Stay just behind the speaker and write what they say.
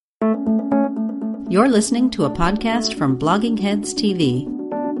You're listening to a podcast from Blogging Heads TV.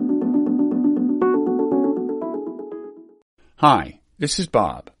 Hi, this is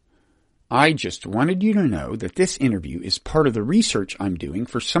Bob. I just wanted you to know that this interview is part of the research I'm doing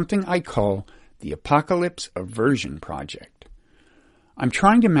for something I call the Apocalypse Aversion Project. I'm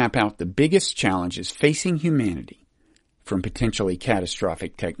trying to map out the biggest challenges facing humanity, from potentially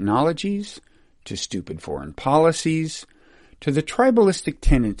catastrophic technologies to stupid foreign policies, to the tribalistic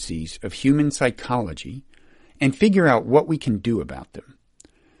tendencies of human psychology, and figure out what we can do about them.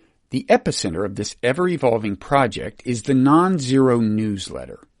 The epicenter of this ever-evolving project is the Non-Zero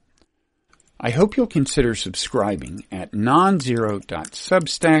newsletter. I hope you'll consider subscribing at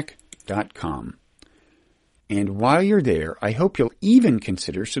nonzero.substack.com. And while you're there, I hope you'll even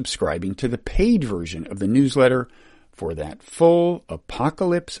consider subscribing to the paid version of the newsletter for that full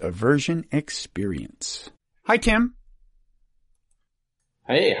apocalypse aversion experience. Hi, Tim.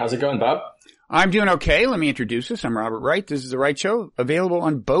 Hey, how's it going, Bob? I'm doing okay. Let me introduce us. I'm Robert Wright. This is The Wright Show, available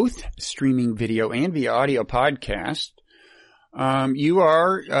on both streaming video and via audio podcast. You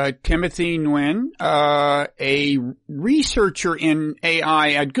are Timothy Nguyen, a researcher in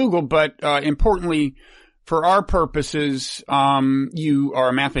AI at Google, but importantly, for our purposes, you are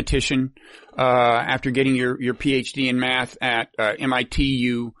a mathematician. After getting your PhD in math at MIT,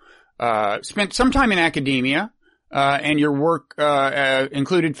 you spent some time in academia. And your work,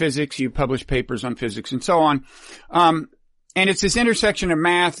 included physics. You published papers on physics and so on. And it's this intersection of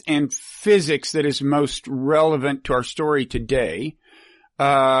math and physics that is most relevant to our story today.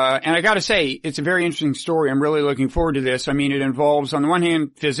 And I gotta say, it's a very interesting story. I'm really looking forward to this. I mean, it involves, on the one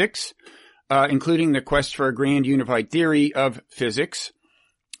hand, physics, including the quest for a grand unified theory of physics.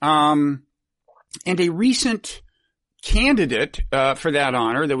 And a recent candidate, for that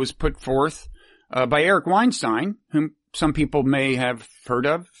honor that was put forth by Eric Weinstein, whom some people may have heard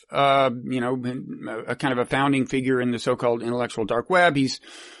of, a kind of a founding figure in the so-called intellectual dark web. He's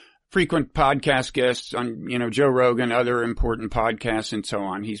frequent podcast guest on, Joe Rogan, other important podcasts and so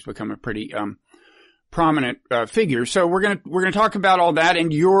on. He's become a pretty, prominent, figure. So we're gonna talk about all that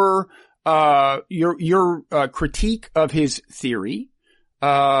and your critique of his theory,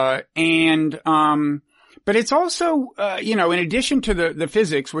 but it's also, in addition to the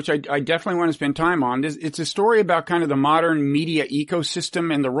physics, which I definitely want to spend time on, it's a story about kind of the modern media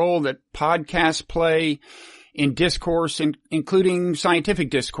ecosystem and the role that podcasts play in discourse, including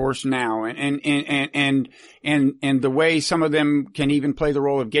scientific discourse now, and the way some of them can even play the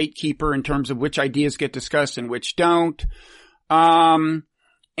role of gatekeeper in terms of which ideas get discussed and which don't.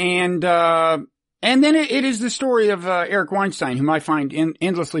 And then it is the story of Eric Weinstein, whom I find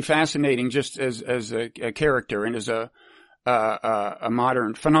endlessly fascinating, just as a character and as a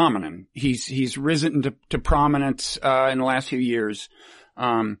modern phenomenon. He's risen to prominence in the last few years,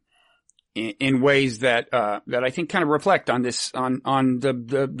 in ways that I think kind of reflect on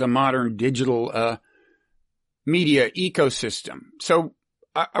the modern digital media ecosystem. So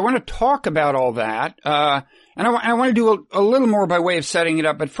I want to talk about all that, and I want to do a little more by way of setting it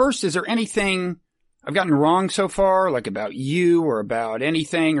up. But first, is there anything I've gotten wrong so far, like about you or about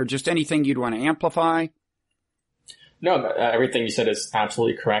anything or just anything you'd want to amplify? No, everything you said is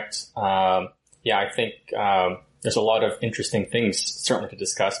absolutely correct. I think there's a lot of interesting things certainly to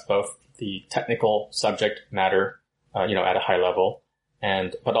discuss, both the technical subject matter, at a high level,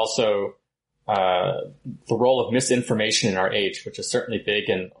 but also the role of misinformation in our age, which is certainly big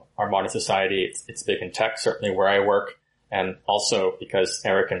in our modern society. It's big in tech, certainly where I work. And also because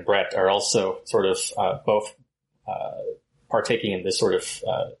Eric and Brett are also sort of both partaking in this sort of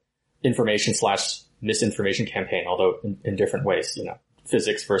information/misinformation campaign, although in different ways,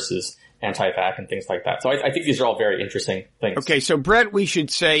 physics versus anti-vax and things like that. So I think these are all very interesting things. Okay, so Brett, we should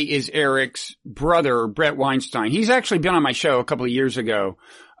say, is Eric's brother, Brett Weinstein. He's actually been on my show a couple of years ago.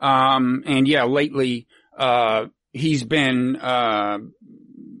 Lately he's been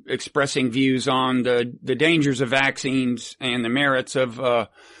expressing views on the dangers of vaccines and the merits of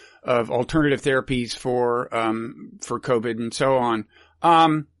alternative therapies for COVID and so on.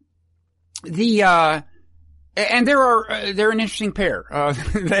 They're an interesting pair.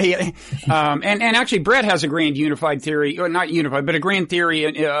 And actually Brett has a grand unified theory, or not unified, but a grand theory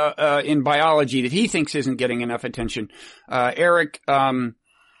in biology that he thinks isn't getting enough attention. Eric, it's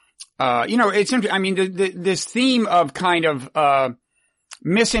interesting. I mean, this theme of kind of,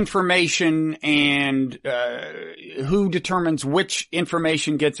 misinformation and who determines which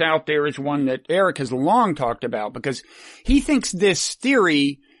information gets out there is one that Eric has long talked about, because he thinks this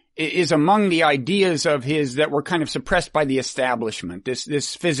theory is among the ideas of his that were kind of suppressed by the establishment,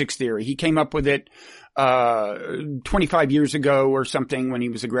 this physics theory. He came up with it 25 years ago or something when he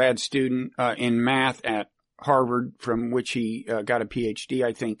was a grad student, in math at Harvard, from which he, got a PhD,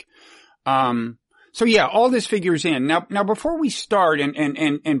 I think. So yeah, all this figures in. Now before we start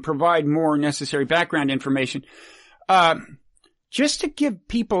and provide more necessary background information, just to give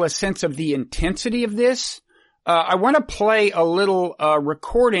people a sense of the intensity of this, I want to play a little,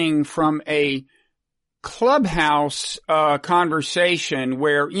 recording from a Clubhouse, conversation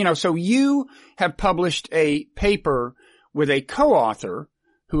where, so you have published a paper with a co-author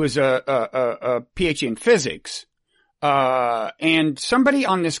who is a PhD in physics. And somebody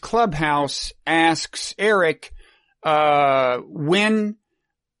on this Clubhouse asks Eric, when,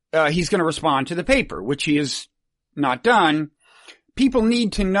 he's going to respond to the paper, which he has not done. People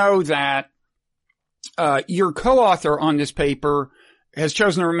need to know that, your co-author on this paper has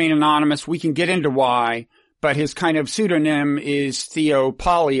chosen to remain anonymous. We can get into why, but his kind of pseudonym is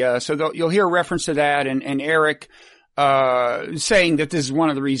Theopolia. So you'll hear a reference to that and Eric, saying that this is one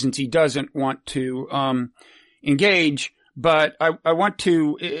of the reasons he doesn't want to, engage, but I want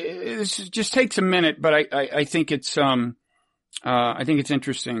to, this just takes a minute, but I think it's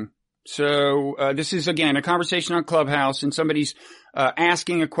interesting. So, this is again a conversation on Clubhouse and somebody's,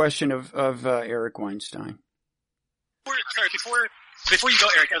 asking a question of Eric Weinstein. Before you go,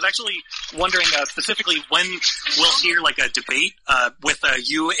 Eric, I was actually wondering, specifically when we'll hear like a debate, with,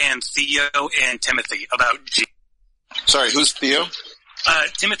 you and Theo and Timothy about Sorry, who's Theo?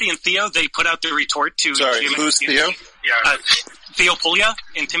 Timothy and Theo, they put out their retort to... Sorry, who's Theo? Theopolia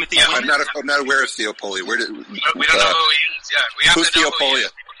and Timothy. Yeah, I'm not aware of Theopolia. We don't know who he is. Yeah, we have who's to know Theopolia?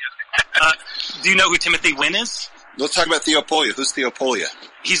 Do you know who Timothy Nguyen is? Let's talk about Theopolia. Who's Theopolia?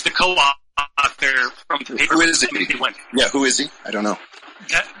 He's the co-author from the paper. Who is he? Nguyen. Yeah, who is he? I don't know.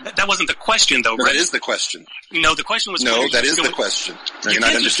 That wasn't the question, though, No, right? that is the question. No, the question was... No, that is the question. No, you're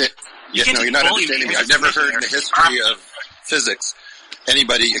not understanding. You're not understanding me. I've never heard in the history of physics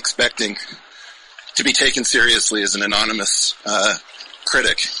anybody expecting to be taken seriously as an anonymous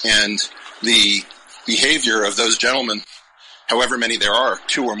critic, and the behavior of those gentlemen, however many there are,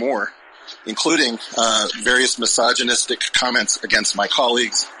 two or more, including various misogynistic comments against my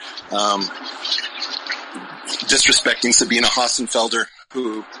colleagues, disrespecting Sabina Hassenfelder,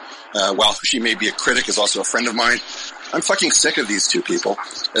 who, while she may be a critic, is also a friend of mine. I'm fucking sick of these two people,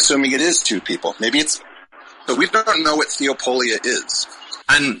 assuming it is two people. Maybe it's... But we don't know what Theopolia is.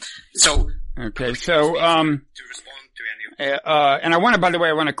 And so... Okay, so, to respond to any of and I want to, by the way,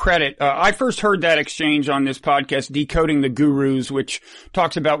 I want to credit, I first heard that exchange on this podcast, Decoding the Gurus, which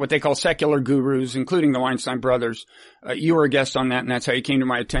talks about what they call secular gurus, including the Weinstein brothers. You were a guest on that, and that's how you came to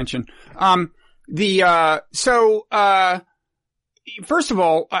my attention. First of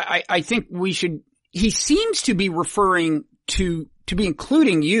all, I think he seems to be referring to be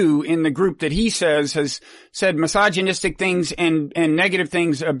including you in the group that he says has said misogynistic things and negative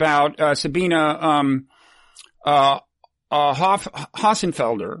things about, Sabina,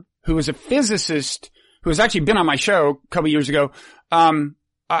 Hassenfelder, who is a physicist who has actually been on my show a couple years ago.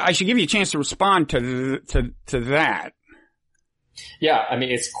 I should give you a chance to respond to that. Yeah, I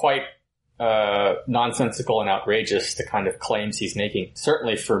mean, it's quite nonsensical and outrageous, the kind of claims he's making.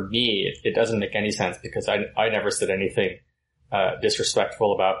 Certainly for me, it doesn't make any sense because I never said anything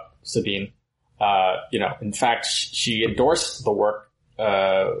disrespectful about Sabine. In fact, she endorsed the work,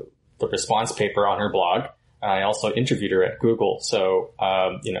 the response paper on her blog. I also interviewed her at Google. So,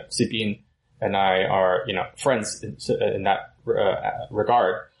 Sabine and I are, friends in that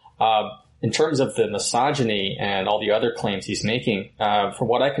regard. In terms of the misogyny and all the other claims he's making, from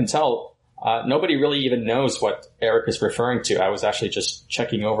what I can tell, nobody really even knows what Eric is referring to. I was actually just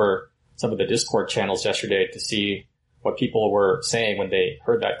checking over some of the Discord channels yesterday to see what people were saying when they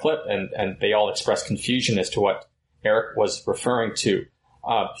heard that clip, and they all expressed confusion as to what Eric was referring to.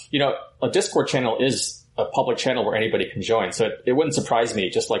 A Discord channel is a public channel where anybody can join, so it wouldn't surprise me,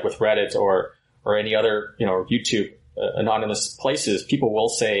 just like with Reddit or any other, YouTube, anonymous places, people will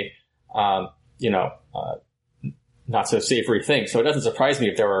say, not so savory things. So it doesn't surprise me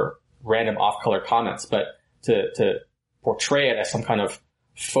if there were random off-color comments, but to portray it as some kind of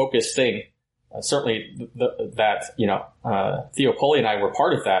focused thing, certainly Theopolia and I were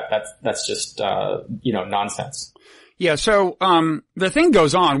part of that. That's just, nonsense. Yeah. So, the thing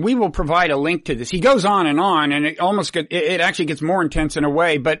goes on. We will provide a link to this. He goes on, and it actually gets more intense in a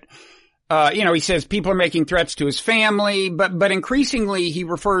way, but, he says people are making threats to his family, but increasingly he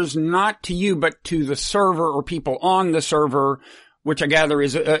refers not to you, but to the server or people on the server, which I gather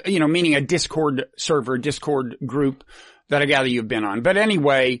is, meaning a Discord server, Discord group that I gather you've been on. But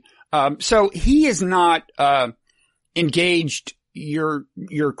anyway, so he is not, engaged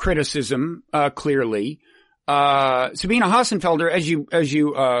your criticism, clearly. Sabina Hassenfelder,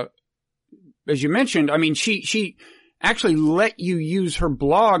 as you mentioned, I mean, she actually let you use her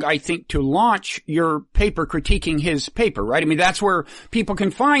blog, I think, to launch your paper critiquing his paper, right? I mean, that's where people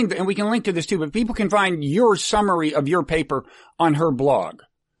can find, and we can link to this too, but people can find your summary of your paper on her blog.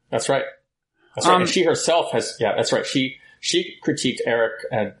 That's right. That's right. And she herself that's right. She critiqued Eric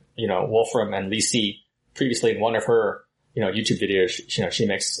and, Wolfram and Lisi previously in one of her, YouTube videos. She has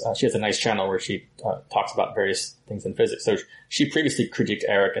a nice channel where she talks about various things in physics. So she previously critiqued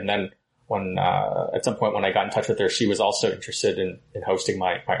Eric, and then when, at some point when I got in touch with her, she was also interested in hosting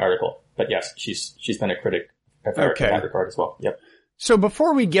my article. But yes, she's been a critic of Eric in that regard as well. Yep. So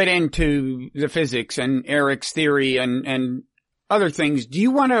before we get into the physics and Eric's theory and other things, do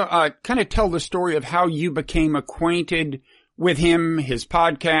you want to kind of tell the story of how you became acquainted with him, his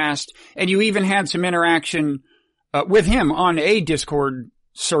podcast, and you even had some interaction with him on a Discord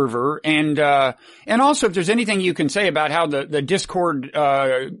server, and also if there's anything you can say about how the Discord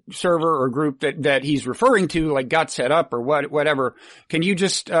server or group that he's referring to got set up or whatever, can you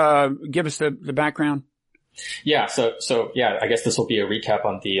just give us the background? Yeah, so I guess this will be a recap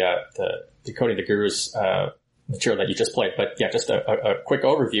on the Decoding the Guru's material that you just played, but yeah, just a quick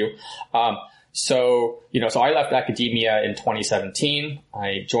overview. So I left academia in 2017.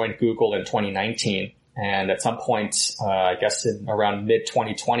 I joined Google in 2019. And at some point, I guess in around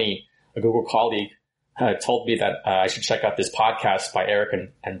mid-2020, a Google colleague told me that I should check out this podcast by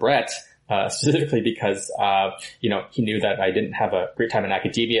Eric and Brett, specifically because, he knew that I didn't have a great time in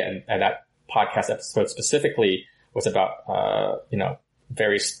academia, and that podcast episode specifically was about,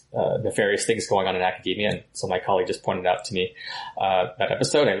 various nefarious things going on in academia. And so my colleague just pointed out to me that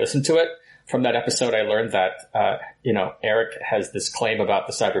episode. I listened to it. From that episode, I learned that, Eric has this claim about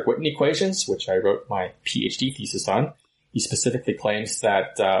the Seiberg-Witten equations, which I wrote my PhD thesis on. He specifically claims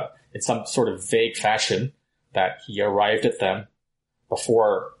that, in some sort of vague fashion, that he arrived at them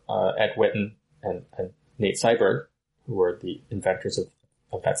before, Ed Witten and Nate Seiberg, who were the inventors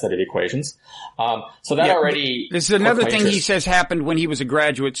of that set of equations. So that already... This is another thing he says happened when he was a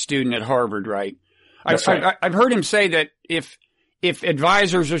graduate student at Harvard, right? That's right. I've heard him say that if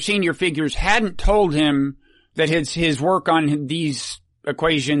advisors or senior figures hadn't told him that his work on these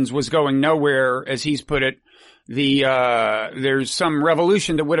equations was going nowhere, as he's put it, there's some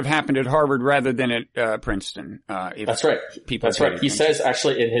revolution that would have happened at Harvard rather than at Princeton. That's right. That's right. He says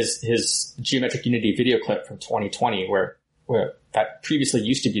actually in his geometric unity video clip from 2020, where that previously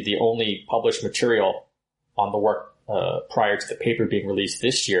used to be the only published material on the work prior to the paper being released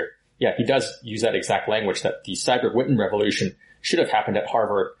this year. Yeah, he does use that exact language, that the Seiberg-Witten revolution should have happened at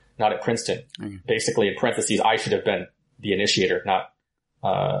Harvard, not at Princeton. Okay. Basically, in parentheses, I should have been the initiator, not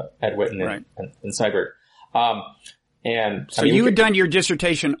Ed Witten and Seiberg. So you had done your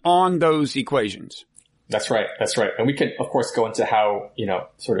dissertation on those equations. That's right. That's right. And we can, of course, go into how,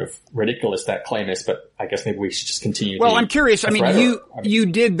 sort of ridiculous that claim is, but I guess maybe we should just continue. Well, I'm curious. You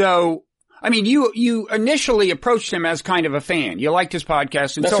did though. I mean, you initially approached him as kind of a fan. You liked his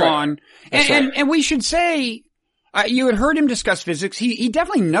podcast and so on. And we should say, you had heard him discuss physics. He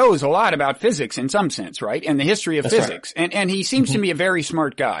definitely knows a lot about physics in some sense, right? And the history of physics. Right. And he seems to be a very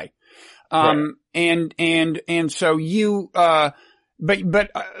smart guy. And so you, but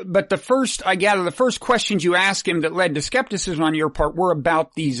the first questions you asked him that led to skepticism on your part were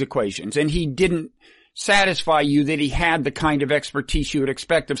about these equations, and he didn't satisfy you that he had the kind of expertise you would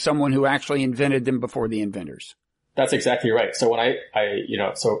expect of someone who actually invented them before the inventors. That's exactly right. So when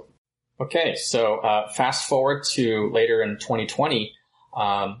fast forward to later in 2020,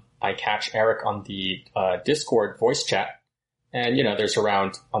 I catch Eric on the, Discord voice chat. And, there's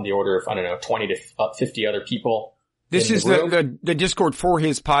around on the order of, 20 to 50 other people. This is the Discord for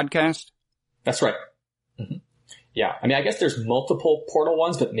his podcast? That's right. Mm-hmm. Yeah. I mean, I guess there's multiple portal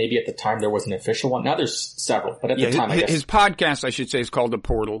ones, but maybe at the time there was an official one. Now there's several, but at the time, I guess. His podcast, I should say, is called The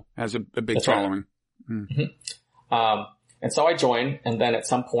Portal, has a big That's following. Right. Mm-hmm. And so I joined, and then at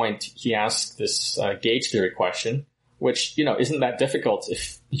some point he asked this, gauge theory question, which, isn't that difficult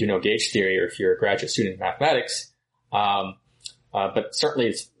if you know gauge theory or if you're a graduate student in mathematics. But certainly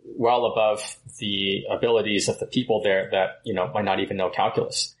it's well above the abilities of the people there that, might not even know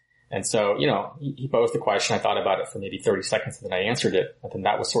calculus. And so, he posed the question. I thought about it for maybe 30 seconds and then I answered it. And then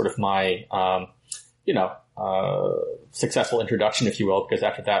that was sort of my, successful introduction, if you will, because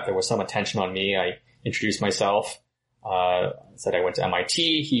after that there was some attention on me. I introduced myself, said I went to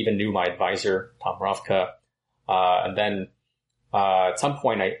MIT. He even knew my advisor, Tom Rovka. And then, at some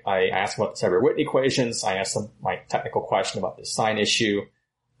point, I asked about the Seiberg-Witten equations. I asked him my technical question about the sign issue.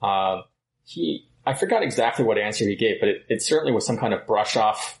 He I forgot exactly what answer he gave, but it certainly was some kind of brush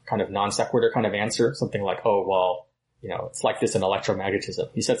off, kind of non sequitur kind of answer. Something like, oh, well, it's like this in electromagnetism.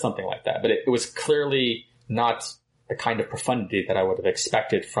 He said something like that, but it was clearly not the kind of profundity that I would have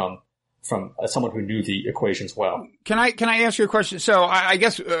expected from someone who knew the equations well. Can I ask you a question? So I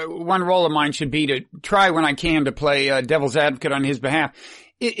guess one role of mine should be to try when I can to play devil's advocate on his behalf.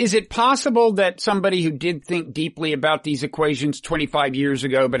 Is it possible that somebody who did think deeply about these equations 25 years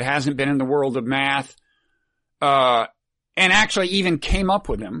ago but hasn't been in the world of math and actually even came up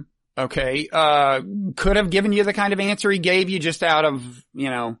with them, okay, could have given you the kind of answer he gave you just out of,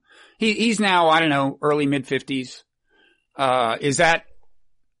 he's now, I don't know, early mid-50s. Is that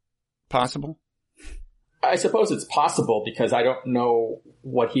possible? I suppose it's possible because I don't know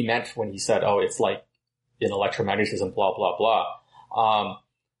what he meant when he said, oh, it's like in electromagnetism, blah, blah, blah.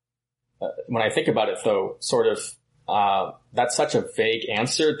 When I think about it, though, sort of, that's such a vague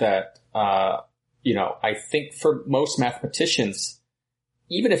answer that, I think for most mathematicians,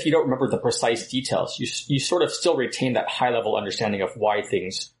 even if you don't remember the precise details, you sort of still retain that high level understanding of why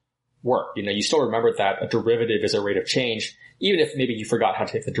things work. You still remember that a derivative is a rate of change, even if maybe you forgot how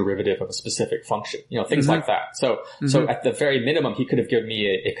to take the derivative of a specific function, things like that. So at the very minimum, he could have given me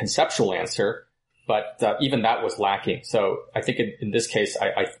a conceptual answer, but, even that was lacking. So I think in this case,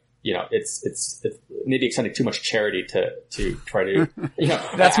 it's maybe extending too much charity to try to,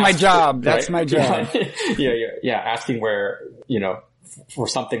 That's my job. That's my job. Yeah. Asking where, for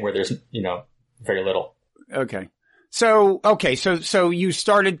something where there's, very little. Okay. So you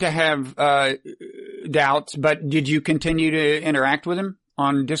started to have, doubts, but did you continue to interact with him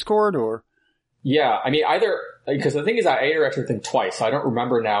on Discord or? Yeah. I mean, because the thing is I interacted with him twice. So I don't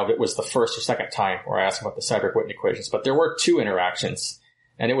remember now if it was the first or second time where I asked him about the Seibert-Witten equations, but there were 2 interactions.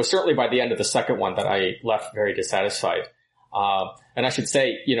 And it was certainly by the end of the second one that I left very dissatisfied. And I should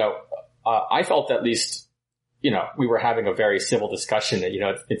say, I felt at least, we were having a very civil discussion.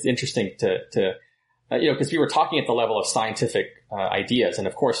 It's interesting to because we were talking at the level of scientific ideas. And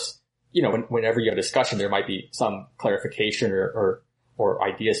of course, whenever you have a discussion, there might be some clarification or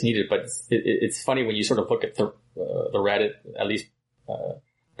ideas needed. But it's funny when you sort of look at the Reddit, at least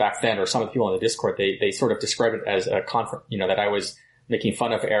back then, or some of the people on the Discord, they sort of describe it as a conference, that I was making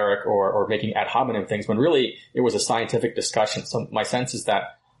fun of Eric or making ad hominem things when really it was a scientific discussion. So my sense is that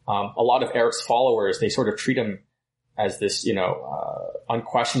a lot of Eric's followers, they sort of treat him as this,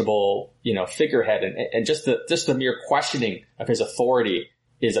 unquestionable, figurehead, and just the mere questioning of his authority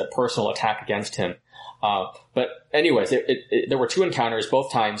is a personal attack against him. But anyways, there were 2 encounters.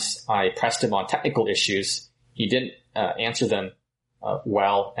 Both times I pressed him on technical issues. He didn't answer them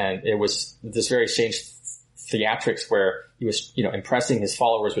well, and it was this very strange theatrics where he was, impressing his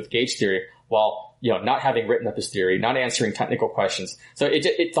followers with gauge theory while, not having written up his theory, not answering technical questions. So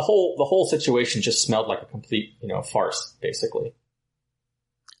the whole situation just smelled like a complete, farce, basically.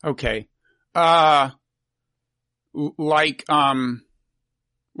 Okay. At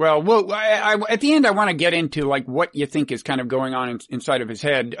the end, I want to get into like what you think is kind of going on inside of his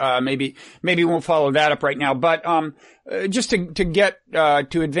head. Maybe we'll follow that up right now, but, just to get,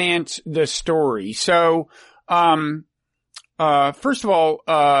 to advance the story. So, first of all,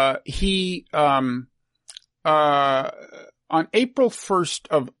 he, on April 1st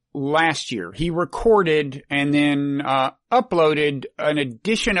of last year, he recorded and then, uploaded an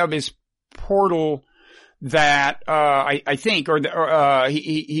edition of his portal that, I think, he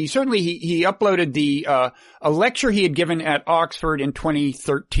uploaded a lecture he had given at Oxford in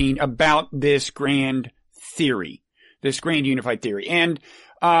 2013 about this grand theory, this grand unified theory. And,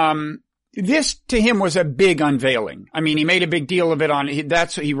 this to him was a big unveiling. I mean, he made a big deal of it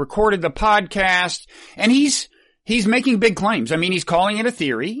he recorded the podcast and he's making big claims. I mean, he's calling it a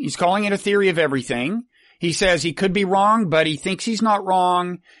theory. He's calling it a theory of everything. He says he could be wrong, but he thinks he's not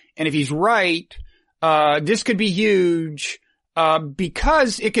wrong. And if he's right, this could be huge,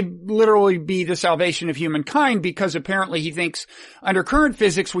 because it could literally be the salvation of humankind, because apparently he thinks under current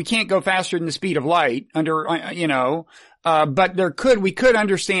physics, we can't go faster than the speed of light but we could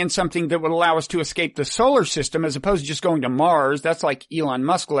understand something that would allow us to escape the solar system as opposed to just going to Mars. That's like Elon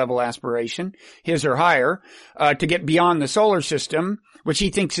Musk level aspiration, his or higher, to get beyond the solar system, which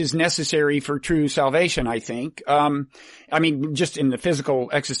he thinks is necessary for true salvation, I think. Just in the physical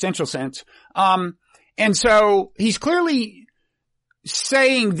existential sense. And so he's clearly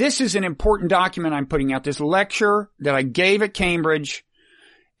saying this is an important document I'm putting out, this lecture that I gave at Cambridge.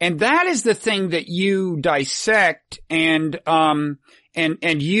 And that is the thing that you dissect and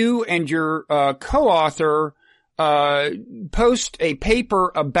you and your, co-author, post a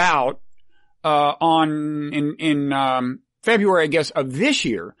paper about, in February, I guess, of this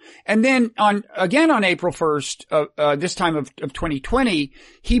year. And then on April 1st, this time of 2020,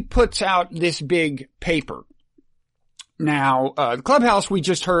 he puts out this big paper. Now, the Clubhouse we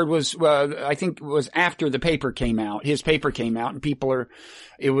just heard was, I think was after the paper came out. His paper came out and the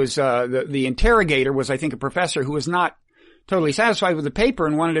interrogator was, I think, a professor who was not totally satisfied with the paper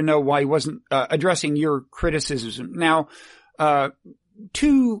and wanted to know why he wasn't, addressing your criticism. Now,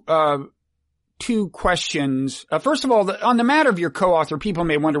 two questions. First of all, on the matter of your co-author, people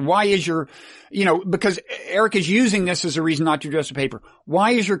may wonder, why is because Eric is using this as a reason not to address the paper.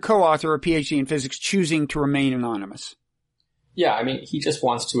 Why is your co-author, a PhD in physics, choosing to remain anonymous? Yeah, I mean, he just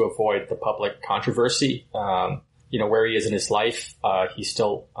wants to avoid the public controversy. Where he is in his life, he's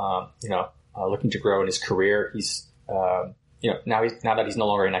still, looking to grow in his career. He's, now that he's no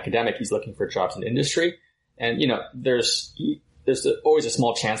longer an academic, he's looking for jobs in industry. And, there's always a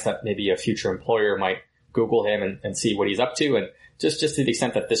small chance that maybe a future employer might Google him and see what he's up to. And just to the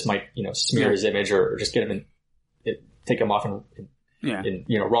extent that this might, smear his image or just get him take him off in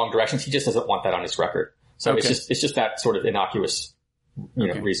wrong directions. He just doesn't want that on his record. So okay. It's just that sort of innocuous,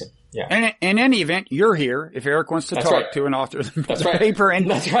 reason. Yeah. And in any event, you're here if Eric wants to talk to an author of the paper. And,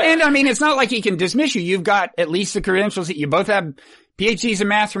 that's right. And I mean, it's not like he can dismiss you. You've got at least the credentials. You both have PhDs in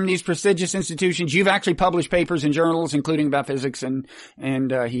math from these prestigious institutions. You've actually published papers in journals, including about physics, and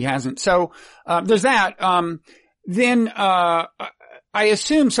he hasn't. So, there's that. Then, I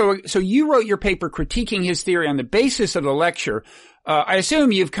assume, so you wrote your paper critiquing his theory on the basis of the lecture. I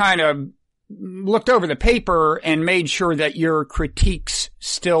assume you've kind of looked over the paper and made sure that your critiques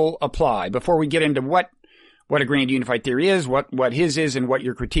still apply. Before we get into what a grand unified theory is, what his is, and what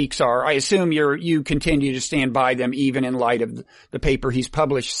your critiques are, I assume you continue to stand by them even in light of the paper he's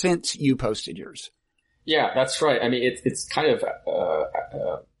published since you posted yours. Yeah, that's right. I mean, it's kind of,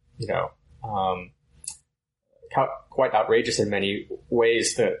 quite outrageous in many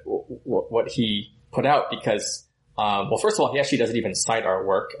ways that what he put out because, first of all, he actually doesn't even cite our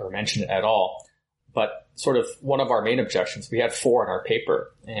work or mention it at all. But sort of one of our main objections, we had 4 in our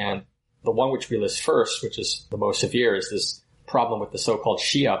paper, and the one which we list first, which is the most severe, is this problem with the so-called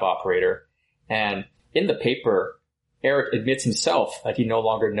Shiab operator. And in the paper, Eric admits himself that he no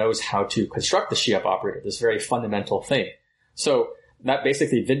longer knows how to construct the Shiab operator, this very fundamental thing. So that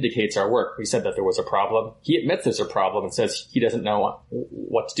basically vindicates our work. We said that there was a problem. He admits there's a problem and says he doesn't know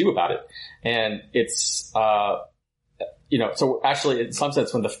what to do about it. And it's, so actually in some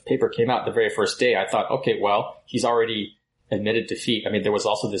sense when the paper came out the very first day, I thought, okay, well, he's already admitted defeat. I mean, there was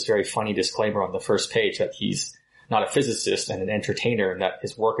also this very funny disclaimer on the first page that he's not a physicist and an entertainer and that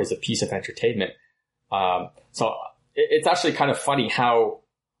his work is a piece of entertainment. So it's actually kind of funny how,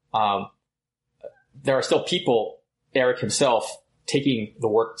 there are still people, Eric himself, taking the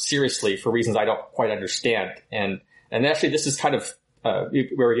work seriously for reasons I don't quite understand. And actually this is kind of,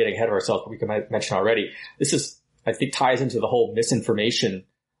 we were getting ahead of ourselves, but we can mention already. This is, I think, ties into the whole misinformation,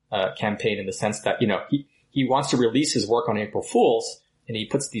 campaign in the sense that, he wants to release his work on April Fools and he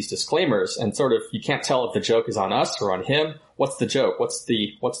puts these disclaimers and sort of, you can't tell if the joke is on us or on him. What's the joke? What's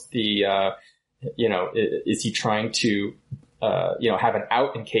the, is he trying to, have an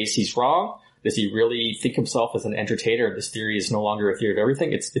out in case he's wrong? Does he really think himself as an entertainer and this theory is no longer a theory of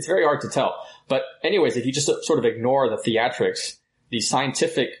everything? It's very hard to tell. But anyways, if you just sort of ignore the theatrics, the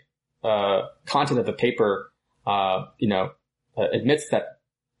scientific, content of the paper, admits that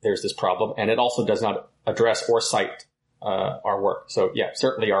there's this problem and it also does not address or cite, our work. So yeah,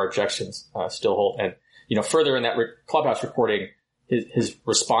 certainly our objections, still hold. And, further in that Clubhouse recording, his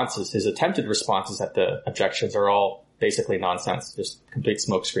responses, his attempted responses at the objections are all basically nonsense, just complete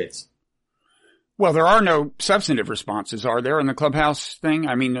smokescreens. Well, there are no substantive responses, are there, in the Clubhouse thing?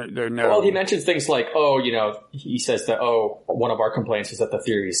 I mean, there are no... Well, he mentions things like, he says that, one of our complaints is that the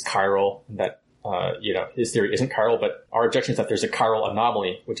theory is chiral, and that, his theory isn't chiral, but our objection is that there's a chiral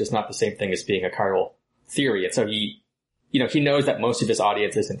anomaly, which is not the same thing as being a chiral theory. And so he knows that most of his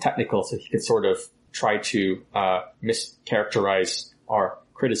audience isn't technical, so he could sort of try to, mischaracterize our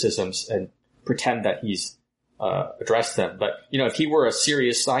criticisms and pretend that he's, addressed them. But, if he were a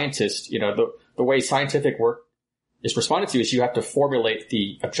serious scientist, the way scientific work is responded to is you have to formulate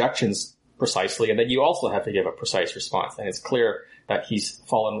the objections precisely, and then you also have to give a precise response. And it's clear that he's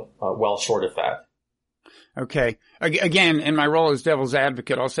fallen well short of that. Okay. Again, in my role as devil's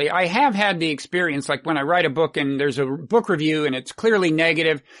advocate, I'll say I have had the experience, like when I write a book and there's a book review and it's clearly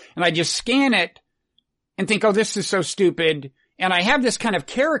negative, and I just scan it and think, oh, this is so stupid. And I have this kind of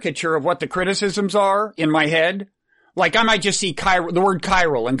caricature of what the criticisms are in my head. Like I might just see the word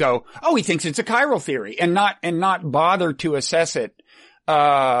chiral and go, oh, he thinks it's a chiral theory, and not bother to assess it.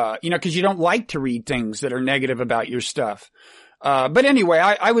 cause you don't like to read things that are negative about your stuff. But anyway,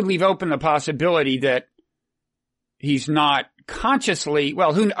 I would leave open the possibility that he's not consciously,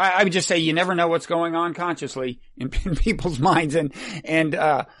 I would just say you never know what's going on consciously in people's minds. And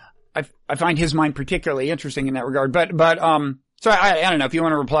I find his mind particularly interesting in that regard. But so I don't know if you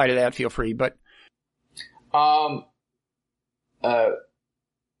want to reply to that, feel free, but. I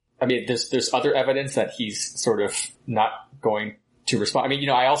mean, there's other evidence that he's sort of not going to respond. I mean,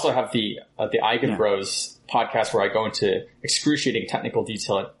 I also have the Eigen Bros podcast where I go into excruciating technical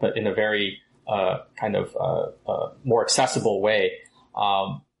detail, but in a very, more accessible way.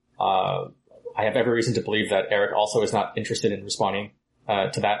 I have every reason to believe that Eric also is not interested in responding,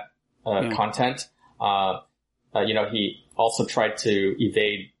 to that, content. He also tried to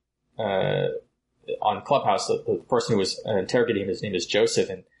evade, on Clubhouse, the person who was interrogating him, his name is Joseph.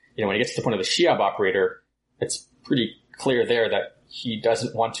 And, when he gets to the point of the Shiab operator, it's pretty clear there that he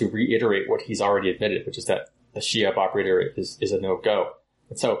doesn't want to reiterate what he's already admitted, which is that the Shiab operator is a no-go.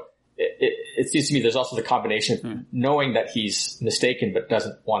 And so it seems to me there's also the combination of knowing that he's mistaken, but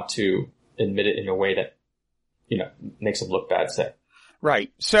doesn't want to admit it in a way that, makes him look bad, say.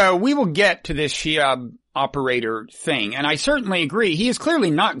 Right. So we will get to this Shiab operator thing. And I certainly agree. He is clearly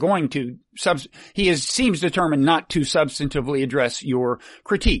not going to seems determined not to substantively address your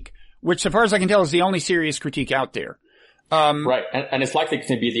critique, which so far as I can tell is the only serious critique out there. Right. And it's likely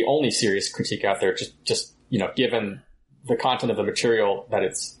to be the only serious critique out there, just, given the content of the material that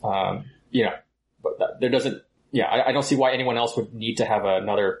it's, but there doesn't, I don't see why anyone else would need to have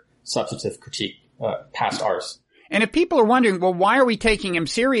another substantive critique, past ours. And if people are wondering, well, why are we taking him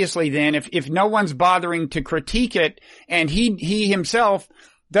seriously then if no one's bothering to critique it and he himself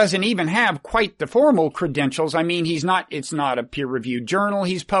doesn't even have quite the formal credentials? I mean, it's not a peer-reviewed journal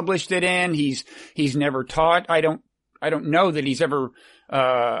he's published it in. He's never taught. I don't know that he's ever,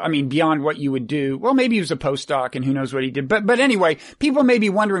 beyond what you would do. Well, maybe he was a postdoc and who knows what he did. But anyway, people may be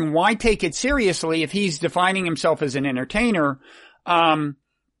wondering why take it seriously if he's defining himself as an entertainer. And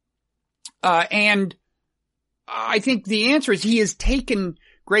I think the answer is he has taken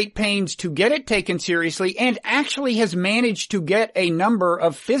great pains to get it taken seriously and actually has managed to get a number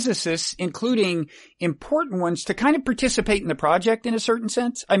of physicists, including important ones, to kind of participate in the project in a certain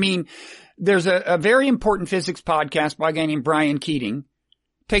sense. I mean, there's a very important physics podcast by a guy named Brian Keating,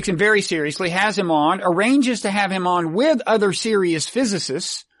 takes him very seriously, has him on, arranges to have him on with other serious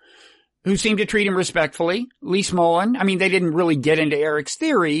physicists who seem to treat him respectfully. Lee Smolin. I mean, they didn't really get into Eric's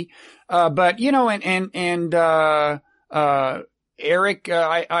theory, but Eric,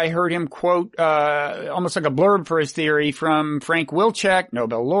 I heard him quote, almost like a blurb for his theory from Frank Wilczek,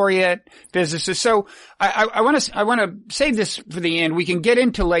 Nobel laureate physicist. So I want to save this for the end. We can get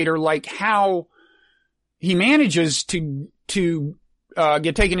into later, like how he manages to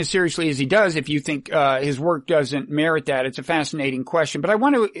get taken as seriously as he does if you think, his work doesn't merit that. It's a fascinating question, but I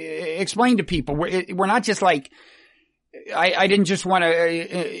want to explain to people, we're not just like, I didn't just want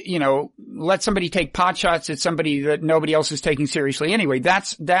to, let somebody take pot shots at somebody that nobody else is taking seriously anyway.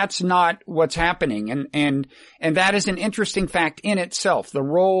 That's not what's happening. And that is an interesting fact in itself, the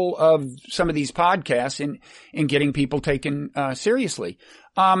role of some of these podcasts in getting people taken, seriously.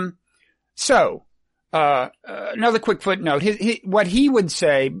 Another quick footnote. What he would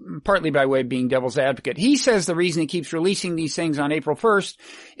say, partly by way of being devil's advocate, he says the reason he keeps releasing these things on April 1st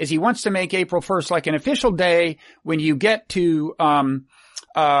is he wants to make April 1st like an official day when you get to,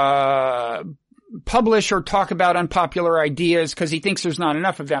 publish or talk about unpopular ideas, because he thinks there's not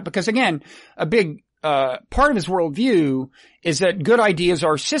enough of that. Because again, a big, part of his worldview is that good ideas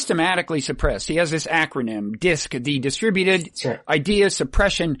are systematically suppressed. He has this acronym, DISC, the Distributed Idea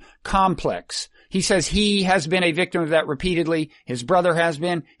Suppression Complex. He says he has been a victim of that repeatedly. His brother has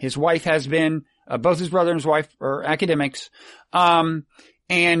been. His wife has been. Both his brother and his wife are academics. And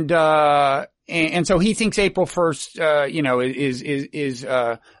so he thinks April 1st, is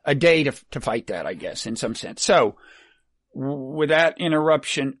a day to fight that, I guess, in some sense. So with that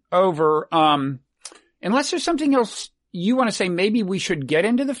interruption over, unless there's something else you want to say, maybe we should get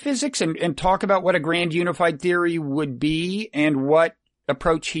into the physics and talk about what a grand unified theory would be and what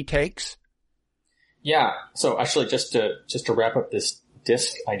approach he takes. Yeah. So actually, just to wrap up this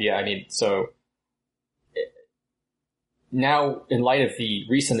disk idea, now in light of the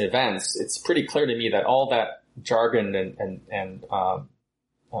recent events, it's pretty clear to me that all that jargon and all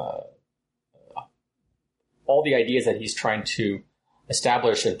the ideas that he's trying to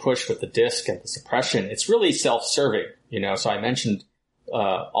establish and push with the disk and the suppression, it's really self-serving, So I mentioned,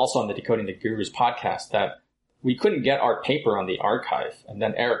 also on the Decoding the Gurus podcast that we couldn't get our paper on the archive, and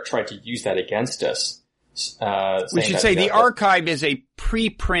then Eric tried to use that against us. We should say the archive is a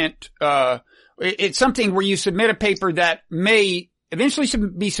preprint, it's something where you submit a paper that may eventually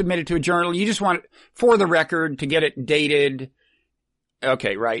be submitted to a journal. You just want it for the record to get it dated.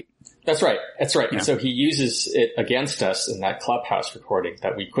 Okay, right. That's right. Yeah. And so he uses it against us in that Clubhouse recording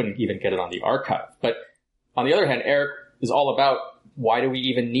that we couldn't even get it on the archive. But on the other hand, Eric is all about why do we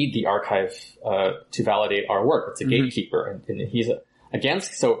even need the archive to validate our work? It's a gatekeeper, and he's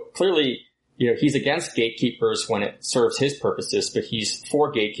against. So clearly, he's against gatekeepers when it serves his purposes, but he's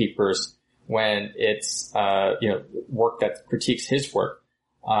for gatekeepers when it's work that critiques his work.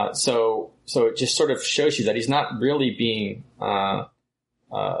 So it just sort of shows you that he's not really being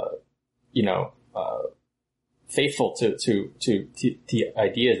faithful to the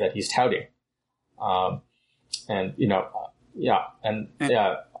ideas that he's touting. And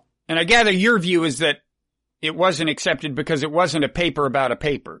I gather your view is that it wasn't accepted because it wasn't a paper about a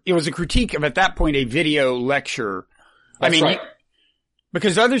paper. It was a critique of, at that point, a video lecture. That's right.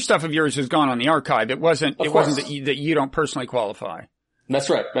 Because other stuff of yours has gone on the archive. It wasn't that you don't personally qualify. That's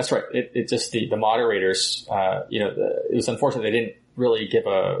right. It just, the moderators, it was unfortunate they didn't really give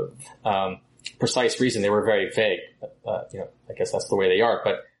a, precise reason. They were very vague. I guess that's the way they are.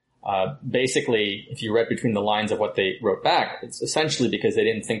 But, basically, if you read between the lines of what they wrote back, it's essentially because they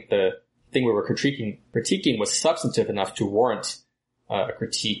didn't think the thing we were critiquing was substantive enough to warrant a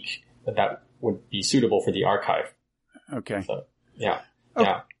critique that would be suitable for the archive. Okay. So, yeah.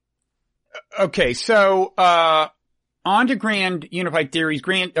 Okay. So, on to grand unified theories,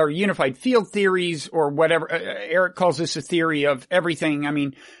 or unified field theories, or whatever. Eric calls this a theory of everything. I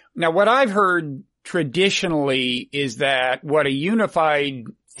mean, now what I've heard traditionally is that what a unified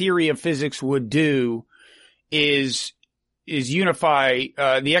theory of physics would do is unify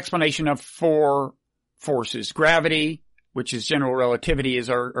the explanation of four forces: gravity, which is general relativity, is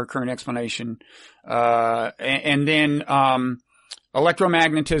our current explanation, and then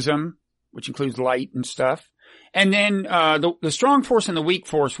electromagnetism, which includes light and stuff, and then the strong force and the weak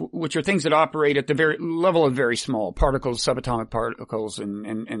force, which are things that operate at the very level of very small particles, subatomic particles,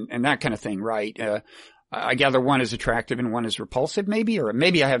 and that kind of thing, right? I gather one is attractive and one is repulsive, maybe, or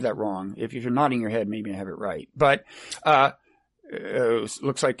maybe I have that wrong. If you're nodding your head, maybe I have it right. But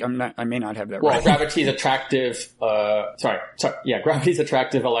looks like I may not have that right. Well, gravity's attractive. Gravity's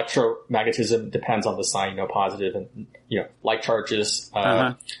attractive. Electromagnetism depends on the sign. Positive and like charges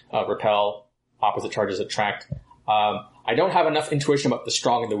repel, opposite charges attract. I don't have enough intuition about the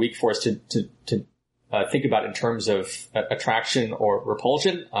strong and the weak force to think about in terms of attraction or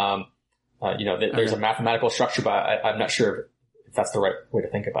repulsion. There's a mathematical structure, but I'm not sure if that's the right way to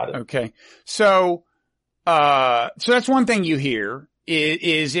think about it. Okay. So that's one thing you hear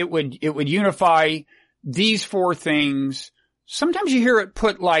is it would unify these four things. Sometimes you hear it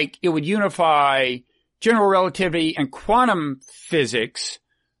put like it would unify general relativity and quantum physics.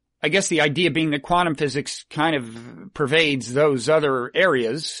 I guess the idea being that quantum physics kind of pervades those other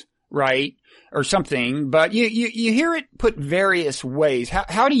areas, right? Or something, but you hear it put various ways.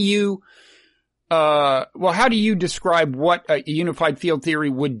 How do you describe what a unified field theory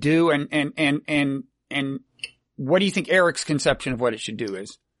would do, and what do you think Eric's conception of what it should do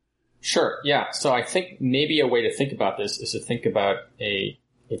is? Sure. Yeah. So I think maybe a way to think about this is to think about a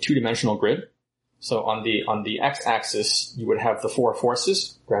two-dimensional grid. So on the x-axis, you would have the four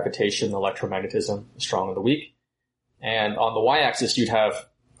forces: gravitation, electromagnetism, the strong and the weak. And on the y-axis, you'd have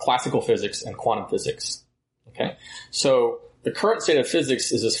classical physics and quantum physics. Okay. So the current state of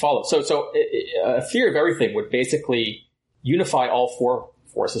physics is as follows. So a theory of everything would basically unify all four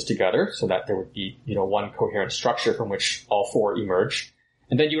forces together so that there would be, one coherent structure from which all four emerge.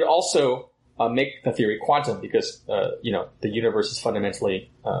 And then you would also make the theory quantum because, the universe is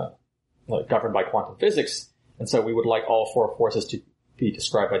fundamentally governed by quantum physics. And so we would like all four forces to be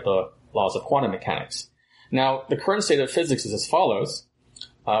described by the laws of quantum mechanics. Now, the current state of physics is as follows.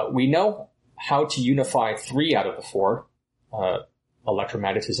 We know how to unify three out of the four,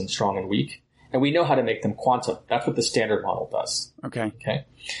 electromagnetism, strong and weak, and we know how to make them quantum. That's what the standard model does. Okay.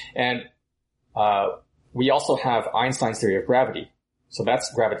 And we also have Einstein's theory of gravity. So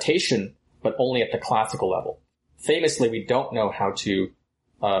that's gravitation, but only at the classical level. Famously, we don't know how to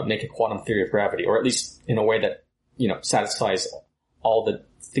make a quantum theory of gravity, or at least in a way that, satisfies all the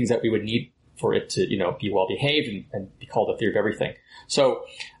things that we would need for it to, be well behaved and be called a theory of everything. So,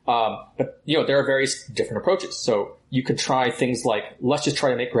 but there are various different approaches. So you could try things like, let's just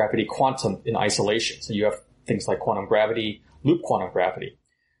try to make gravity quantum in isolation. So you have things like quantum gravity, loop quantum gravity.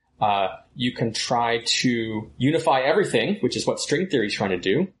 You can try to unify everything, which is what string theory is trying to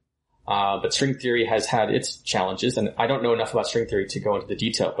do. But string theory has had its challenges, and I don't know enough about string theory to go into the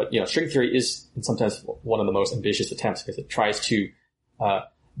detail. But, string theory is sometimes one of the most ambitious attempts because it tries to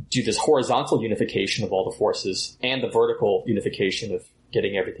do this horizontal unification of all the forces and the vertical unification of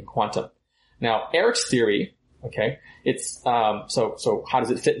getting everything quantum. Now, Eric's theory, okay, it's so how does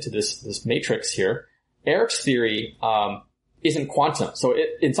it fit into this matrix here? Eric's theory isn't quantum, so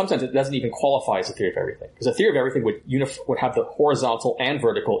in some sense it doesn't even qualify as a theory of everything, because a theory of everything would have the horizontal and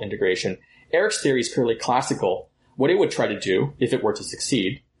vertical integration. Eric's theory is purely classical. What it would try to do, if it were to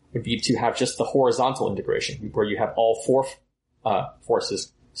succeed, would be to have just the horizontal integration, where you have all four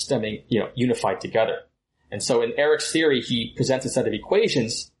forces stemming, unified together. And so in Eric's theory, he presents a set of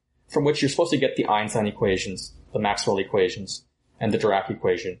equations from which you're supposed to get the Einstein equations, the Maxwell equations, and the Dirac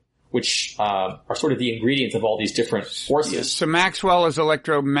equation, which are sort of the ingredients of all these different forces. So Maxwell is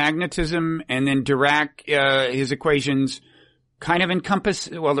electromagnetism, and then Dirac, his equations kind of encompass,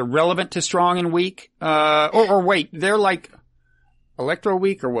 well, they're relevant to strong and weak. Or wait, they're like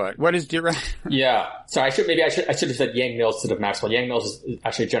electro-weak or what? What is Dirac? Yeah. So I should have said Yang-Mills instead of Maxwell. Yang-Mills is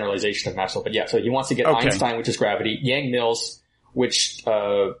actually a generalization of Maxwell, but yeah, so he wants to get Einstein, which is gravity, Yang-Mills, which,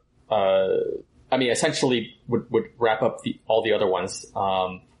 essentially would wrap up all the other ones.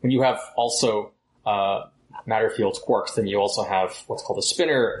 When you have also, matter fields, quarks, then you also have what's called a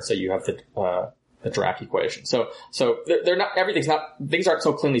spinner, so you have the Dirac equation. So they're not, things aren't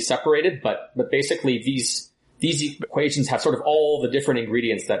so cleanly separated, but basically these equations have sort of all the different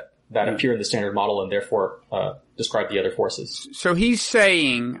ingredients that appear in the standard model and therefore, describe the other forces. So he's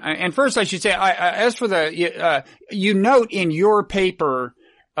saying, and first I should say, as for you note in your paper,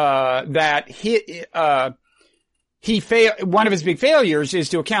 that one of his big failures is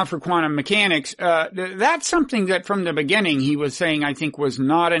to account for quantum mechanics. That's something that from the beginning he was saying, I think, was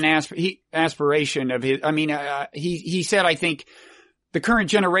not an aspiration of his. He said, I think the current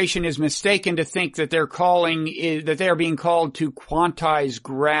generation is mistaken to think that that they are being called to quantize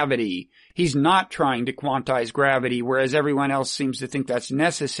gravity. He's not trying to quantize gravity, whereas everyone else seems to think that's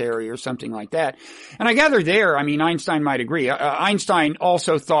necessary or something like that. And I gather Einstein might agree. Einstein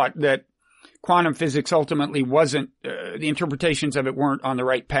also thought that quantum physics ultimately wasn't, the interpretations of it weren't on the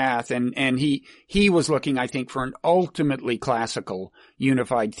right path. And he was looking, I think, for an ultimately classical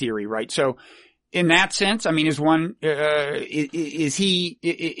unified theory, right? So in that sense, is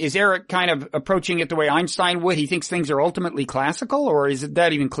Eric kind of approaching it the way Einstein would? He thinks things are ultimately classical, or is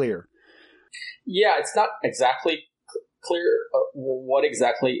that even clear? Yeah, it's not exactly clear what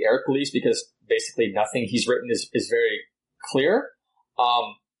exactly Eric believes, because basically nothing he's written is very clear.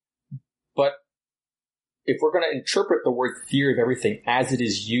 But if we're going to interpret the word theory of everything as it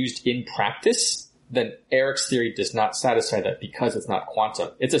is used in practice, then Eric's theory does not satisfy that because it's not quantum.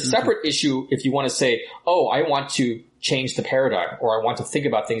 It's a separate issue if you want to say, oh, I want to change the paradigm, or I want to think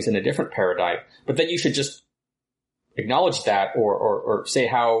about things in a different paradigm. But then you should just acknowledge that or say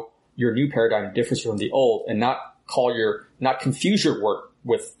how your new paradigm differs from the old, and not confuse your work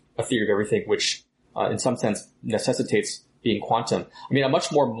with a theory of everything, which in some sense necessitates being quantum. A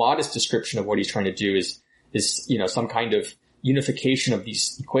much more modest description of what he's trying to do is some kind of unification of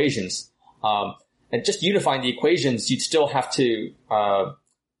these equations. And just unifying the equations, you'd still have to, do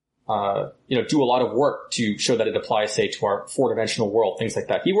a lot of work to show that it applies, say, to our 4-dimensional world, things like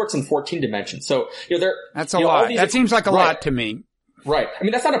that. He works in 14 dimensions. So, that's a lot. That seems like a lot to me. Right.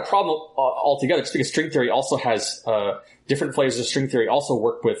 That's not a problem altogether, just because string theory also has, different flavors of string theory also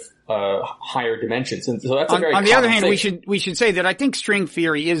work with, higher dimensions. And so that's a very on the other hand, thing. we should say that I think string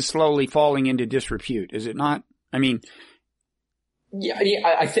theory is slowly falling into disrepute, is it not? Yeah,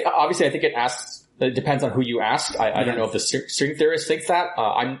 I think it depends on who you ask. I don't know if the string theorists think that.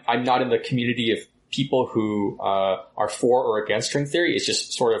 I'm not in the community of people who, are for or against string theory. It's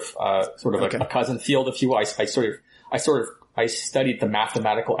just sort of okay. a cousin field, if you will. I studied the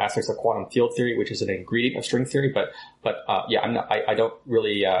mathematical aspects of quantum field theory, which is an ingredient of string theory, but I'm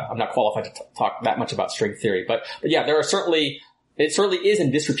not qualified to talk that much about string theory. But yeah, it certainly is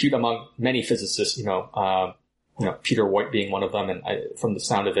in disrepute among many physicists, Peter Wright being one of them. And from the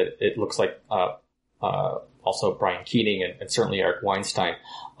sound of it, it looks like, also Brian Keating and certainly Eric Weinstein.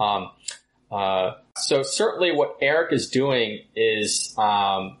 So certainly what Eric is doing is,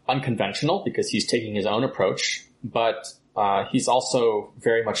 unconventional because he's taking his own approach, but he's also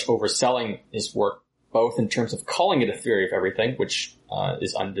very much overselling his work, both in terms of calling it a theory of everything, which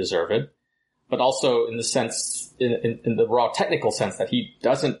is undeserved, but also in the sense, in the raw technical sense that he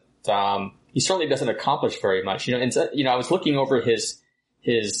certainly doesn't accomplish very much. I was looking over his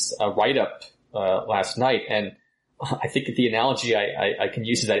write-up last night, and I think the analogy I can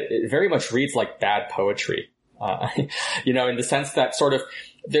use is that it very much reads like bad poetry. in the sense that sort of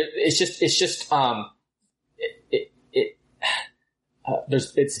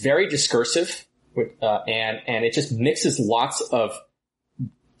it's very discursive, and it just mixes lots of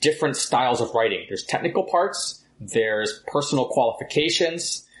different styles of writing. There's technical parts, there's personal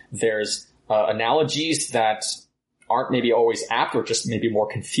qualifications, there's analogies that aren't maybe always apt or just maybe more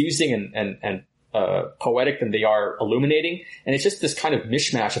confusing and poetic than they are illuminating. And it's just this kind of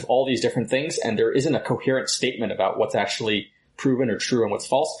mishmash of all these different things, and there isn't a coherent statement about what's actually proven or true and what's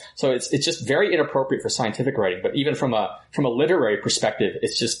false. So it's just very inappropriate for scientific writing. But even from a literary perspective,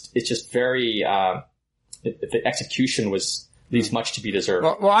 it's just very the execution leaves much to be deserved.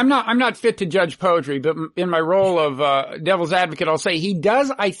 Well, I'm not fit to judge poetry, but in my role of devil's advocate, I'll say he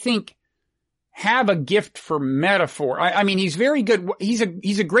does, I think, have a gift for metaphor. I mean, he's very good. He's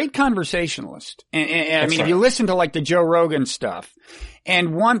a great conversationalist. And I mean, if you listen to like the Joe Rogan stuff,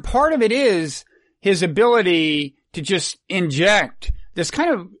 and one part of it is his ability to just inject this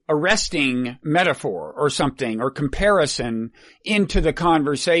kind of arresting metaphor or something or comparison into the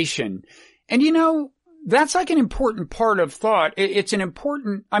conversation. And that's like an important part of thought. It's even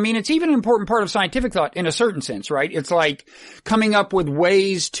an important part of scientific thought in a certain sense, right? It's like coming up with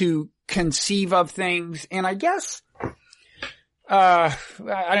ways to conceive of things. And I guess,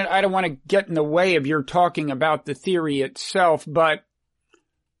 I don't want to get in the way of your talking about the theory itself, but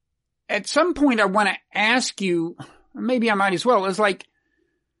at some point I want to ask you, maybe I might as well, is like,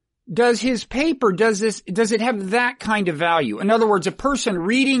 does his paper, does it have that kind of value? In other words, a person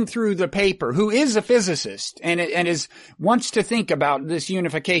reading through the paper who is a physicist and wants to think about this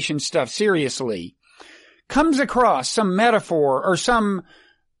unification stuff seriously, comes across some metaphor or some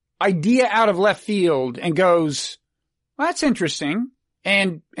idea out of left field and goes, well, that's interesting,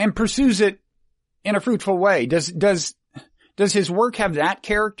 and pursues it in a fruitful way. Does his work have that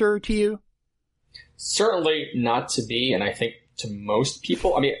character to you? Certainly not to me, and I think to most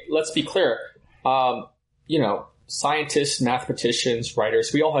people. I mean, let's be clear. Scientists, mathematicians,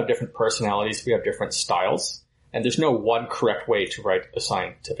 writers, we all have different personalities. We have different styles, and there's no one correct way to write a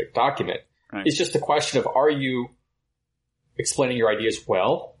scientific document. Right. It's just a question of, are you explaining your ideas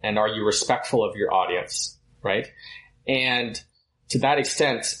well, and are you respectful of your audience, right? And to that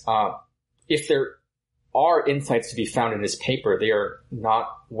extent, if there are insights to be found in this paper, they are not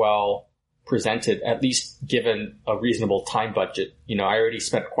well presented, at least given a reasonable time budget. I already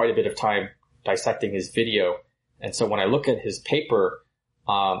spent quite a bit of time dissecting his video. And so when I look at his paper,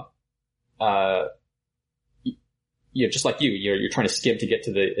 just like you're trying to skim to get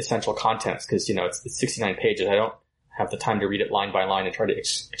to the essential contents because, it's 69 pages. I don't have the time to read it line by line and try to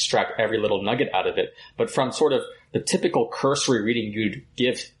extract every little nugget out of it. But from sort of the typical cursory reading you'd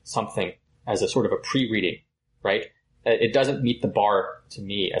give something as a sort of a pre-reading, right? It doesn't meet the bar to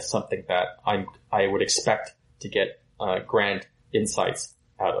me as something that I would expect to get grand insights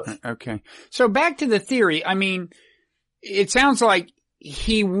out of. Okay. So back to the theory. I mean, it sounds like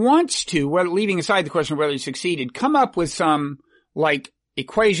he wants to, well, leaving aside the question of whether he succeeded, come up with some like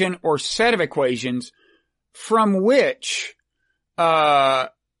equation or set of equations from which the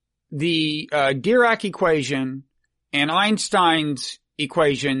Dirac equation and Einstein's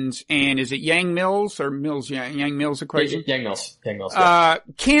equations, and is it Yang-Mills or Yang-Mills equation? Yang-Mills. Yeah.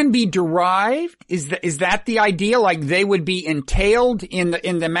 Can be derived. Is that the idea? Like they would be entailed in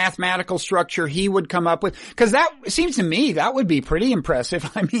the mathematical structure he would come up with? Cause that seems to me that would be pretty impressive.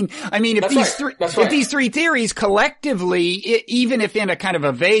 I mean, if these three theories collectively, even if in a kind of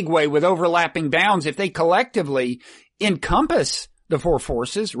a vague way with overlapping bounds, if they collectively encompass the four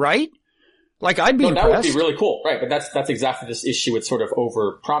forces, right? Like I'd be impressed. That would be really cool, right? But that's exactly this issue with sort of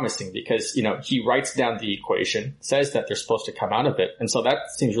over promising because, he writes down the equation, says that they're supposed to come out of it. And so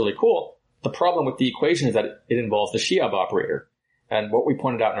that seems really cool. The problem with the equation is that it involves the Shiab operator. And what we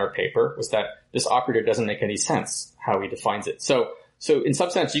pointed out in our paper was that this operator doesn't make any sense how he defines it. So in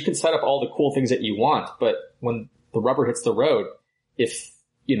some sense, you can set up all the cool things that you want, but when the rubber hits the road, if,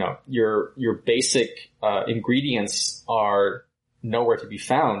 your basic, ingredients are nowhere to be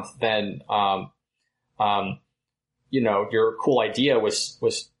found, then, your cool idea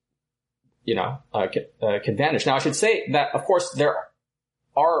can vanish. Now, I should say that, of course, there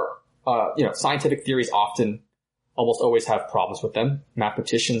are, scientific theories often almost always have problems with them.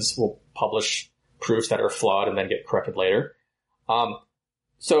 Mathematicians will publish proofs that are flawed and then get corrected later.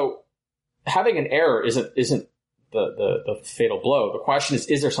 So having an error isn't the fatal blow. The question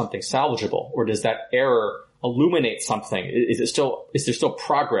is there something salvageable, or does that error illuminate something? Is there still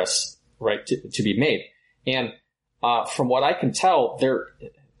progress, right, to be made? And, from what I can tell, the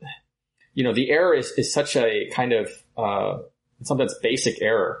error is such a kind of, sometimes basic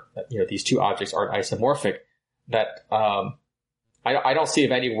error that, these two objects aren't isomorphic that I don't see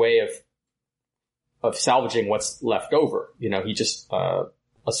of any way of salvaging what's left over. He just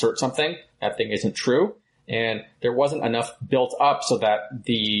asserts something, that thing isn't true, and there wasn't enough built up so that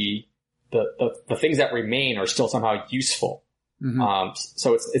the things that remain are still somehow useful. Mm-hmm.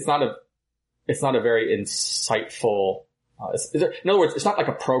 So it's not a very insightful. In other words, it's not like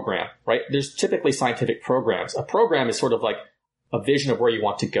a program, right? There's typically scientific programs. A program is sort of like a vision of where you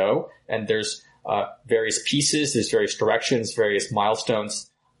want to go, and there's various pieces, there's various directions, various milestones.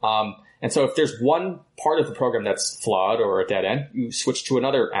 And so if there's one part of the program that's flawed or a dead end, you switch to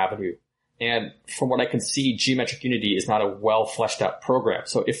another avenue. And from what I can see, geometric unity is not a well fleshed out program.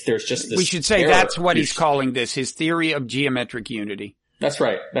 So if there's just this, we should say that's what he's calling this, his theory of geometric unity. That's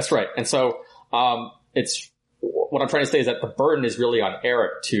right. And so, what I'm trying to say is that the burden is really on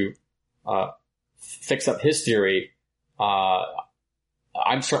Eric to, fix up his theory.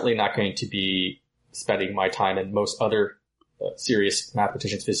 I'm certainly not going to be spending my time, and most other serious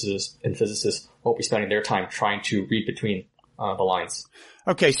mathematicians, physicists won't be spending their time trying to read between the lines.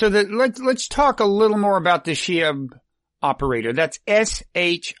 Okay, so let's talk a little more about the Shiab operator. That's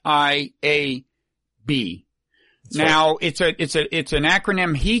SHIAB. Now, right. it's an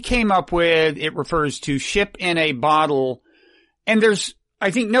acronym he came up with. It refers to ship in a bottle. And there's,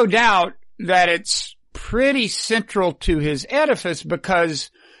 I think, no doubt that it's pretty central to his edifice because,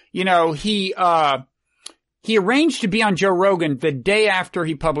 he arranged to be on Joe Rogan the day after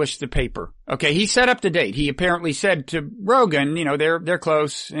he published the paper. Okay, he set up the date. He apparently said to Rogan, they're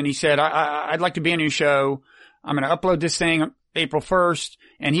close, and he said, I'd like to be on your show. I'm going to upload this thing April 1st.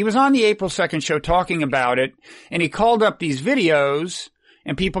 And he was on the April 2nd show talking about it, and he called up these videos,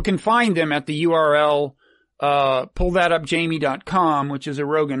 and people can find them at the URL, pullthatupjamie.com, which is a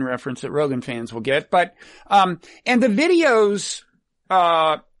Rogan reference that Rogan fans will get. But, and the videos,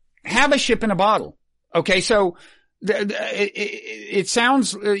 have a ship in a bottle. Okay, so it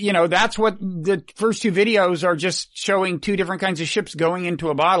sounds, that's what the first two videos are, just showing two different kinds of ships going into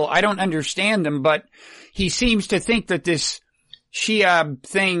a bottle. I don't understand them, but he seems to think that this Shiab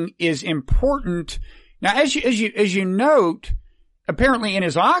thing is important. Now, as you note, apparently in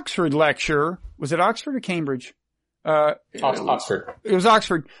his Oxford lecture, was it Oxford or Cambridge? Oxford. It was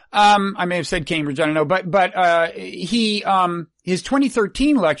Oxford. I may have said Cambridge, I don't know, but his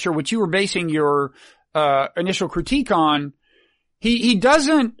 2013 lecture, which you were basing your initial critique on, he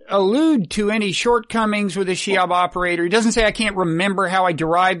doesn't allude to any shortcomings with the Shiab operator. He doesn't say, I can't remember how I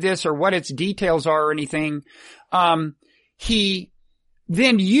derived this or what its details are or anything. Then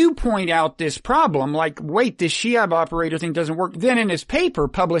you point out this problem, like, wait, this Shiab operator thing doesn't work. Then in his paper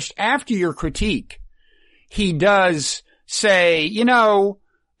published after your critique, he does say,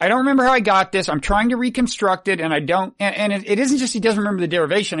 I don't remember how I got this. I'm trying to reconstruct it, and I don't, and it isn't just he doesn't remember the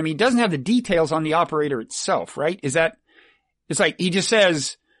derivation. I mean, he doesn't have the details on the operator itself, right? It's like he just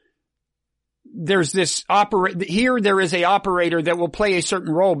says, there's this there is a operator that will play a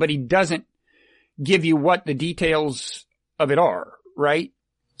certain role, but he doesn't give you what the details of it are, right?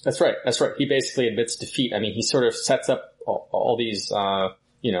 That's right. He basically admits defeat. I mean, he sort of sets up all these,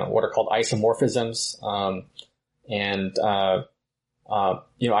 what are called isomorphisms, I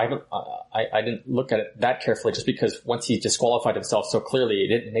didn't look at it that carefully just because once he disqualified himself so clearly, it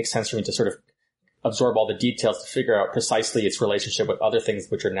didn't make sense for me to sort of absorb all the details to figure out precisely its relationship with other things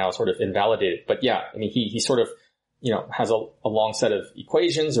which are now sort of invalidated. But yeah, I mean, he sort of, has a long set of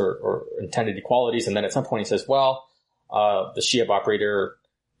equations or intended equalities. And then at some point he says, well, the Shiab operator,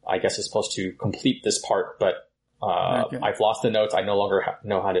 I guess, is supposed to complete this part, but okay. I've lost the notes. I no longer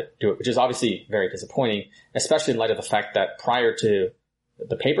know how to do it, which is obviously very disappointing, especially in light of the fact that prior to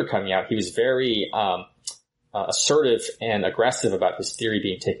the paper coming out, he was very assertive and aggressive about his theory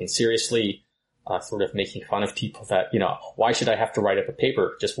being taken seriously, sort of making fun of people that, why should I have to write up a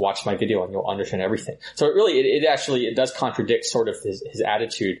paper? Just watch my video and you'll understand everything. So it does contradict sort of his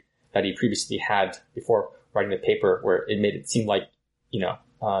attitude that he previously had before writing the paper, where it made it seem like,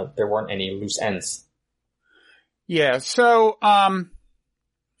 there weren't any loose ends. Yeah. So,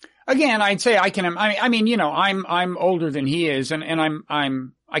 again, I'd say I'm older than he is, and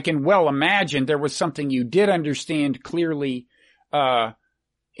I can well imagine there was something you did understand clearly,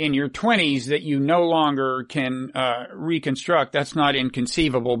 in your 20s that you no longer can, reconstruct. That's not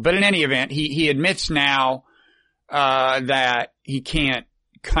inconceivable. But in any event, he admits now, that he can't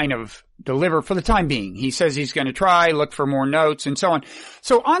kind of deliver for the time being. He says he's going to try, look for more notes and so on.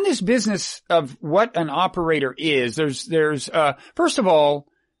 So on this business of what an operator is, there's first of all,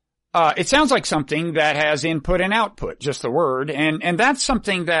 it sounds like something that has input and output, just the word. And that's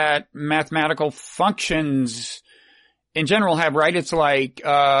something that mathematical functions in general have, right? It's like,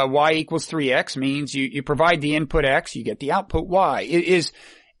 y equals 3x means you provide the input x, you get the output y.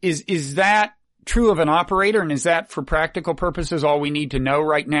 Is that true of an operator? And is that for practical purposes all we need to know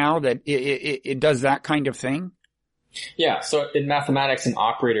right now, that it does that kind of thing? Yeah. So in mathematics, an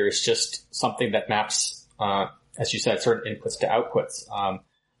operator is just something that maps, as you said, certain inputs to outputs.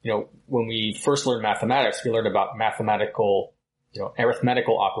 When we first learned mathematics, we learned about mathematical,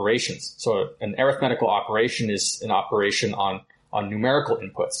 arithmetical operations. So an arithmetical operation is an operation on numerical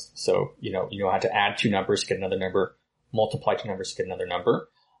inputs. So, you know how to add two numbers, get another number, multiply two numbers, get another number.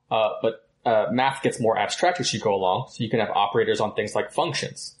 But math gets more abstract as you go along. So you can have operators on things like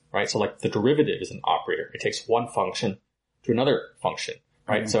functions, right? So like the derivative is an operator. It takes one function to another function,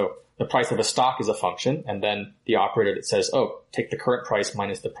 right? Mm-hmm. So the price of a stock is a function, and then the operator that says, take the current price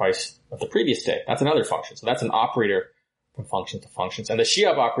minus the price of the previous day. That's another function. So that's an operator from function to functions. And the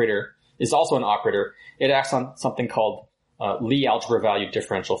Shiab operator is also an operator. It acts on something called Lie algebra valued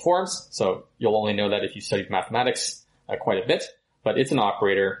differential forms. So you'll only know that if you studied mathematics quite a bit. But it's an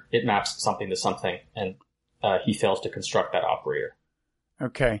operator. It maps something to something, and he fails to construct that operator.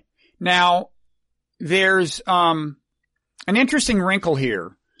 Okay. Now, there's an interesting wrinkle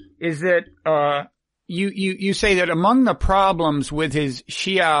here, is that you say that among the problems with his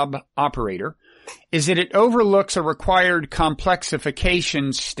Shiab operator is that it overlooks a required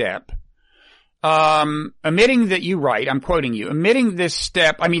complexification step. Omitting that you write, I'm quoting you, omitting this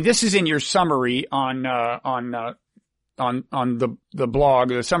step. I mean, this is in your summary on the blog,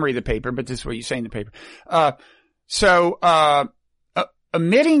 the summary of the paper, but this is what you say in the paper.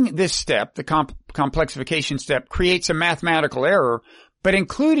 Omitting this step, the complexification step, creates a mathematical error, but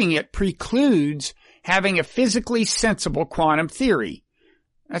including it precludes having a physically sensible quantum theory.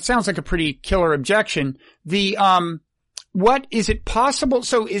 That sounds like a pretty killer objection. What is it possible?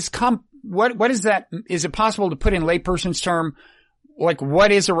 So what is that? Is it possible to put in layperson's term, like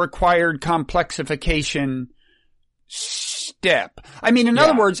what is a required complexification step? I mean, in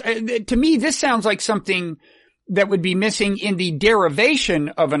other words, to me, this sounds like something that would be missing in the derivation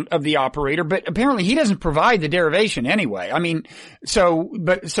of the operator, but apparently he doesn't provide the derivation anyway. I mean, so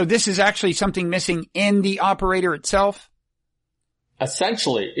this is actually something missing in the operator itself?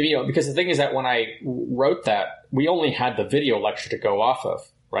 Essentially, because the thing is that when I wrote that, we only had the video lecture to go off of,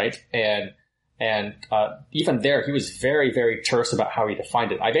 right? And even there, he was very, very terse about how he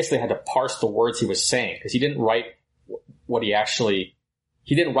defined it. I basically had to parse the words he was saying, because he didn't write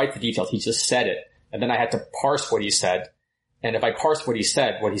he didn't write the details. He just said it. And then I had to parse what he said. And if I parsed what he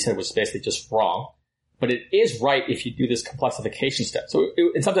said was basically just wrong. But it is right if you do this complexification step. So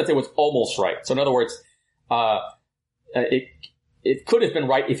in some sense, it was almost right. So in other words, it could have been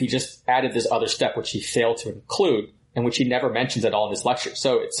right if he just added this other step, which he failed to include, and which he never mentions at all in his lecture.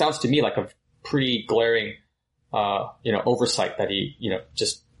 So it sounds to me like a pretty glaring, oversight that he,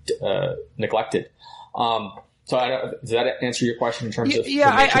 just neglected. So does that answer your question in terms of?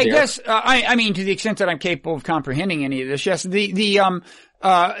 Yeah, I guess, I mean, to the extent that I'm capable of comprehending any of this, yes, and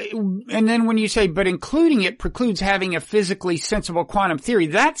then when you say, but including it precludes having a physically sensible quantum theory,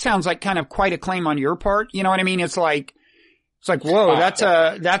 that sounds like kind of quite a claim on your part. You know what I mean? It's like, whoa,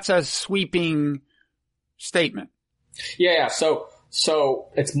 that's a sweeping statement. Yeah. So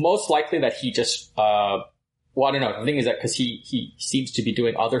it's most likely that he just, I don't know. The thing is that because he seems to be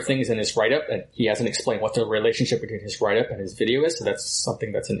doing other things in his write-up, and he hasn't explained what the relationship between his write-up and his video is. So that's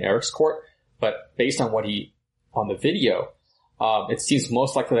something that's in Eric's court. But based on on the video, it seems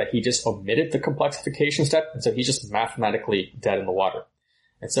most likely that he just omitted the complexification step. And so he's just mathematically dead in the water.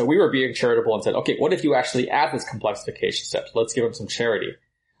 And so we were being charitable and said, okay, what if you actually add this complexification step? Let's give him some charity.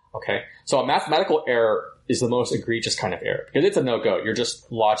 Okay. So a mathematical error is the most egregious kind of error because it's a no-go. You're just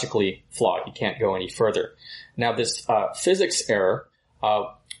logically flawed. You can't go any further. Now this physics error,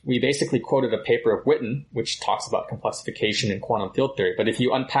 we basically quoted a paper of Witten, which talks about complexification in quantum field theory. But if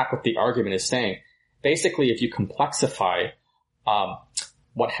you unpack what the argument is saying, basically if you complexify,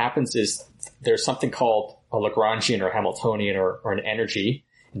 what happens is there's something called a Lagrangian or Hamiltonian or an energy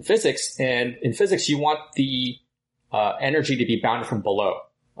in physics. And in physics, you want the energy to be bounded from below.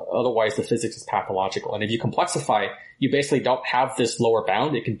 Otherwise, the physics is pathological. And if you complexify, you basically don't have this lower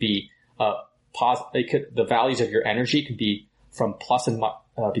bound. It can be the values of your energy can be from plus and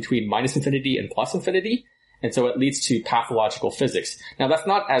between minus infinity and plus infinity, and so it leads to pathological physics. Now, that's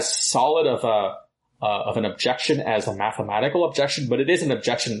not as solid of an objection as a mathematical objection, but it is an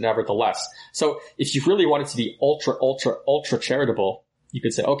objection nevertheless. So, if you really wanted to be ultra charitable, you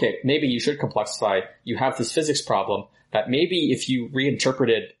could say, okay, maybe you should complexify. You have this physics problem that maybe if you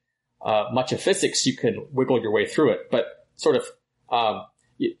reinterpreted much of physics, you can wiggle your way through it. But sort of,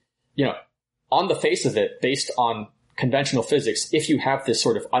 on the face of it, based on conventional physics, if you have this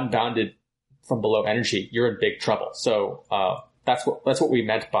sort of unbounded from below energy, you're in big trouble. So, that's what we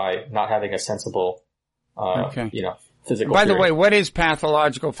meant by not having a sensible, physical By theory. the way, what is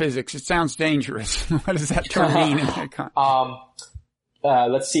pathological physics? It sounds dangerous. What does that term mean in that context?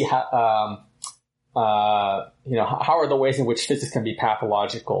 Let's see how are the ways in which physics can be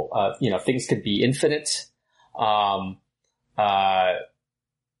pathological? Things could be infinite.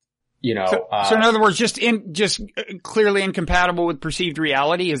 So in other words, just clearly incompatible with perceived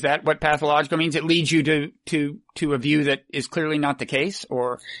reality. Is that what pathological means? It leads you to a view that is clearly not the case,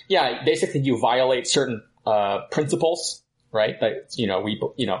 or? Yeah, basically you violate certain, principles, right? That,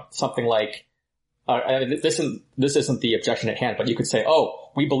 something like, this isn't the objection at hand, but you could say,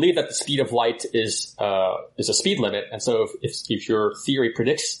 we believe that the speed of light is a speed limit. And so if your theory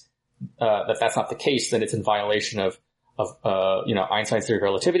predicts, that that's not the case, then it's in violation of Einstein's theory of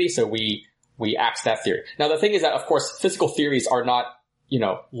relativity. So we axe that theory. Now, the thing is that, of course, physical theories are not,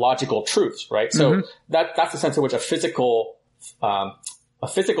 logical truths, right? So that's the sense in which a physical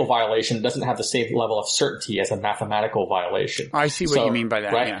violation doesn't have the same level of certainty as a mathematical violation. I see what you mean by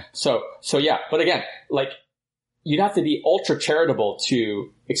that, right? yeah. So yeah. But again, you'd have to be ultra charitable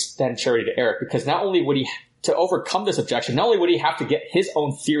to extend charity to Eric, because not only would he, to overcome this objection, not only would he have to get his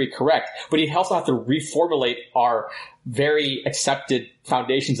own theory correct, but he'd also have to reformulate our very accepted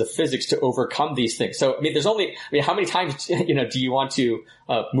foundations of physics to overcome these things. So, how many times, do you want to,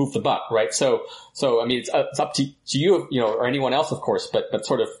 move the buck, right? So, it's up to you, or anyone else, of course, but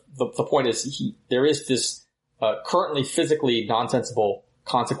sort of the point is there is this, currently physically nonsensible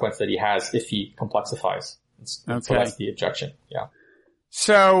consequence that he has if he complexifies. So that's the objection. Yeah.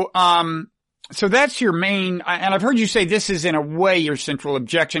 So that's your main, and I've heard you say this is in a way your central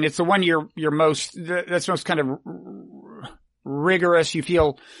objection. It's the one that's most kind of rigorous. You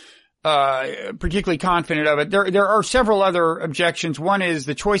feel, particularly confident of it. There are several other objections. One is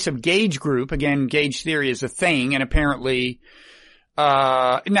the choice of gauge group. Again, gauge theory is a thing, and apparently,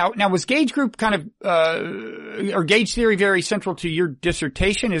 now was gauge group kind of, or gauge theory very central to your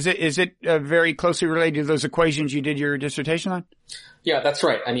dissertation? Is it very closely related to those equations you did your dissertation on? Yeah, that's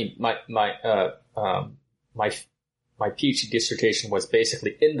right. I mean, my PhD dissertation was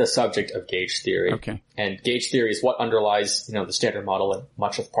basically in the subject of gauge theory. Okay. And gauge theory is what underlies, the Standard Model and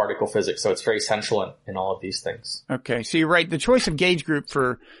much of particle physics. So it's very central in all of these things. Okay. So you're right. The choice of gauge group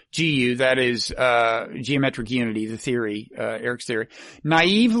for GU, that is, geometric unity, the theory, Eric's theory,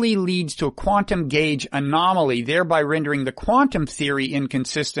 naively leads to a quantum gauge anomaly, thereby rendering the quantum theory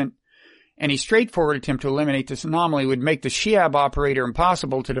inconsistent. Any straightforward attempt to eliminate this anomaly would make the Shiab operator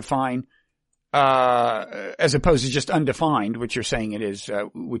impossible to define, as opposed to just undefined, which you're saying it is,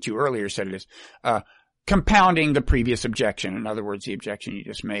 which you earlier said it is, compounding the previous objection. In other words, the objection you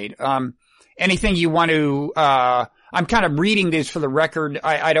just made. Anything you want to, I'm kind of reading this for the record.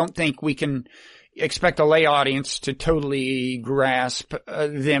 I don't think we can expect a lay audience to totally grasp,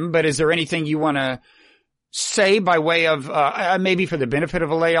 them, but is there anything you want to say by way of, maybe for the benefit of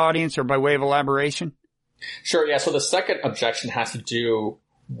a lay audience or by way of elaboration? Sure, yeah. So the second objection has to do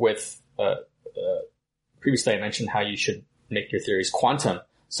with, previously I mentioned how you should make your theories quantum.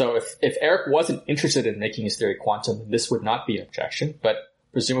 So if Eric wasn't interested in making his theory quantum, this would not be an objection, but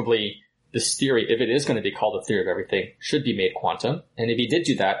presumably this theory, if it is going to be called a theory of everything, should be made quantum. And if he did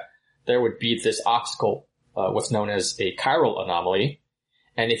do that, there would be this obstacle, what's known as a chiral anomaly.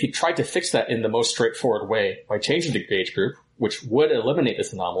 And if he tried to fix that in the most straightforward way by changing the gauge group, which would eliminate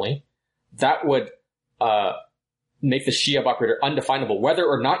this anomaly, that would make the Shiab operator undefinable, whether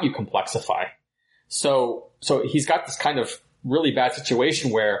or not you complexify. So he's got this kind of really bad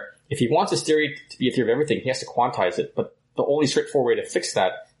situation where if he wants his theory to be a theory of everything, he has to quantize it. But the only straightforward way to fix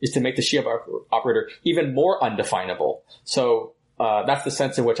that is to make the Shiab operator even more undefinable. So that's the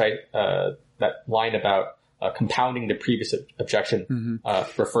sense in which that line about compounding the previous objection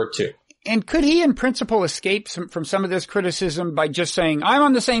referred to. And could he in principle escape from some of this criticism by just saying, I'm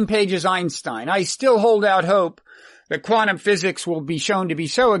on the same page as Einstein. I still hold out hope that quantum physics will be shown to be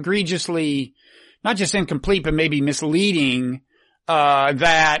so egregiously, not just incomplete, but maybe misleading,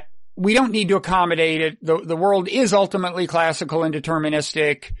 that we don't need to accommodate it. The world is ultimately classical and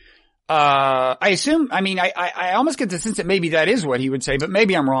deterministic. I assume, I almost get the sense that maybe that is what he would say, but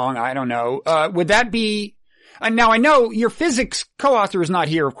maybe I'm wrong. I don't know. Would that be, now I know your physics co-author is not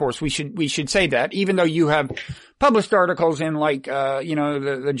here, of course. We should say that, even though you have published articles in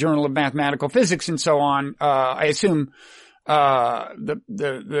the Journal of Mathematical Physics and so on. I assume, the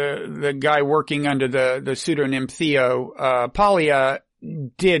guy working under the pseudonym Theo, Polya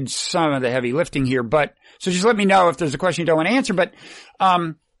did some of the heavy lifting here, but, so just let me know if there's a question you don't want to answer, but,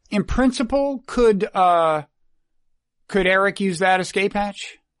 in principle, could Could Eric use that escape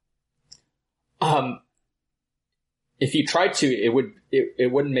hatch? If you tried to,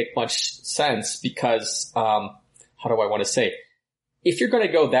 it wouldn't make much sense because, how do I want to say? If you're going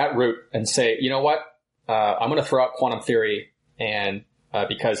to go that route and say, you know what, I'm going to throw out quantum theory and,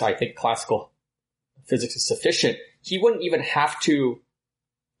 because I think classical physics is sufficient, he wouldn't even have to,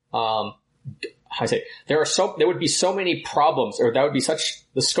 there would be so many problems, or that would be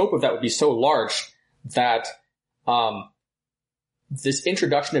the scope of that would be so large that, this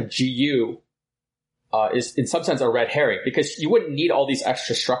introduction of GU, is in some sense a red herring, because you wouldn't need all these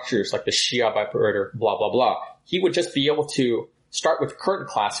extra structures like the Shiab operator, blah, blah, blah. He would just be able to start with current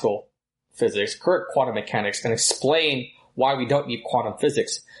classical physics, current quantum mechanics, and explain why we don't need quantum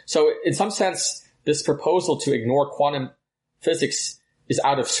physics. So in some sense, this proposal to ignore quantum physics is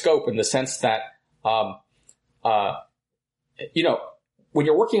out of scope in the sense that, when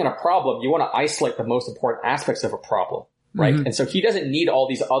you're working on a problem, you want to isolate the most important aspects of a problem, right? Mm-hmm. And so he doesn't need all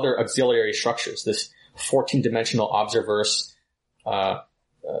these other auxiliary structures, this 14-dimensional observers,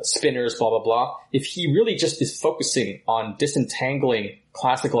 spinners, blah, blah, blah. If he really just is focusing on disentangling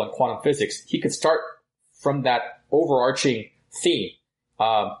classical and quantum physics, he could start from that overarching theme.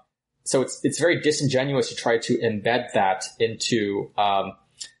 So it's very disingenuous to try to embed that into,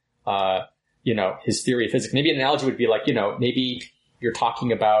 his theory of physics. Maybe an analogy would be like, maybe you're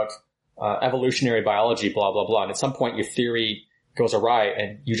talking about, evolutionary biology, blah, blah, blah. And at some point your theory goes awry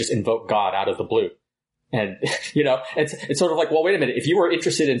and you just invoke God out of the blue. And, it's sort of like, well, wait a minute. If you were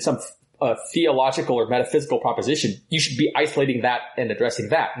interested in some theological or metaphysical proposition, you should be isolating that and addressing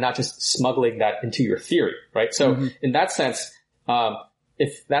that, not just smuggling that into your theory, right? So in that sense,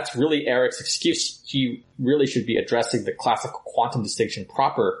 if that's really Eric's excuse, he really should be addressing the classical quantum distinction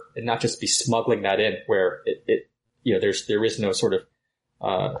proper and not just be smuggling that in where there is no sort of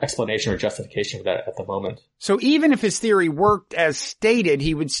explanation or justification for that at the moment. So even if his theory worked as stated,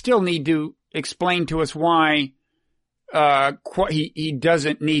 he would still need to explain to us why he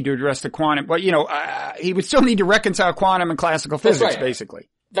doesn't need to address the quantum. But he would still need to reconcile quantum and classical physics, basically.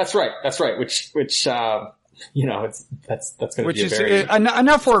 That's right. Which that's going to be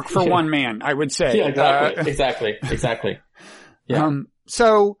enough work for one man, I would say. Yeah, exactly. Yeah.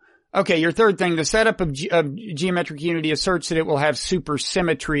 Okay, your third thing, the setup of geometric unity asserts that it will have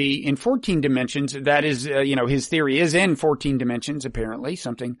supersymmetry in 14 dimensions. That is, his theory is in 14 dimensions, apparently,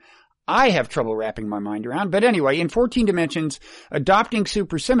 something I have trouble wrapping my mind around. But anyway, in 14 dimensions, adopting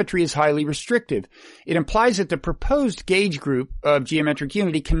supersymmetry is highly restrictive. It implies that the proposed gauge group of geometric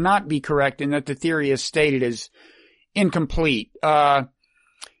unity cannot be correct and that the theory as stated is incomplete.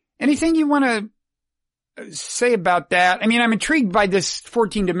 Anything you want to say about that? I mean, I'm intrigued by this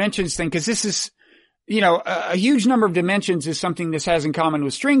 14 dimensions thing because this is, a huge number of dimensions is something this has in common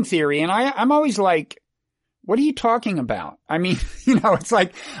with string theory. And I'm always like, what are you talking about? I mean, it's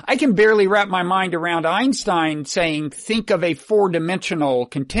like I can barely wrap my mind around Einstein saying, think of a 4-dimensional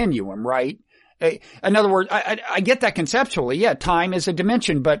continuum, right? In other words, I get that conceptually. Yeah, time is a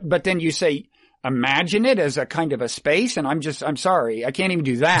dimension, but then you say, imagine it as a kind of a space. And I'm sorry. I can't even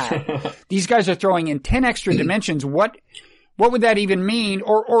do that. These guys are throwing in 10 extra dimensions. What would that even mean?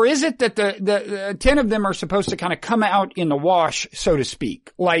 Or is it that the 10 of them are supposed to kind of come out in the wash, so to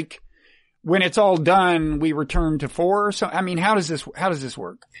speak? Like when it's all done, we return to 4 or so. I mean, how does this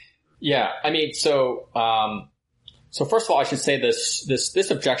work? Yeah. I mean, so first of all, I should say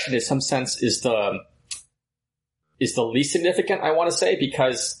this objection in some sense is the least significant, I want to say,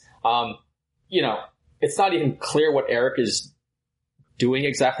 because, it's not even clear what Eric is doing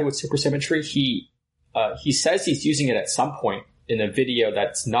exactly with supersymmetry. He says he's using it at some point in a video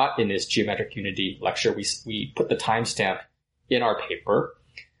that's not in his geometric unity lecture. We put the timestamp in our paper.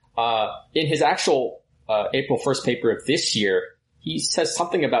 In his actual, April 1st paper of this year, he says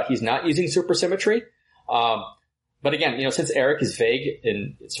something about he's not using supersymmetry. But again, since Eric is vague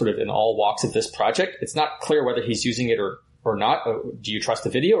in sort of in all walks of this project, it's not clear whether he's using it or not. Do you trust the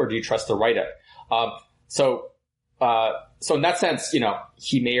video or do you trust the write-up? So in that sense,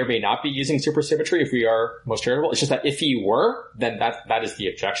 he may or may not be using supersymmetry if we are most charitable. It's just that if he were, then that is the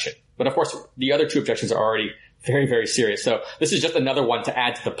objection. But of course, the other two objections are already very, very serious. So this is just another one to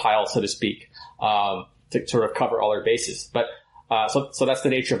add to the pile, so to speak, to sort of cover all our bases. But, so that's the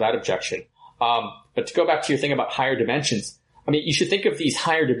nature of that objection. But to go back to your thing about higher dimensions, I mean, you should think of these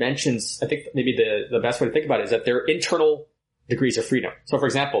higher dimensions. I think maybe the best way to think about it is that they're internal degrees of freedom. So for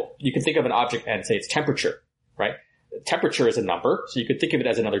example, you can think of an object and say it's temperature, right? Temperature is a number, so you could think of it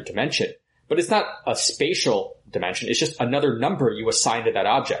as another dimension. But it's not a spatial dimension. It's just another number you assign to that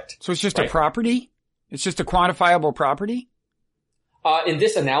object. So it's just a property? It's just a quantifiable property? In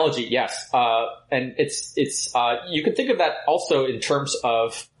this analogy, yes. And it's you can think of that also in terms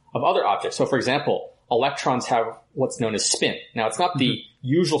of other objects. So for example, electrons have what's known as spin. Now it's not the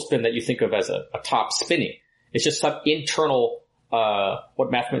usual spin that you think of as a top spinning. It's just some internal,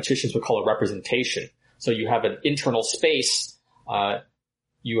 what mathematicians would call a representation. So you have an internal space,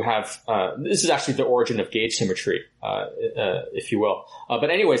 you have, this is actually the origin of gauge symmetry, if you will. But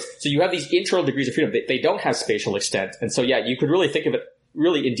anyways, so you have these internal degrees of freedom. They don't have spatial extent. And so, yeah, you could really think of it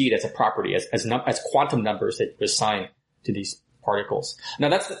really indeed as a property, as quantum numbers that you assign to these particles. Now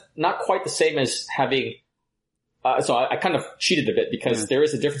that's not quite the same as having, so I kind of cheated a bit because there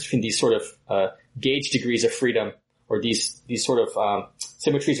is a difference between these sort of, gauge degrees of freedom or these sort of,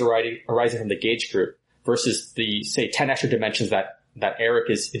 symmetries arising from the gauge group versus the, say, 10 extra dimensions that Eric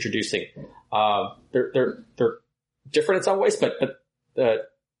is introducing. They're different in some ways, but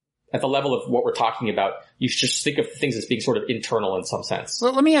at the level of what we're talking about, you should just think of things as being sort of internal in some sense.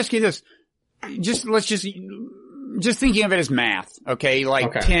 Well, let me ask you this. Let's just thinking of it as math, okay?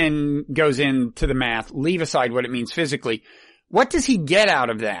 Like 10 goes into the math. Leave aside what it means physically. What does he get out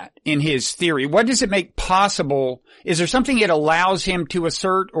of that in his theory? What does it make possible? Is there something it allows him to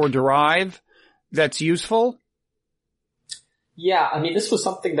assert or derive that's useful? Yeah, I mean, this was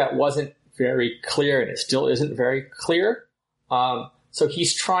something that wasn't very clear, and it still isn't very clear. So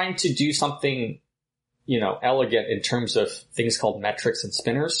he's trying to do something, elegant in terms of things called metrics and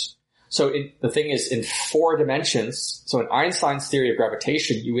spinors. So the thing is, in 4 dimensions, so in Einstein's theory of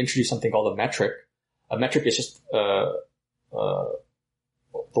gravitation, you introduce something called a metric. A metric is just the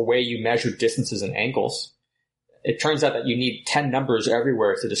way you measure distances and angles. It turns out that you need 10 numbers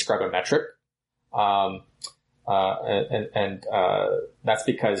everywhere to describe a metric. And that's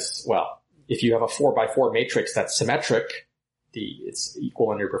because, well, if you have a 4x4 matrix that's symmetric, it's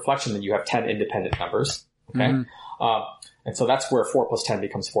equal under reflection, then you have 10 independent numbers. Okay. And so that's where 4 plus 10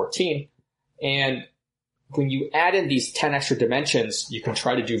 becomes 14. And when you add in these 10 extra dimensions, you can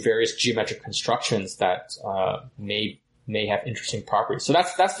try to do various geometric constructions that, may have interesting properties. So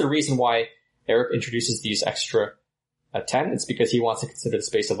that's the reason why Eric introduces these extra 10. It's because he wants to consider the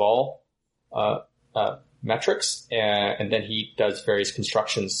space of all, metrics, and then he does various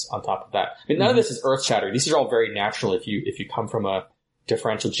constructions on top of that. I mean, none of this is earth-shattering. These are all very natural if you come from a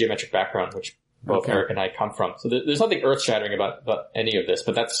differential geometric background, which both Eric and I come from. So there's nothing earth-shattering about any of this,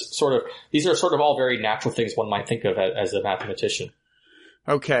 but these are sort of all very natural things one might think of as a mathematician.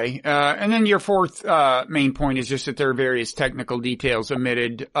 Okay. And then your fourth, main point is just that there are various technical details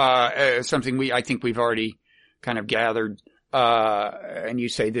omitted, something I think we've already kind of gathered. And you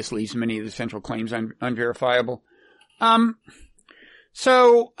say this leaves many of the central claims unverifiable.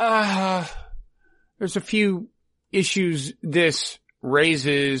 So, there's a few issues this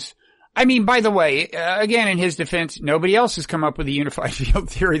raises. I mean, by the way, again, in his defense, nobody else has come up with a unified field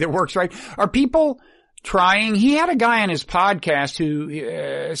theory that works, right? Are people trying? He had a guy on his podcast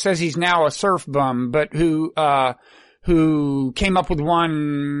who says he's now a surf bum, but who came up with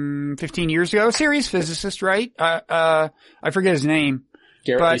one 15 years ago, a serious physicist, right? I forget his name.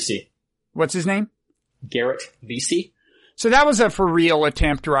 Garrett Lisi. What's his name? Garrett Lisi. So that was a for real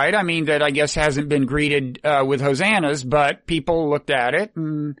attempt, right? I mean, that I guess hasn't been greeted, with hosannas, but people looked at it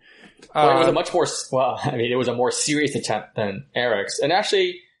and, well, it was a more serious attempt than Eric's. And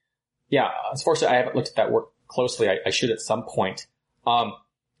actually, yeah, unfortunately, I haven't looked at that work closely. I should at some point.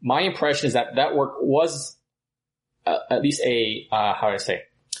 My impression is that work was, at least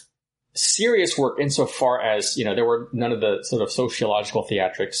serious work insofar as, there were none of the sort of sociological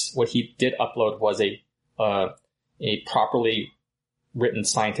theatrics. What he did upload was a properly written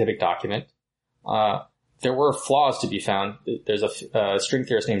scientific document. There were flaws to be found. There's a string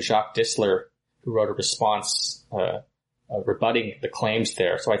theorist named Jacques Dissler who wrote a response, rebutting the claims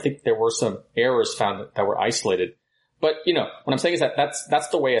there. So I think there were some errors found that were isolated. But, what I'm saying is that that's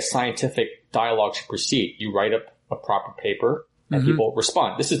the way a scientific dialogue should proceed. You write up a proper paper and people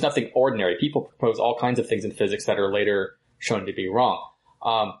respond. This is nothing ordinary. People propose all kinds of things in physics that are later shown to be wrong.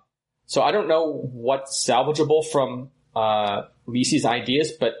 So I don't know what's salvageable from, Lisi's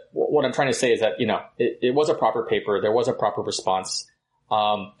ideas, but what I'm trying to say is that, it was a proper paper. There was a proper response.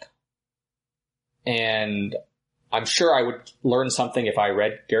 And I'm sure I would learn something if I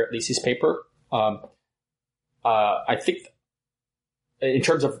read Garrett Lisi's paper. I think in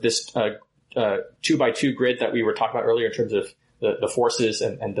terms of this, 2x2 grid that we were talking about earlier in terms of the forces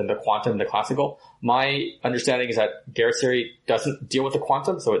and then the quantum, the classical, my understanding is that Garrett's theory doesn't deal with the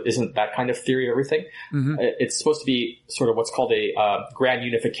quantum, so it isn't that kind of theory of everything. It's supposed to be sort of what's called a grand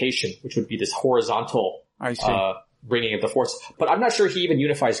unification, which would be this horizontal bringing of the force. But I'm not sure he even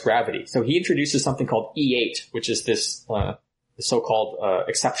unifies gravity. So he introduces something called E8, which is this so-called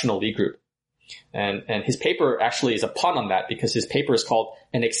exceptional Lie group. And his paper actually is a pun on that because his paper is called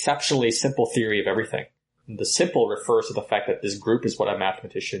An Exceptionally Simple Theory of Everything. And the simple refers to the fact that this group is what a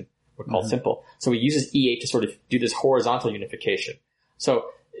mathematician would call simple. So he uses E8 to sort of do this horizontal unification. So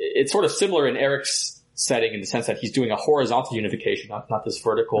it's sort of similar in Eric's setting in the sense that he's doing a horizontal unification, not this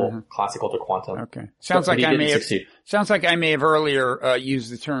vertical classical to quantum. Okay. Sounds like I may have earlier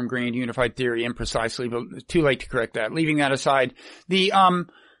used the term grand unified theory imprecisely, but too late to correct that. Leaving that aside, the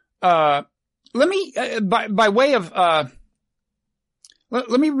let me by way of let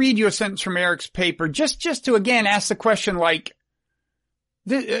me read you a sentence from Eric's paper just to again ask the question, like,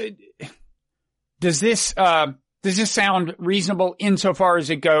 does this sound reasonable insofar as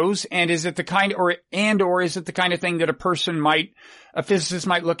it goes? And is it the kind, or is it the kind of thing that a physicist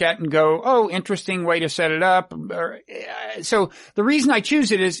might look at and go, oh, interesting way to set it up? So the reason I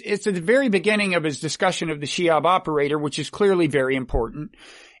choose it is it's at the very beginning of his discussion of the Shiab operator, which is clearly very important.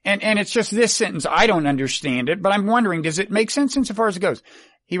 And it's just this sentence. I don't understand it, but I'm wondering, does it make sense insofar as it goes?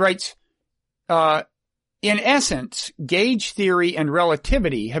 He writes, in essence, gauge theory and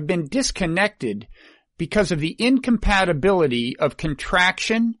relativity have been disconnected because of the incompatibility of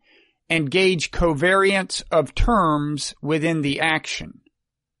contraction and gauge covariance of terms within the action.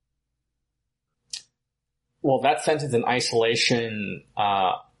 Well, that sentence in isolation,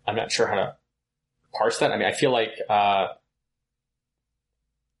 I'm not sure how to parse that. I mean, I feel like,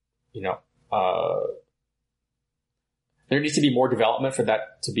 there needs to be more development for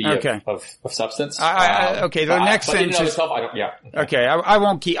that to be of substance. Okay, the next sentence is, itself, okay, I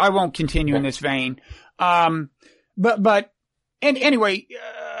won't continue in this vein. But anyway,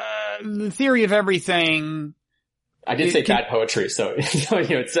 the theory of everything. I did say bad poetry, so,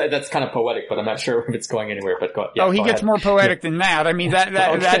 that's kind of poetic, but I'm not sure if it's going anywhere, but he gets more poetic than that. I mean,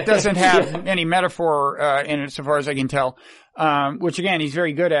 that doesn't have any metaphor, in it so far as I can tell, which again, he's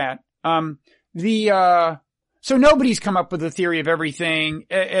very good at. So nobody's come up with a theory of everything.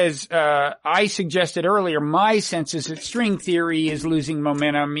 As I suggested earlier, my sense is that string theory is losing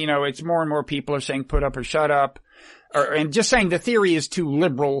momentum. It's more and more people are saying put up or shut up, and just saying the theory is too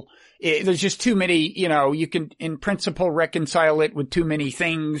liberal. There's just too many, you can in principle reconcile it with too many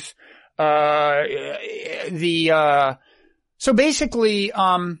things. So basically,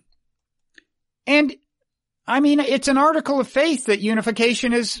 and I mean, it's an article of faith that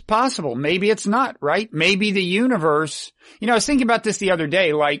unification is possible. Maybe it's not, right? Maybe the universe, I was thinking about this the other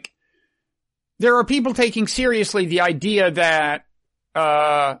day, like, there are people taking seriously the idea that,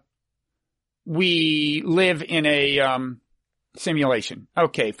 we live in a, simulation.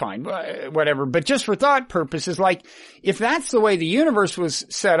 Okay, fine, whatever. But just for thought purposes, like, if that's the way the universe was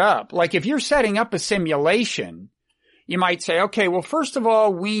set up, like, if you're setting up a simulation, you might say, okay, well, first of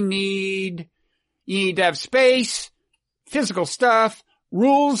all, you need to have space, physical stuff,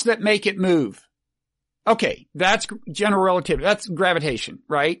 rules that make it move. Okay, that's general relativity. That's gravitation,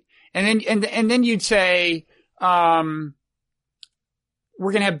 right? And then you'd say, we're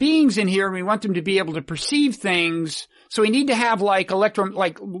going to have beings in here and we want them to be able to perceive things. So we need to have like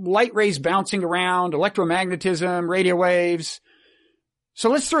light rays bouncing around, electromagnetism, radio waves. So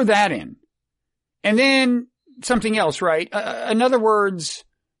let's throw that in. And then something else, right? In other words,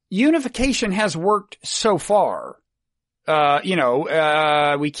 unification has worked so far.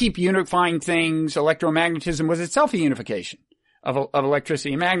 We keep unifying things. Electromagnetism was itself a unification of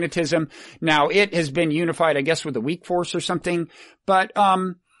electricity and magnetism. Now it has been unified, I guess, with a weak force or something. But,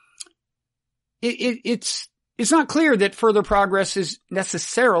 it's not clear that further progress is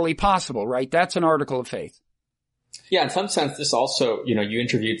necessarily possible, right? That's an article of faith. Yeah, in some sense, this also, you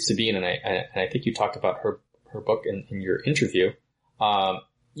interviewed Sabine, and I think you talked about her book in your interview.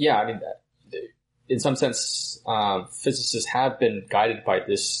 Yeah, I mean, in some sense, physicists have been guided by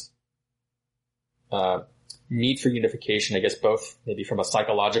this need for unification, I guess, both maybe from a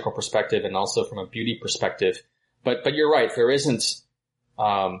psychological perspective and also from a beauty perspective. But you're right, there isn't,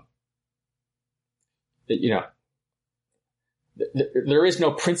 there is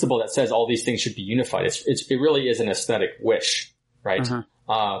no principle that says all these things should be unified. It really is an aesthetic wish, right?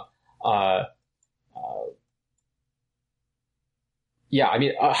 Yeah, I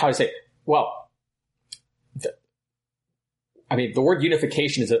mean, how to say? Well, the word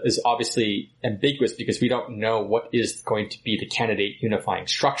unification is obviously ambiguous because we don't know what is going to be the candidate unifying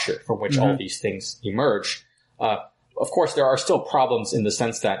structure from which all these things emerge. Of course, there are still problems in the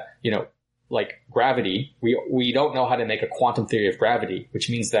sense that, like gravity, we don't know how to make a quantum theory of gravity, which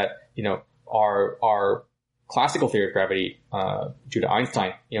means that, our classical theory of gravity, due to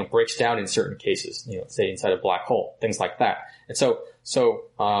Einstein, breaks down in certain cases, say inside a black hole, things like that. And so,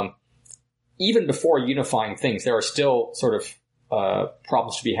 even before unifying things, there are still sort of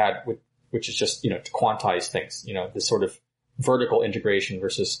problems to be had with, which is just, to quantize things, this sort of vertical integration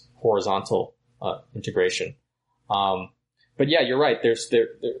versus horizontal, integration. But yeah, you're right. It's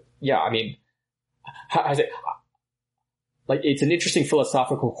an interesting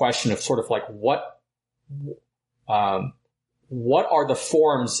philosophical question of sort of like what are the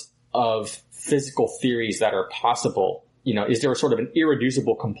forms of physical theories that are possible? Is there a sort of an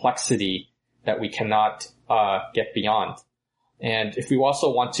irreducible complexity that we cannot, get beyond? And if we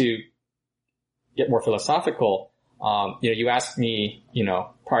also want to get more philosophical, you asked me,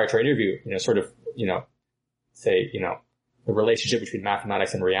 prior to our interview, say, the relationship between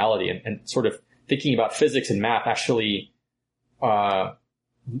mathematics and reality, and sort of thinking about physics and math actually,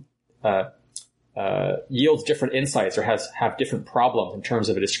 yields different insights or have different problems in terms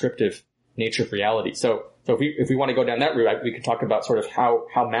of a descriptive nature of reality. So if we want to go down that route, we could talk about sort of how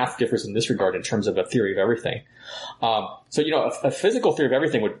math differs in this regard in terms of a theory of everything. A physical theory of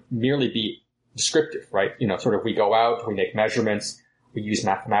everything would merely be descriptive, right? Sort of we go out, we make measurements, we use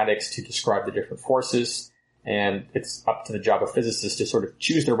mathematics to describe the different forces, and it's up to the job of physicists to sort of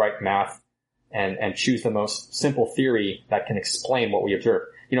choose the right math and choose the most simple theory that can explain what we observe.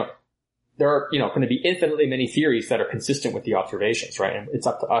 There are, going to be infinitely many theories that are consistent with the observations, right? And it's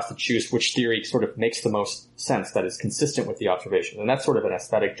up to us to choose which theory sort of makes the most sense, that is consistent with the observations. And that's sort of an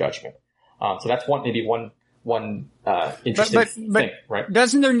aesthetic judgment. So that's one interesting thing, right?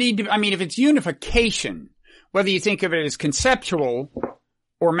 Doesn't there need to, if it's unification, whether you think of it as conceptual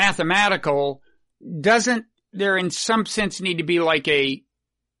or mathematical, doesn't there in some sense need to be like a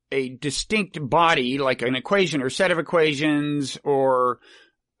distinct body, like an equation or set of equations or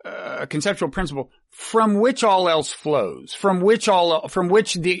a conceptual principle from which all else flows, from which all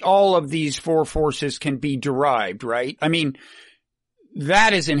of these four forces can be derived, right?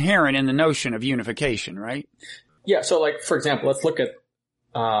 That is inherent in the notion of unification, right? Yeah. So like, for example, let's look at,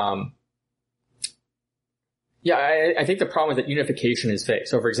 I think the problem is that unification is vague.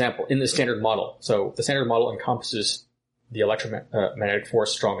 So for example, in the Standard Model, so the Standard Model encompasses the electromagnetic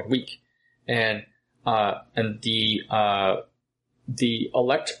force, strong and weak. And the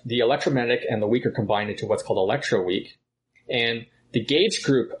electromagnetic and the weak are combined into what's called electroweak. And the gauge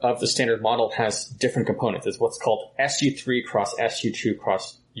group of the Standard Model has different components. It's what's called SU3 cross SU2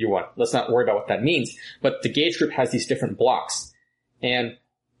 cross U1. Let's not worry about what that means, but the gauge group has these different blocks. And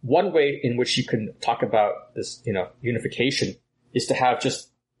one way in which you can talk about this, unification is to have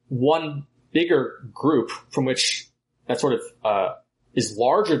just one bigger group from which that sort of, is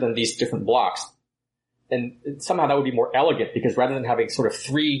larger than these different blocks. And somehow that would be more elegant because rather than having sort of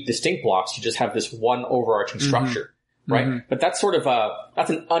three distinct blocks, you just have this one overarching structure, right? Mm-hmm. But that's sort of that's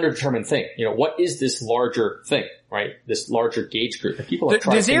an undetermined thing. What is this larger thing, right? This larger gauge group. And people have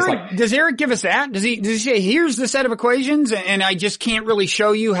tried does Eric give us that? Does he say, here's the set of equations and I just can't really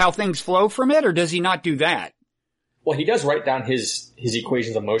show you how things flow from it? Or does he not do that? Well, he does write down his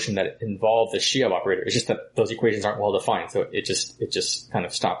equations of motion that involve the Shiab operator. It's just that those equations aren't well defined. So it just kind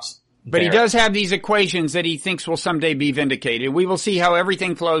of stops. But he does have these equations that he thinks will someday be vindicated. We will see how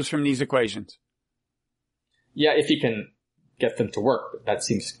everything flows from these equations. Yeah, if he can get them to work. But that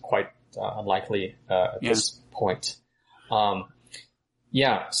seems quite unlikely at this point. So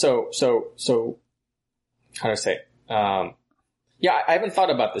how do I say? I haven't thought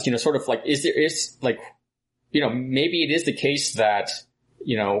about this. Sort of like, maybe it is the case that,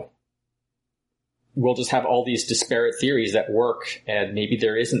 we'll just have all these disparate theories that work, and maybe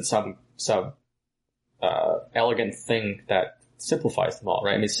there isn't some elegant thing that simplifies them all,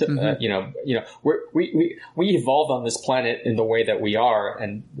 right? We evolved on this planet in the way that we are,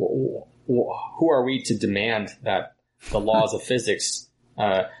 and who are we to demand that the laws of physics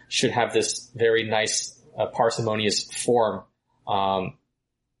should have this very nice parsimonious form? Who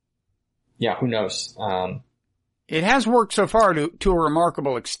knows? It has worked so far to a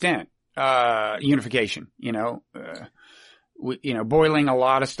remarkable extent. Unification, boiling a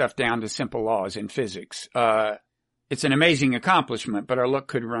lot of stuff down to simple laws in physics. It's an amazing accomplishment, but our luck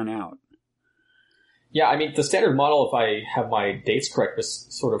could run out. Yeah, the Standard Model, if I have my dates correct, was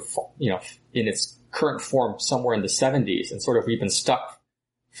sort of, in its current form somewhere in the 70s, and sort of we've been stuck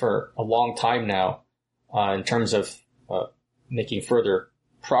for a long time now, in terms of, making further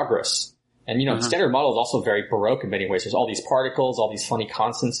progress. And, the Standard Model is also very Baroque in many ways. There's all these particles, all these funny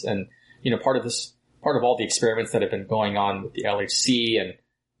constants, and, part of all the experiments that have been going on with the LHC and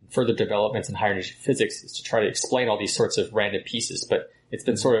further developments in higher energy physics is to try to explain all these sorts of random pieces. But it's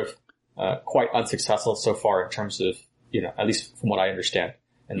been sort of, quite unsuccessful so far in terms of, at least from what I understand.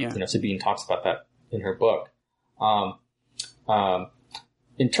 And, Sabine talks about that in her book.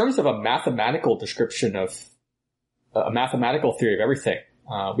 In terms of a mathematical description of a mathematical theory of everything.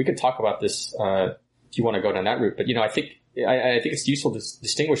 We could talk about this, if you want to go down that route, but I think it's useful to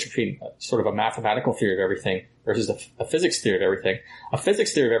distinguish between sort of a mathematical theory of everything versus a physics theory of everything. A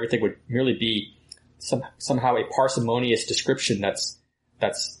physics theory of everything would merely be somehow a parsimonious description that's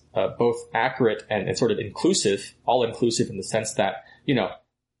both accurate and sort of inclusive, all inclusive in the sense that,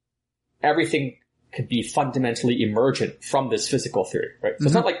 everything could be fundamentally emergent from this physical theory, right? So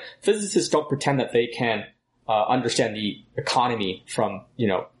it's not like physicists don't pretend that they can understand the economy from,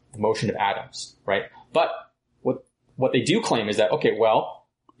 the motion of atoms, right? But what they do claim is that, okay, well,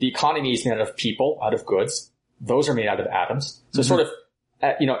 the economy is made out of people, out of goods. Those are made out of atoms. So sort of,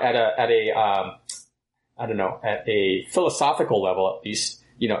 at a philosophical level, at least,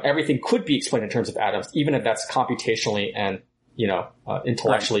 everything could be explained in terms of atoms, even if that's computationally and,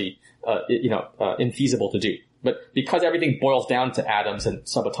 intellectually, infeasible to do. But because everything boils down to atoms and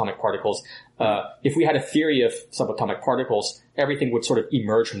subatomic particles, if we had a theory of subatomic particles, everything would sort of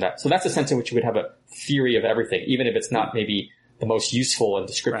emerge from that. So that's the sense in which you would have a theory of everything, even if it's not maybe the most useful and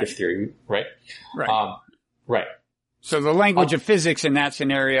descriptive theory, right? Right. Right. So the language of physics in that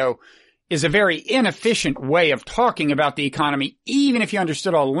scenario is a very inefficient way of talking about the economy, even if you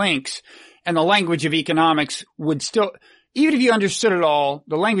understood all links. And the language of economics would still, even if you understood it all,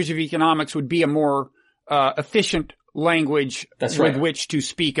 the language of economics would be a more efficient language with which to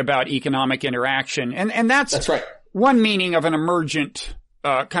speak about economic interaction. And that's right. One meaning of an emergent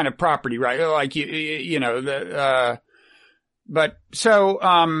kind of property, right? Like so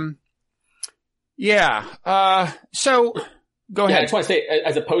go ahead. I just want to say,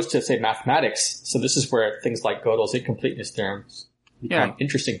 as opposed to say mathematics, so this is where things like Gödel's incompleteness theorems become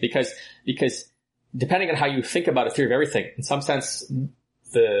interesting because depending on how you think about a theory of everything, in some sense,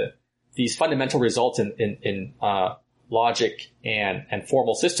 these fundamental results in logic and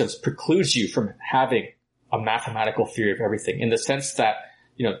formal systems precludes you from having a mathematical theory of everything, in the sense that,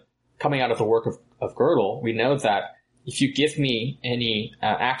 coming out of the work of Gödel, we know that if you give me any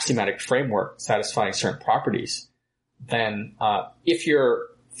axiomatic framework satisfying certain properties, then if your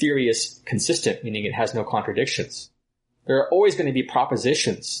theory is consistent, meaning it has no contradictions, there are always going to be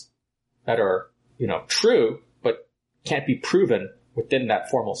propositions that are, true, but can't be proven within that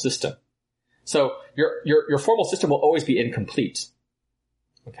formal system. So your formal system will always be incomplete.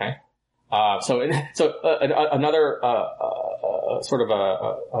 Okay. Another sort of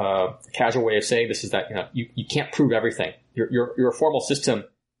a casual way of saying this is that, you can't prove everything. Your formal system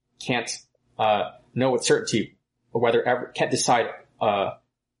can't know with certainty whether can't decide,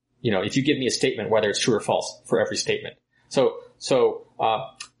 if you give me a statement, whether it's true or false for every statement.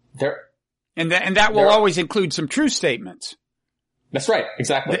 That will always include some true statements. That's right.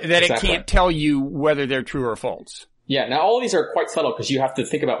 Exactly. It can't tell you whether they're true or false. Yeah. Now all of these are quite subtle because you have to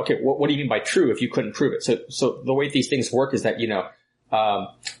think about, okay, what do you mean by true if you couldn't prove it? So the way these things work is that,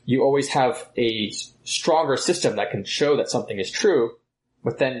 you always have a stronger system that can show that something is true,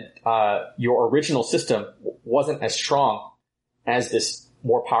 but then, your original system wasn't as strong as this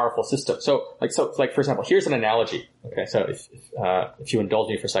more powerful system. So for example, here's an analogy. Okay. So if you indulge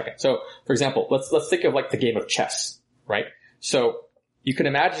me for a second. So for example, let's think of like the game of chess, right? So you can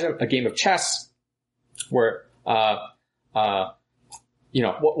imagine a game of chess where, what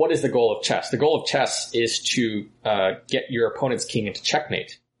is the goal of chess? The goal of chess is to, get your opponent's king into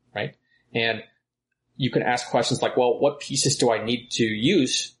checkmate, right? And you can ask questions like, well, what pieces do I need to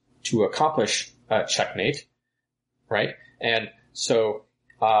use to accomplish, checkmate, right? And so,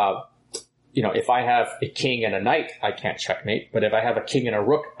 if I have a king and a knight, I can't checkmate, but if I have a king and a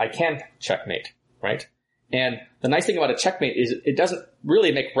rook, I can checkmate, right? And the nice thing about a checkmate is it doesn't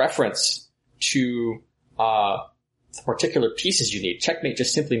really make reference to, the particular pieces you need. Checkmate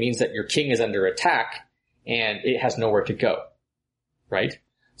just simply means that your king is under attack and it has nowhere to go, right?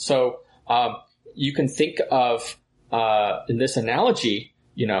 So, you can think of, in this analogy,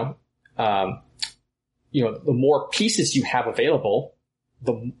 the more pieces you have available,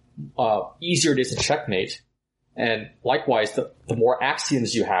 the easier it is to checkmate. And likewise, the more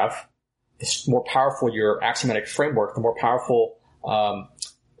axioms you have, the more powerful your axiomatic framework, the more powerful,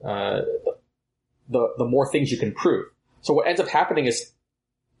 the more things you can prove. So what ends up happening is,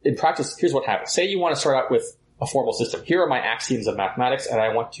 in practice, here's what happens. Say you want to start out with a formal system. Here are my axioms of mathematics, and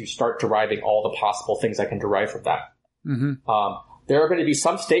I want to start deriving all the possible things I can derive from that. Mm-hmm. There are going to be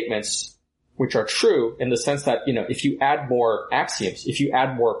some statements which are true in the sense that, if you add more axioms, if you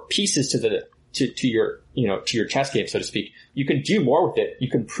add more pieces to your chess game, so to speak, you can do more with it. You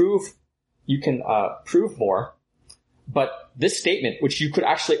can prove more. But this statement, which you could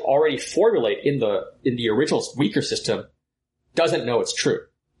actually already formulate in the original weaker system, doesn't know it's true.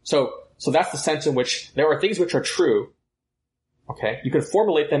 So So that's the sense in which there are things which are true. Okay. You can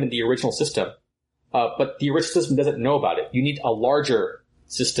formulate them in the original system. But the original system doesn't know about it. You need a larger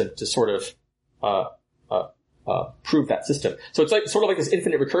system to sort of, prove that system. So it's like, sort of like this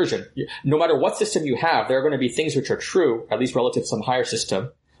infinite recursion. No matter what system you have, there are going to be things which are true, at least relative to some higher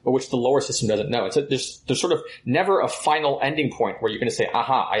system, but which the lower system doesn't know. And so there's sort of never a final ending point where you're going to say,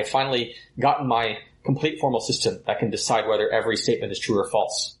 aha, I finally gotten my complete formal system that can decide whether every statement is true or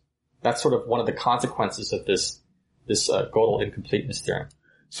false. That's sort of one of the consequences of this Gödel incompleteness theorem.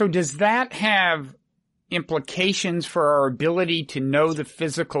 So does that have implications for our ability to know the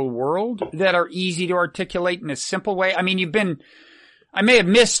physical world that are easy to articulate in a simple way? I mean, I may have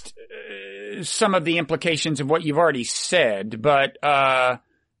missed some of the implications of what you've already said, but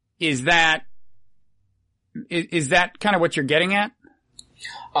is that kind of what you're getting at?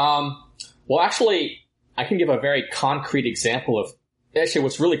 Well, actually, I can give a very concrete example of actually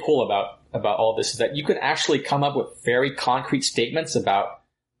what's really cool about all this is that you can actually come up with very concrete statements about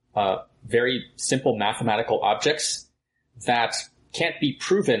very simple mathematical objects that can't be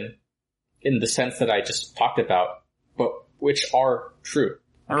proven in the sense that I just talked about, but which are true.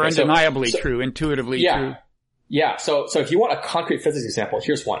 Are undeniably true, intuitively true. Yeah. So if you want a concrete physics example,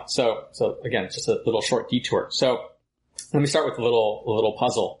 here's one. So again, just a little short detour. So let me start with a little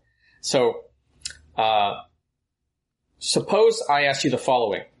puzzle. So, suppose I ask you the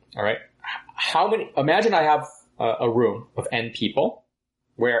following. All right. Imagine I have a room of n people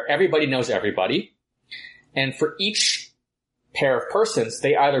where everybody knows everybody. And for each pair of persons,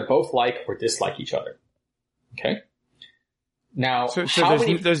 they either both like or dislike each other. Okay. Now,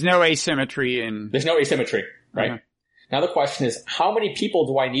 there's no asymmetry there's no asymmetry, right? Uh-huh. Now the question is, how many people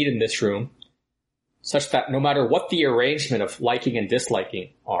do I need in this room such that no matter what the arrangement of liking and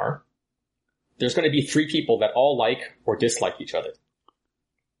disliking are, there's going to be 3 people that all like or dislike each other?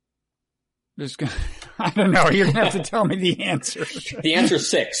 I don't know. You're going to have to tell me the answer. The answer is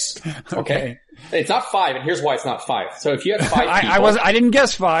 6. Okay. It's not 5, and here's why it's not 5. So if you had 5 people... I didn't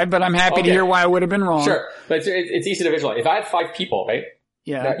guess 5, but I'm happy to hear why I would have been wrong. Sure. But it's easy to visualize. If I had 5 people, right?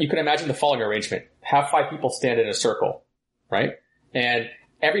 Yeah. You can imagine the following arrangement. Have 5 people stand in a circle, right? And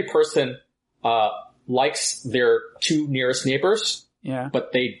every person, likes their 2 nearest neighbors. Yeah.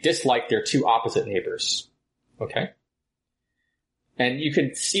 But they dislike their 2 opposite neighbors. Okay. And you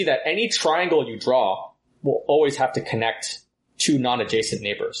can see that any triangle you draw will always have to connect 2 non-adjacent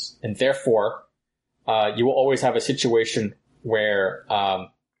neighbors. And therefore, you will always have a situation where,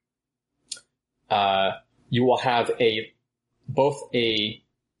 you will have both a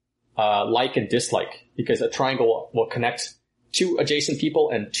like and dislike, because a triangle will connect 2 adjacent people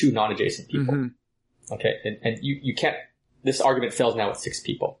and 2 non-adjacent people. Mm-hmm. Okay. And you can't, this argument fails now with 6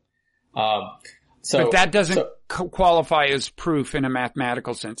 people. But that doesn't qualify as proof in a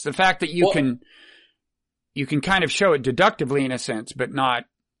mathematical sense. The fact that you can kind of show it deductively in a sense, but not.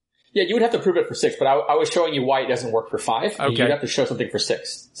 Yeah, you would have to prove it for 6, but I was showing you why it doesn't work for 5. Okay. You'd have to show something for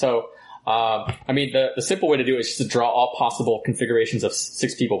 6. So, I mean, the simple way to do it is just to draw all possible configurations of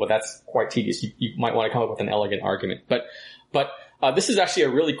 6 people, but that's quite tedious. You might want to come up with an elegant argument. But this is actually a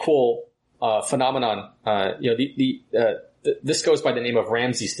really cool, phenomenon. This goes by the name of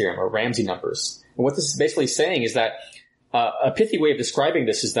Ramsey's theorem, or Ramsey numbers. And what this is basically saying is that, a pithy way of describing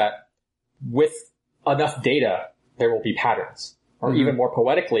this is that with enough data, there will be patterns. Or even more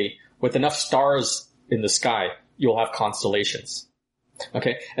poetically, with enough stars in the sky, you'll have constellations.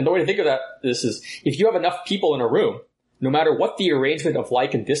 Okay? And the way to think of this is, if you have enough people in a room, no matter what the arrangement of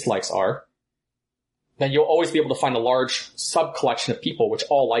like and dislikes are, then you'll always be able to find a large sub-collection of people which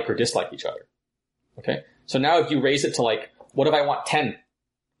all like or dislike each other. Okay? So now if you raise it to like, what if I want 10?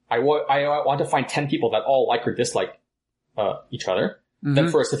 I want to find 10 people that all like or dislike each other. Mm-hmm. Then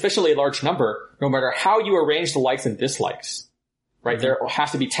for a sufficiently large number, no matter how you arrange the likes and dislikes, right, mm-hmm. there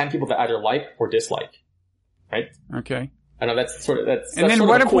has to be 10 people that either like or dislike. Right? Okay. I know that's sort of, that's and then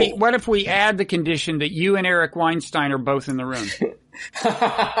what if we add the condition that you and Eric Weinstein are both in the room?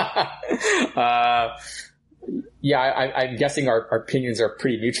 Yeah, I'm guessing our opinions are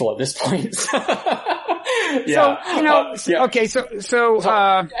pretty mutual at this point. Yeah. So, okay, so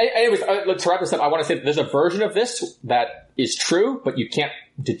anyways, to wrap this up, I want to say that there's a version of this that is true, but you can't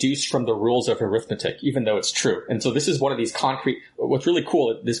deduce from the rules of arithmetic, even though it's true. And so this is one of these concrete, what's really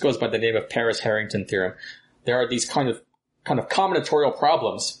cool, this goes by the name of Paris-Harrington theorem. There are these kind of combinatorial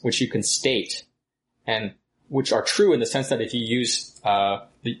problems which you can state and which are true in the sense that if you use,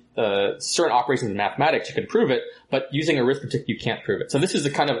 certain operations in mathematics, you can prove it, but using arithmetic, you can't prove it. So this is the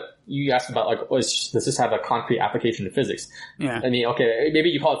kind of, you asked about like, does this have a concrete application to physics? Yeah. I mean, okay, maybe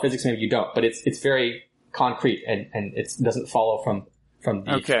you call it physics, maybe you don't, but it's very concrete and it doesn't follow from from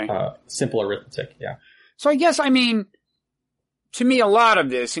the simple arithmetic. Yeah. So I guess, I mean, to me, a lot of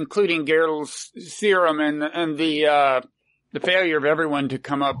this, including Gödel's theorem and the failure of everyone to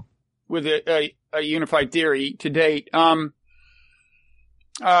come up with a unified theory to date,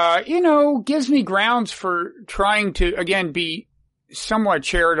 gives me grounds for trying to, again, be somewhat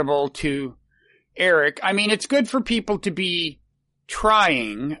charitable to Eric. I mean, it's good for people to be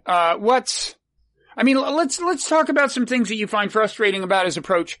trying. Let's talk about some things that you find frustrating about his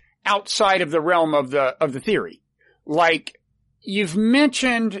approach outside of the realm of the theory. Like, you've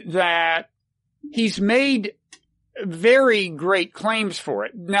mentioned that he's made very great claims for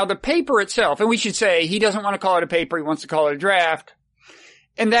it. Now, the paper itself, and we should say he doesn't want to call it a paper, he wants to call it a draft.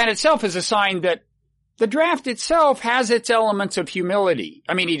 And that itself is a sign that the draft itself has its elements of humility.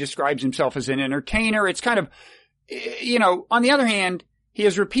 I mean, he describes himself as an entertainer. It's kind of, on the other hand, he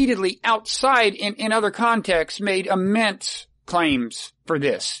has repeatedly outside in other contexts made immense claims for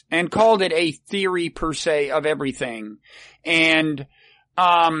this and called it a theory per se of everything. And,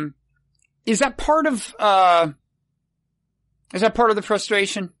 is that part of the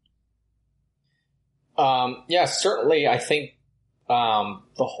frustration? Yeah, certainly. I think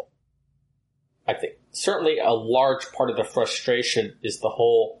certainly a large part of the frustration is the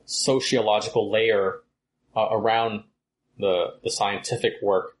whole sociological layer around the scientific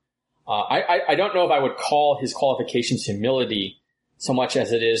work. I don't know if I would call his qualifications humility so much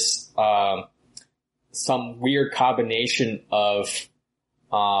as it is some weird combination of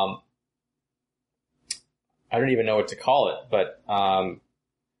I don't even know what to call it, but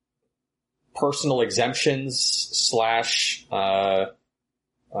personal exemptions /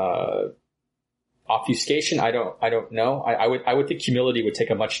 obfuscation. I don't know. I would think humility would take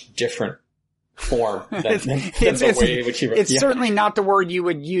a much different form than the way in which he. It's certainly not the word you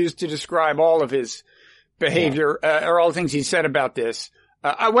would use to describe all of his behavior or all the things he said about this.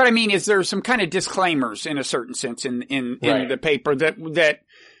 What I mean is there's some kind of disclaimers in a certain sense in the paper that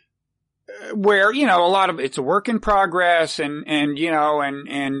where, a lot of it's a work in progress and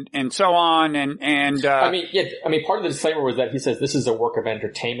so on and part of the disclaimer was that he says this is a work of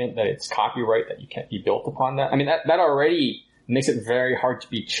entertainment, that it's copyright, that you can't be built upon that. I mean, that already makes it very hard to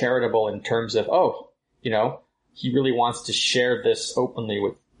be charitable in terms of, he really wants to share this openly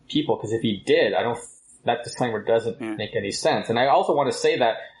with people, because if he did, that disclaimer doesn't make any sense. And I also want to say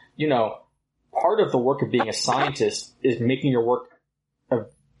that, part of the work of being a scientist is making your work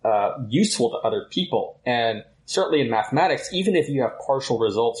useful to other people. And certainly in mathematics, even if you have partial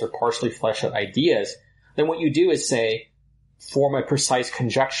results or partially fleshed out ideas, then what you do is say, form a precise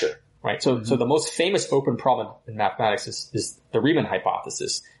conjecture, right? So the most famous open problem in mathematics is the Riemann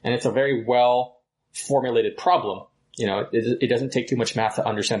hypothesis. And it's a very well formulated problem. It doesn't take too much math to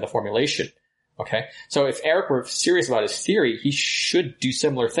understand the formulation. Okay. So if Eric were serious about his theory, he should do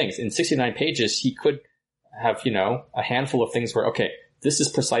similar things. In 69 pages, he could have, a handful of things where, okay, this is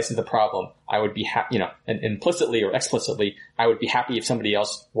precisely the problem. I would be happy, and implicitly or explicitly, I would be happy if somebody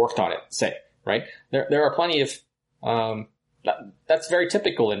else worked on it, say, right? There are plenty of, that's very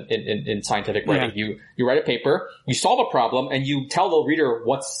typical in scientific writing. Yeah. You write a paper, you solve a problem, and you tell the reader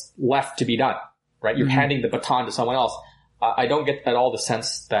what's left to be done, right? You're handing the baton to someone else. I don't get at all the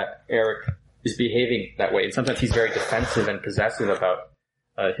sense that Eric is behaving that way. And sometimes he's very defensive and possessive about,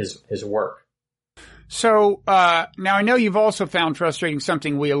 his work. So, now I know you've also found frustrating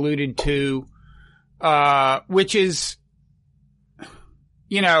something we alluded to, which is,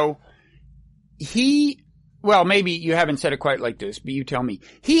 maybe you haven't said it quite like this, but you tell me.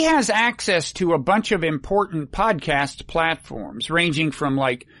 He has access to a bunch of important podcast platforms, ranging from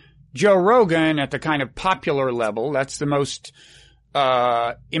like Joe Rogan at the kind of popular level. That's the most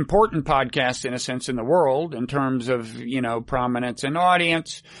important podcast in a sense in the world in terms of, prominence and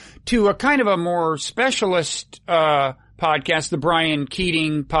audience, to a kind of a more specialist, podcast, the Brian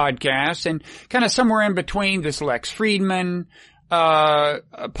Keating podcast, and kind of somewhere in between this Lex Friedman,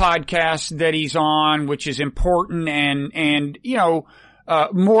 podcast that he's on, which is important and,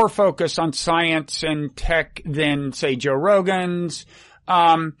 more focused on science and tech than say Joe Rogan's.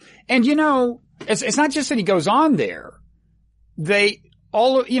 It's not just that he goes on there. He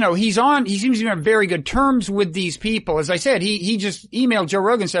seems to be on very good terms with these people. As I said, he just emailed Joe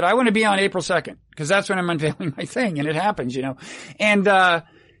Rogan and said, I want to be on April 2nd, because that's when I'm unveiling my thing. And it happens, and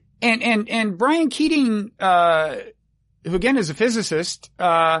Brian Keating, who again is a physicist,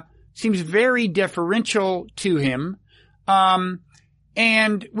 seems very deferential to him. And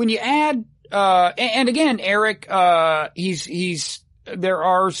when you add, and again, Eric, there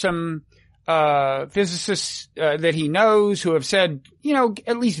are some, physicists, that he knows who have said,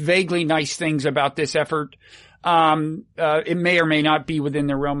 at least vaguely nice things about this effort. It may or may not be within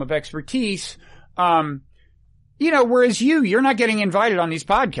their realm of expertise. Whereas you're not getting invited on these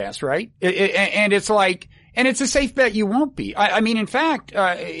podcasts, right? And it's like, and it's a safe bet you won't be. I mean, in fact,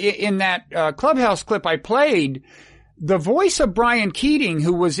 in that Clubhouse clip I played, the voice of Brian Keating,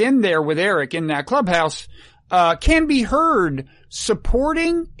 who was in there with Eric in that Clubhouse, can be heard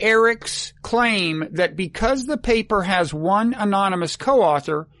supporting Eric's claim that because the paper has one anonymous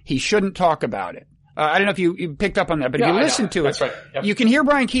co-author, he shouldn't talk about it. I don't know if you picked up on that, but if you listen to it, right. Yep. You can hear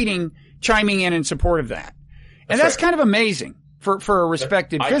Brian Keating chiming in support of that. And that's kind of amazing for a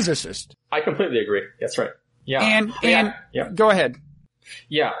respected physicist. I completely agree. That's right. Yeah. And go ahead.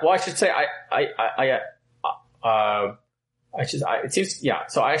 Yeah. Well, I should say it seems, yeah.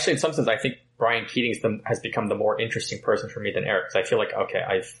 So I actually, in some sense, I think Brian Keating has become the more interesting person for me than Eric. Because I feel like, okay,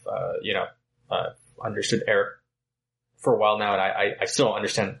 I've, understood Eric for a while now, and I still don't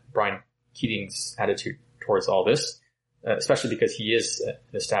understand Brian Keating's attitude towards all this, especially because he is an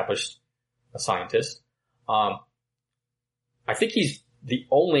established scientist. I think he's the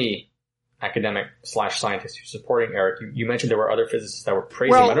only academic / scientist who's supporting Eric. You mentioned there were other physicists that were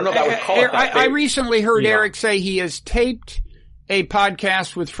praising him. I don't know if I would call it that. I recently heard Eric say he has taped a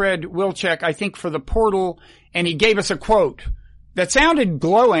podcast with Fred Wilczek, I think for the Portal, and he gave us a quote that sounded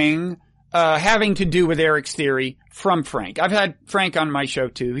glowing, having to do with Eric's theory from Frank. I've had Frank on my show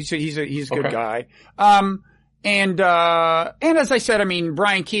too. He's a good guy. And as I said, I mean,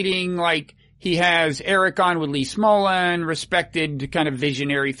 Brian Keating, like, he has Eric on with Lee Smolin, respected kind of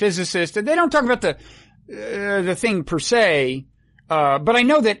visionary physicist. And they don't talk about the thing per se. But I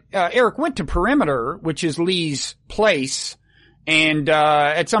know that, Eric went to Perimeter, which is Lee's place. And,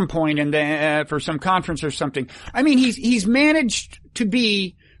 at some point for some conference or something. I mean, he's managed to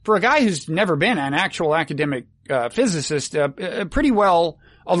be, for a guy who's never been an actual academic, physicist, pretty well,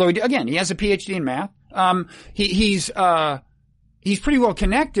 although again, he has a PhD in math. He's pretty well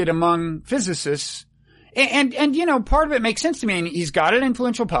connected among physicists. And part of it makes sense to me. I mean, he's got an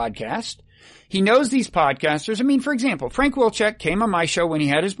influential podcast. He knows these podcasters. I mean, for example, Frank Wilczek came on my show when he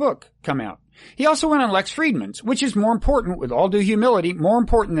had his book come out. He also went on Lex Friedman's, which is more important, with all due humility, more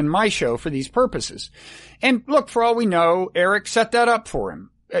important than my show for these purposes. And look, for all we know, Eric set that up for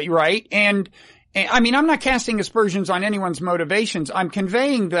him, right? And I mean, I'm not casting aspersions on anyone's motivations. I'm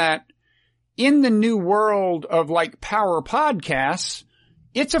conveying that in the new world of like power podcasts,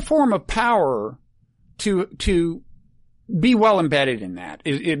 it's a form of power to be well embedded in that.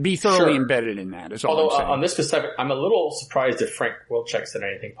 Be thoroughly embedded in that is all I'm saying. On this specific, I'm a little surprised if Frank Wilczek said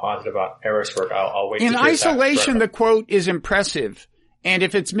anything positive about Eric's work. I'll wait to hear that. In isolation, the quote is impressive. And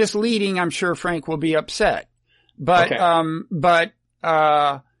if it's misleading, I'm sure Frank will be upset. But,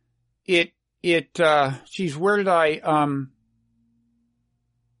 geez, where did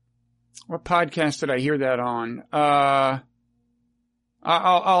what podcast did I hear that on?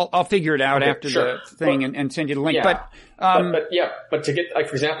 I'll figure it out after the thing and send you the link. Yeah. But to get, like,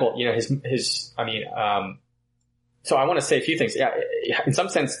 for example, so I want to say a few things. Yeah. In some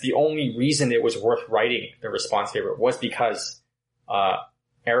sense, the only reason it was worth writing the response paper was because,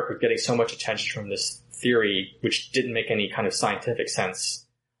 Eric was getting so much attention from this theory, which didn't make any kind of scientific sense.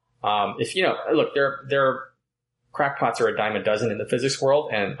 Look, there crackpots are a dime a dozen in the physics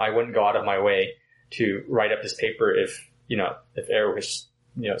world, and I wouldn't go out of my way to write up this paper if Eric was,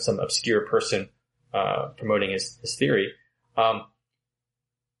 some obscure person, promoting his theory. I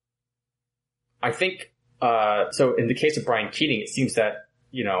think, so in the case of Brian Keating, it seems that,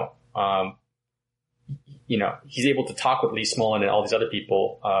 he's able to talk with Lee Smolin and all these other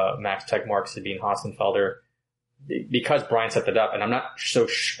people, Max Tegmark, Sabine Hassenfelder, because Brian set that up, and I'm not so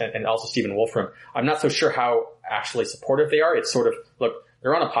and also Stephen Wolfram, I'm not so sure how actually supportive they are. It's sort of, look,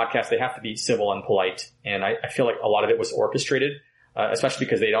 they're on a podcast, they have to be civil and polite, and I feel like a lot of it was orchestrated, especially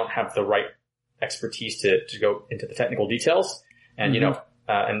because they don't have the right expertise to go into the technical details. And,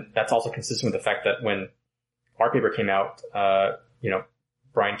 and that's also consistent with the fact that when our paper came out,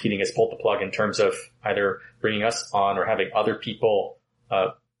 Brian Keating has pulled the plug in terms of either bringing us on or having other people,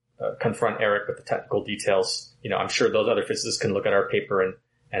 confront Eric with the technical details. I'm sure those other physicists can look at our paper and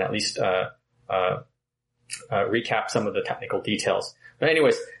at least, recap some of the technical details. But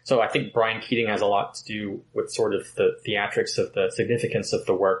anyways, so I think Brian Keating has a lot to do with sort of the theatrics of the significance of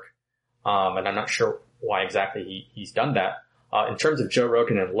the work. And I'm not sure why exactly he's done that. In terms of Joe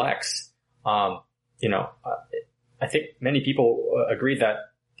Rogan and Lex, I think many people agree that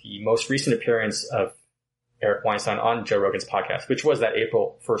the most recent appearance of Eric Weinstein on Joe Rogan's podcast, which was that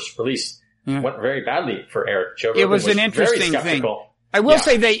April 1st release, went very badly for Eric. Joe Rogan was an interesting thing. I will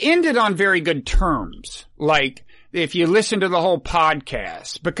say they ended on very good terms. Like, if you listen to the whole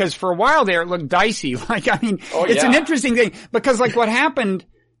podcast, because for a while there it looked dicey. It's an interesting thing because like what happened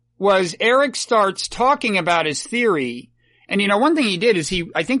was Eric starts talking about his theory. And one thing he did is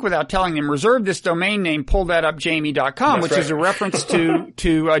I think without telling them, reserved this domain name, pulldataupjamie.com, which is a reference to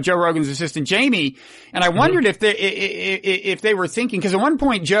Joe Rogan's assistant Jamie. And I wondered if they were thinking, because at one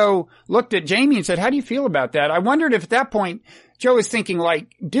point Joe looked at Jamie and said, how do you feel about that? I wondered if at that point Joe was thinking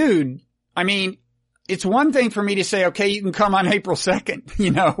like, dude, I mean, it's one thing for me to say, okay, you can come on April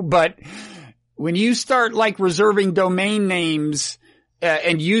 2nd, but when you start like reserving domain names,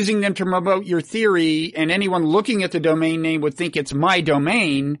 and using them to promote your theory, and anyone looking at the domain name would think it's my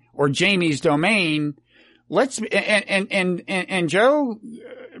domain or Jamie's domain. And Joe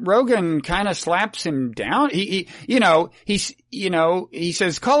Rogan kind of slaps him down. He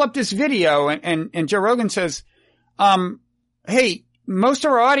says, call up this video. And Joe Rogan says, hey, most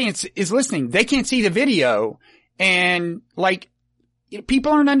of our audience is listening. They can't see the video. And like,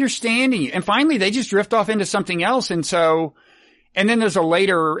 people aren't understanding you. And finally they just drift off into something else. And then there's a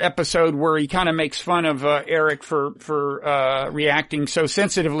later episode where he kind of makes fun of Eric for reacting so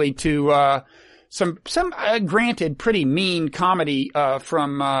sensitively to some granted pretty mean comedy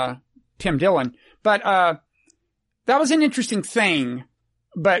from Tim Dillon. But that was an interesting thing.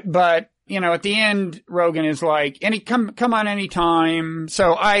 But at the end Rogan is like, come on anytime.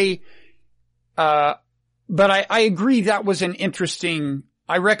 So I agree that was an interesting,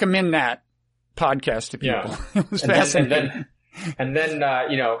 I recommend that podcast to people. Yeah. It was fascinating. And then,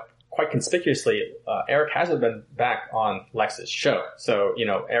 quite conspicuously, Eric hasn't been back on Lex's show. So,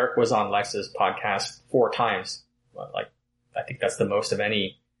 Eric was on Lex's podcast 4 times. I think that's the most of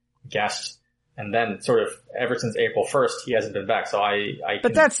any guest. And then sort of ever since April 1st, he hasn't been back. So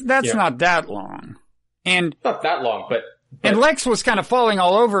but that's not that long. And not that long, but and Lex was kind of falling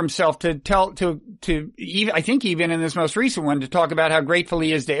all over himself to even, I think even in this most recent one, to talk about how grateful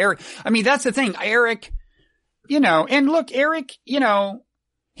he is to Eric. I mean, that's the thing. Eric, and look, Eric,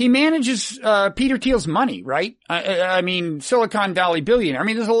 he manages, Peter Thiel's money, right? I mean, Silicon Valley billionaire. I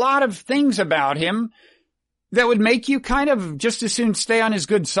mean, there's a lot of things about him that would make you kind of just as soon stay on his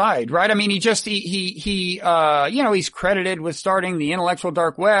good side, right? I mean, he's credited with starting the intellectual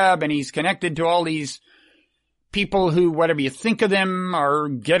dark web, and he's connected to all these people who, whatever you think of them, are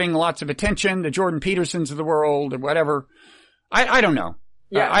getting lots of attention, the Jordan Petersons of the world or whatever. I don't know.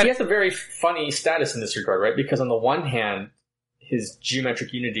 Yeah, he has a very funny status in this regard, right? Because on the one hand, his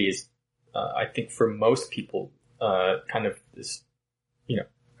geometric unity is, I think for most people, kind of this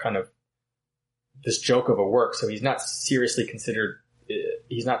joke of a work. So he's not seriously considered,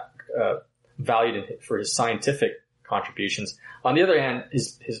 he's not valued for his scientific contributions. On the other hand,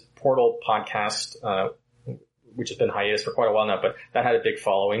 his Portal podcast, which has been hiatus for quite a while now, but that had a big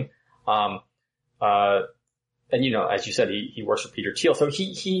following. And as you said, he works for Peter Thiel. So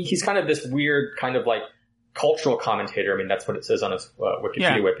he's kind of this weird kind of like cultural commentator. I mean, that's what it says on his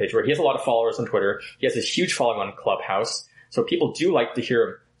Wikipedia webpage, where he has a lot of followers on Twitter. He has this huge following on Clubhouse. So people do like to hear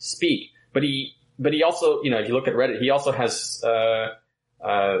him speak. But he also, if you look at Reddit, he also has,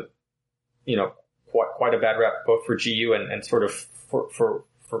 quite a bad rep, both for GU and sort of for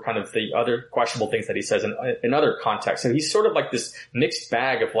kind of the other questionable things that he says in other contexts. So he's sort of like this mixed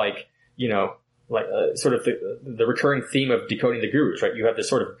bag of like, sort of the recurring theme of decoding the gurus, right? You have this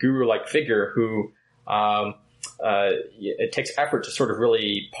sort of guru-like figure who, it takes effort to sort of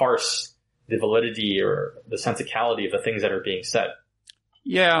really parse the validity or the sensicality of the things that are being said.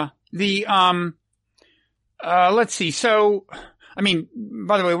 Yeah. Let's see. So, I mean,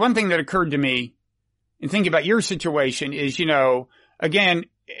 by the way, one thing that occurred to me in thinking about your situation is, again,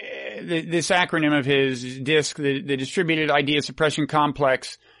 this acronym of his DISC, the Distributed Idea Suppression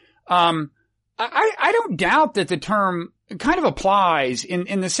Complex, I don't doubt that the term kind of applies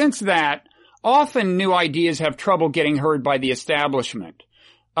in the sense that often new ideas have trouble getting heard by the establishment.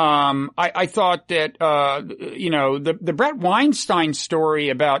 I thought that, the Brett Weinstein story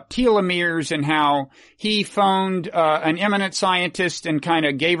about telomeres and how he phoned, an eminent scientist and kind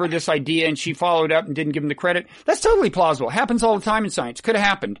of gave her this idea and she followed up and didn't give him the credit. That's totally plausible. Happens all the time in science. Could have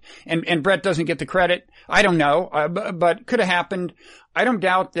happened. And Brett doesn't get the credit. I don't know, but could have happened. I don't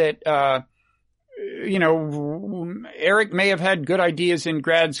doubt that, Eric may have had good ideas in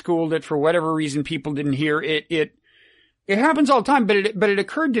grad school that for whatever reason people didn't hear. It happens all the time, but it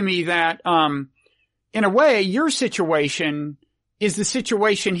occurred to me that, in a way, your situation is the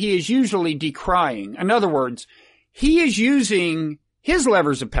situation he is usually decrying. In other words, he is using his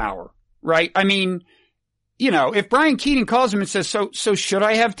levers of power, right? I mean, if Brian Keating calls him and says, so should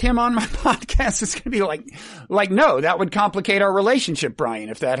I have Tim on my podcast? It's going to be like, no, that would complicate our relationship, Brian,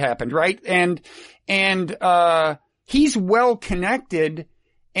 if that happened, right? And he's well connected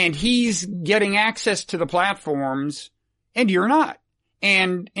and he's getting access to the platforms and you're not.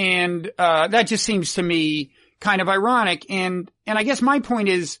 And that just seems to me kind of ironic. And I guess my point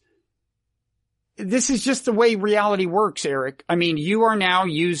is, this is just the way reality works, Eric. I mean, you are now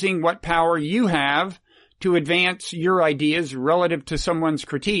using what power you have to advance your ideas relative to someone's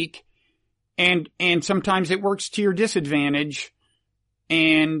critique. And sometimes it works to your disadvantage.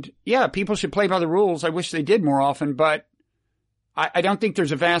 And yeah, people should play by the rules. I wish they did more often, but I don't think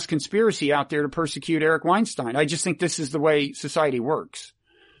there's a vast conspiracy out there to persecute Eric Weinstein. I just think this is the way society works.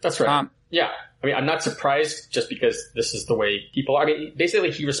 That's right. Yeah. I mean, I'm not surprised just because this is the way people are. I mean,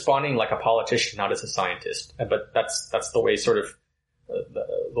 basically he's responding like a politician, not as a scientist. But that's the way sort of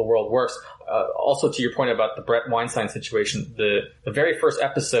the world works. Also to your point about the Brett Weinstein situation, the very first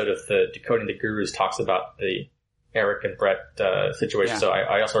episode of the Decoding the Gurus talks about the Eric and Brett situation. Yeah. So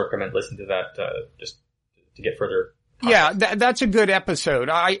I also recommend listening to that just to get further context. Yeah, that's a good episode.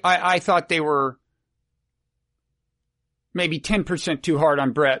 I thought they were maybe 10% too hard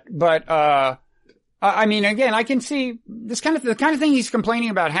on Brett, but I mean, again, I can see the kind of thing he's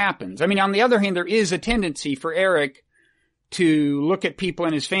complaining about happens. I mean, on the other hand, there is a tendency for Eric to look at people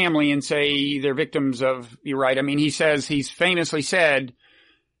in his family and say they're victims of, you're right. I mean, he's famously said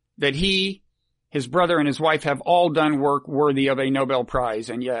that his brother and his wife have all done work worthy of a Nobel Prize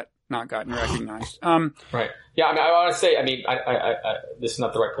and yet not gotten recognized. Right. Yeah. I mean, I want to say, I mean, I this is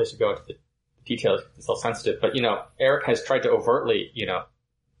not the right place to go into the details. It's all sensitive, but Eric has tried to overtly,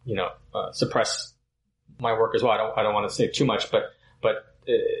 suppress my work as well. I don't want to say too much, but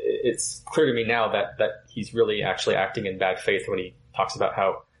it's clear to me now that he's really actually acting in bad faith when he talks about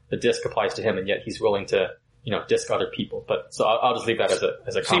how the disc applies to him, and yet he's willing to, disc other people. But so I'll just leave that as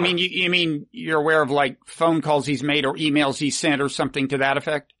a comment. So you mean you're aware of like phone calls he's made or emails he sent or something to that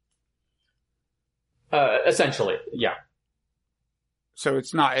effect? Essentially, yeah. So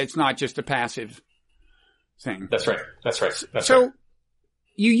it's not just a passive thing. That's right. So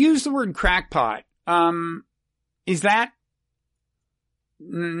you use the word crackpot. Is that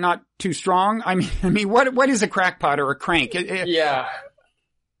not too strong? I mean, what is a crackpot or a crank? Yeah.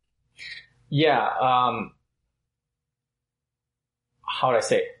 How would I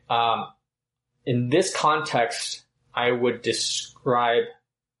say? In this context, I would describe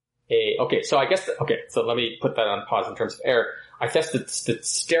so let me put that on pause in terms of Eric. I guess the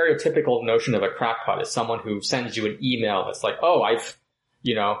stereotypical notion of a crackpot is someone who sends you an email that's like, oh, I've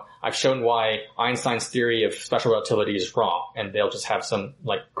shown why Einstein's theory of special relativity is wrong, and they'll just have some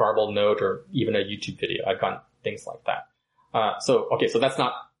like garbled note or even a YouTube video. I've gotten things like that. So that's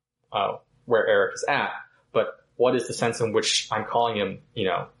not where Eric is at, but what is the sense in which I'm calling him,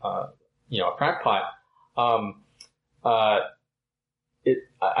 a crackpot?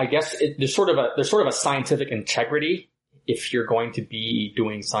 I guess there's sort of a scientific integrity if you're going to be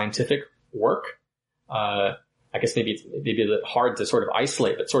doing scientific work. I guess maybe it's a bit hard to sort of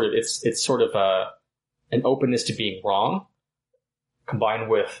isolate, but it's sort of an openness to being wrong combined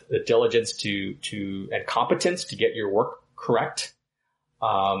with the diligence and competence to get your work correct.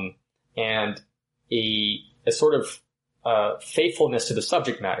 And a sort of faithfulness to the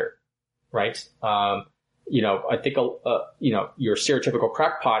subject matter, right? I think your stereotypical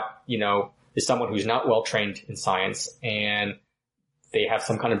crackpot, is someone who's not well trained in science, and they have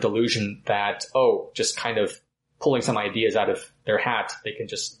some kind of delusion that, just kind of pulling some ideas out of their hat, they can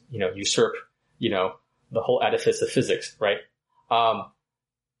just, usurp, the whole edifice of physics, right?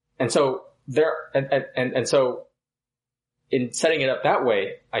 And so so in setting it up that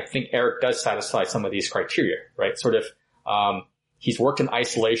way, I think Eric does satisfy some of these criteria, right? Sort of, he's worked in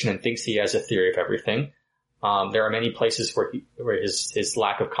isolation and thinks he has a theory of everything. There are many places where his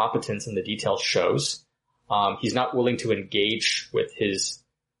lack of competence in the details shows. He's not willing to engage with his,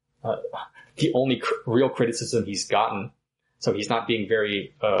 the only real criticism he's gotten. So he's not being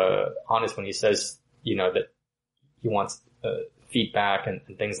very, honest when he says, that he wants, feedback and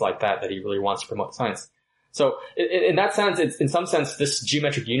things like that he really wants to promote science. So in that sense, in some sense, this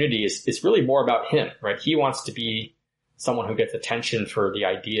geometric unity is really more about him, right? He wants to be someone who gets attention for the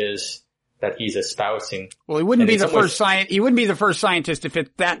ideas that he's espousing. Well, he wouldn't be the first he wouldn't be the first scientist to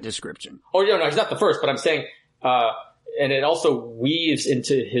fit that description. Oh, no, he's not the first, but I'm saying, and it also weaves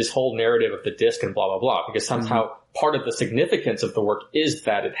into his whole narrative of the disc and blah, blah, blah, because somehow part of the significance of the work is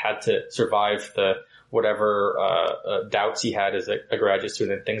that it had to survive the whatever, doubts he had as a graduate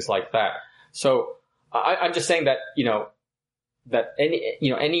student and things like that. So I'm just saying that, that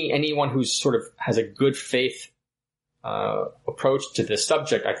anyone who's sort of has a good faith approach to this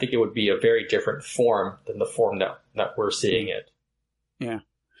subject, I think it would be a very different form than the form that we're seeing it. Yeah.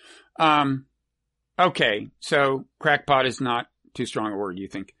 Okay. So crackpot is not too strong a word, you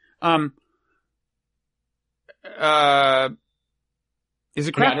think? Is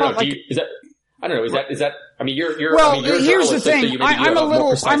it crackpot? I don't know. Is that? I mean, you're. Well, I mean, you're here's the so thing.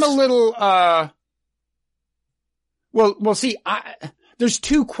 I'm a little. Well, see, there's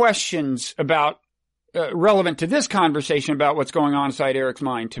two questions about relevant to this conversation about what's going on inside Eric's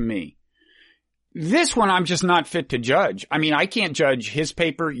mind to me. This one, I'm just not fit to judge. I mean, I can't judge his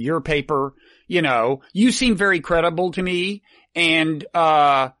paper, your paper. You know, you seem very credible to me, and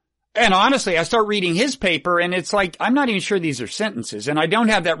honestly, I start reading his paper, and it's like I'm not even sure these are sentences, and I don't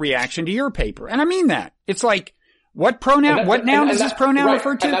have that reaction to your paper, and I mean that. It's like, what pronoun? What noun does this pronoun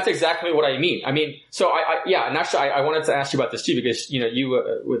refer to? And that's exactly what I mean. I mean, so and actually, I wanted to ask you about this too, because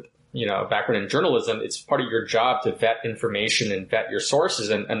you with a background in journalism, it's part of your job to vet information and vet your sources,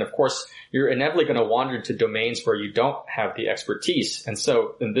 and of course, you're inevitably going to wander into domains where you don't have the expertise, and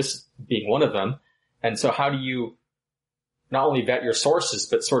this being one of them. And so, how do you not only vet your sources,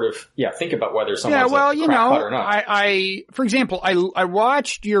 but sort of, think about whether someone's a crackpot or not? I, for example, I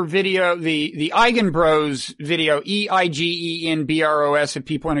watched your video, the Eigenbros video, EIGENBROS, if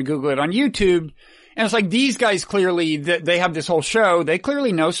people want to Google it on YouTube. And it's like, these guys clearly, they have this whole show. They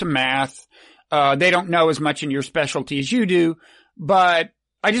clearly know some math. They don't know as much in your specialty as you do, but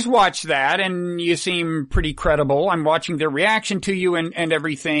I just watched that and you seem pretty credible. I'm watching their reaction to you and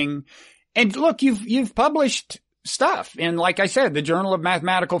everything. And look, you've published stuff in, like I said, the Journal of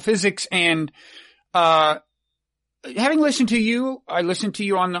Mathematical Physics, and having listened to you, I listened to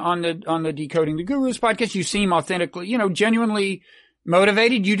you on the Decoding the Gurus podcast. You seem authentically, genuinely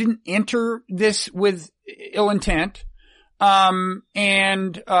motivated. You didn't enter this with ill intent. So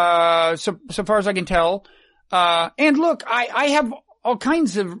far as I can tell, and look, I have all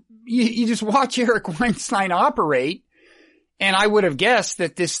kinds of, you just watch Eric Weinstein operate. And I would have guessed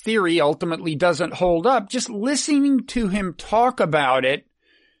that this theory ultimately doesn't hold up. Just listening to him talk about it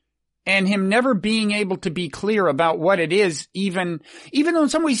and him never being able to be clear about what it is, even though in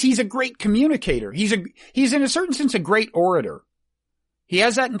some ways he's a great communicator. He's in a certain sense a great orator. He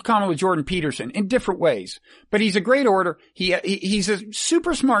has that in common with Jordan Peterson in different ways, but he's a great orator. He's a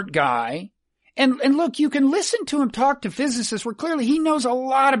super smart guy. And look, you can listen to him talk to physicists where clearly he knows a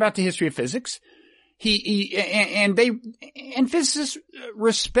lot about the history of physics. And physicists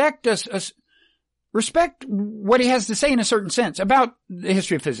respect respect what he has to say in a certain sense about the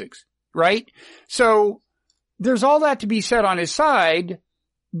history of physics, right? So there's all that to be said on his side,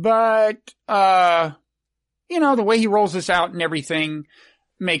 but, the way he rolls this out and everything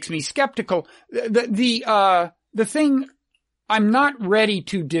makes me skeptical. The thing I'm not ready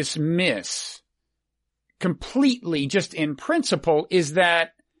to dismiss completely just in principle is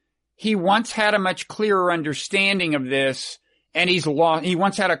that he once had a much clearer understanding of this, and he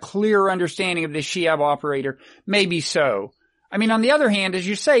once had a clearer understanding of this Shiab operator. Maybe so. I mean, on the other hand, as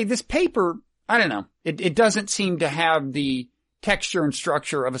you say, this paper, I don't know, it doesn't seem to have the texture and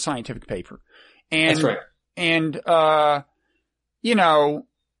structure of a scientific paper. And, that's right. And,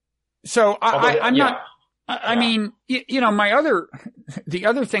 so I'm not, I mean, the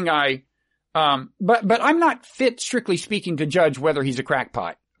other thing but I'm not fit, strictly speaking, to judge whether he's a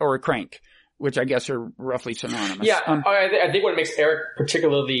crackpot or a crank, which I guess are roughly synonymous. Yeah, I think what makes Eric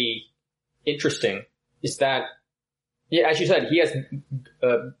particularly interesting is that, as you said, he has,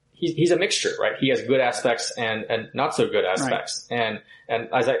 he's a mixture, right? He has good aspects and not so good aspects. Right.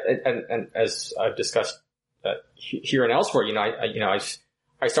 And as I've discussed, here and elsewhere, I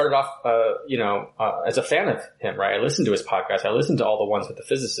started off, as a fan of him, right? I listened to his podcast. I listened to all the ones with the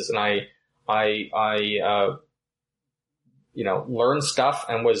physicists, and I learned stuff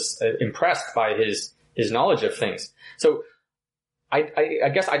and was impressed by his knowledge of things. So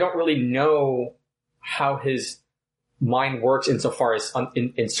I guess I don't really know how his mind works insofar as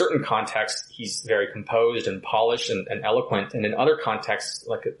in certain contexts, he's very composed and polished and eloquent. And in other contexts,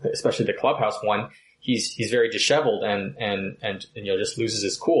 like especially the Clubhouse one, he's very disheveled and just loses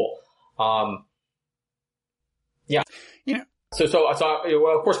his cool. Yeah. So,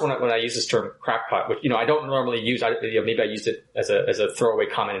 well, of course, when I use this term crackpot, which, I don't normally use, maybe I used it as a throwaway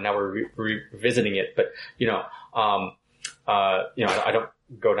comment and now we're revisiting it, but, I don't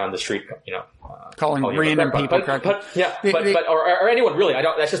go down the street, calling random people crackpot. Or anyone really.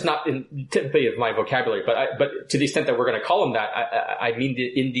 That's just not typically of my vocabulary, but to the extent that we're going to call them that, I mean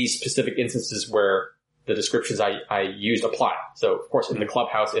in these specific instances where the descriptions I used apply. So, of course, in the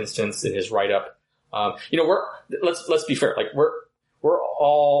Clubhouse instance, in his write-up, let's be fair. Like we're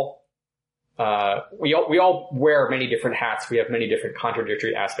all, we all wear many different hats. We have many different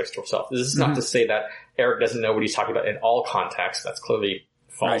contradictory aspects to ourselves. This is not to say that Eric doesn't know what he's talking about in all contexts. That's clearly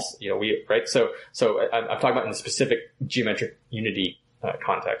false. Right. Right. So I'm talking about in the specific geometric unity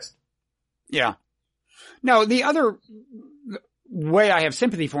context. Yeah. No, the other way I have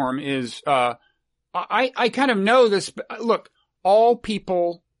sympathy for him is, I kind of know this. Look, all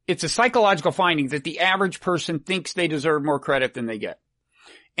people, it's a psychological finding that the average person thinks they deserve more credit than they get.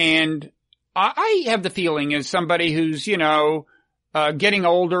 And I have the feeling as somebody who's, getting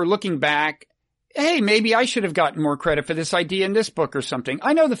older, looking back, hey, maybe I should have gotten more credit for this idea in this book or something.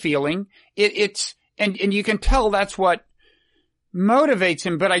 I know the feeling. And you can tell that's what motivates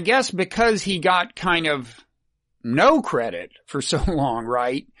him. But I guess because he got kind of no credit for so long,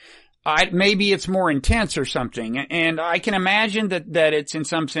 right? Maybe it's more intense or something. And I can imagine that it's in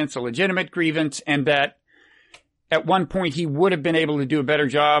some sense a legitimate grievance, and that at one point he would have been able to do a better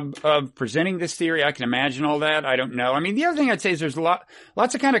job of presenting this theory. I can imagine all that. I don't know. I mean, the other thing I'd say is there's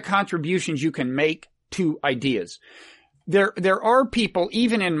lots of kind of contributions you can make to ideas. There are people,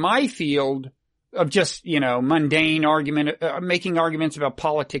 even in my field of just, mundane argument, making arguments about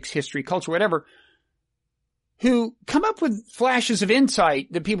politics, history, culture, whatever, who come up with flashes of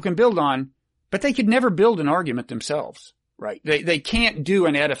insight that people can build on, but they could never build an argument themselves, right? They can't do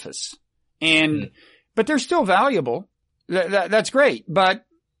an edifice. But they're still valuable. That's great. But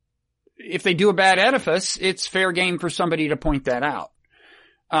if they do a bad edifice, it's fair game for somebody to point that out.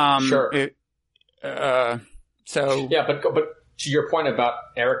 Sure. Yeah, but to your point about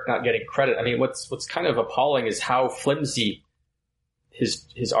Eric not getting credit, I mean, what's kind of appalling is how flimsy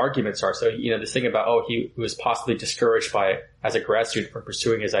his arguments are. So, this thing about, he was possibly discouraged as a grad student from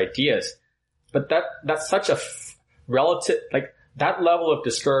pursuing his ideas. But that's such a relative, like that level of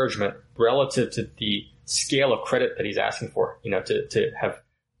discouragement relative to the scale of credit that he's asking for, to have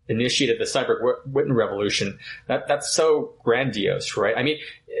initiated the cyber-Witten revolution. That's so grandiose, right? I mean,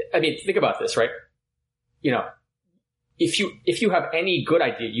 think about this, right? If you have any good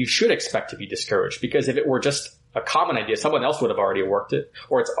idea, you should expect to be discouraged, because if it were just a common idea, someone else would have already worked it,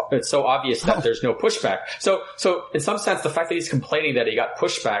 or it's so obvious that there's no pushback. So in some sense, the fact that he's complaining that he got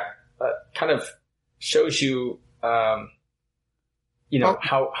pushback kind of shows you, how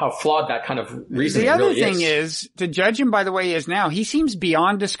flawed that kind of reasoning really is. The other thing is, to judge him by the way he is now, he seems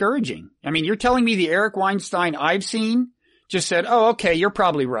beyond discouraging. I mean, you're telling me the Eric Weinstein I've seen just said, oh, okay, you're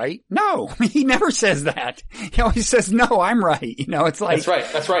probably right. No, he never says that. He always says, no, I'm right. It's like.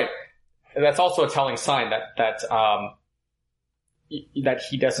 That's right. And that's also a telling sign that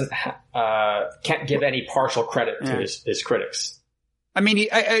he doesn't, can't give any partial credit to his critics. I mean,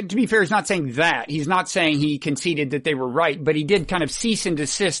 to be fair, he's not saying that. He's not saying he conceded that they were right, but he did kind of cease and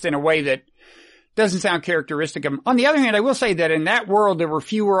desist in a way that doesn't sound characteristic of him. On the other hand, I will say that in that world, there were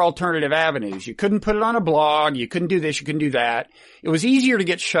fewer alternative avenues. You couldn't put it on a blog. You couldn't do this. You couldn't do that. It was easier to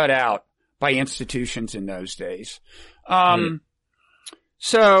get shut out by institutions in those days.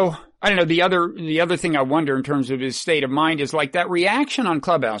 So I don't know. The other thing I wonder in terms of his state of mind is like that reaction on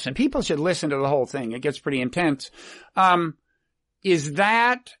Clubhouse, and people should listen to the whole thing. It gets pretty intense. Is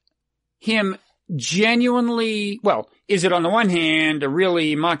that him genuinely, is it on the one hand a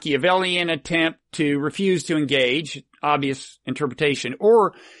really Machiavellian attempt to refuse to engage, obvious interpretation,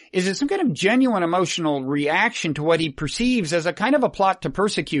 or is it some kind of genuine emotional reaction to what he perceives as a kind of a plot to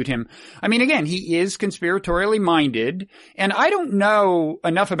persecute him? I mean, again, he is conspiratorially minded, and I don't know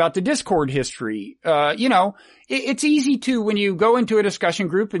enough about the Discord history. It's easy to, when you go into a discussion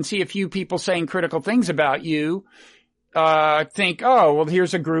group and see a few people saying critical things about you, think, oh, well,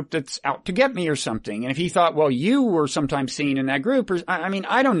 here's a group that's out to get me or something. And if he thought, well, you were sometimes seen in that group, or,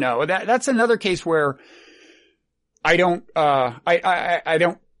 I don't know. That's another case where I don't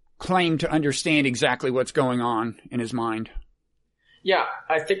claim to understand exactly what's going on in his mind. Yeah.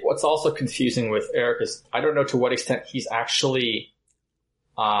 I think what's also confusing with Eric is I don't know to what extent he's actually,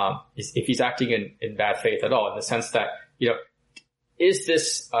 if he's acting in bad faith at all, in the sense that, is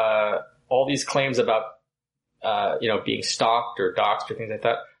this, all these claims about, being stalked or doxxed or things like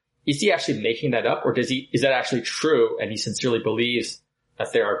that, is he actually making that up, or is that actually true and he sincerely believes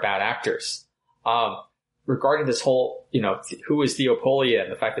that there are bad actors? Regarding this whole, who is Theopolia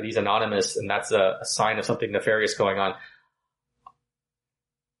and the fact that he's anonymous and that's a sign of something nefarious going on,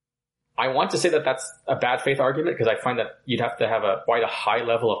 I want to say that that's a bad faith argument, because I find that you'd have to have quite a high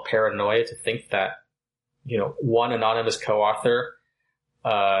level of paranoia to think that, one anonymous co-author,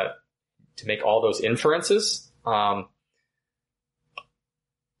 to make all those inferences. But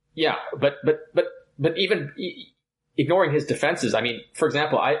even ignoring his defenses, I mean, for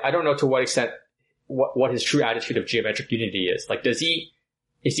example, I don't know to what extent what his true attitude of geometric unity is. Like, is he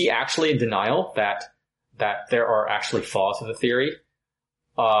actually in denial that there are actually flaws in the theory?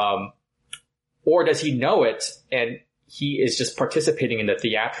 Or does he know it and he is just participating in the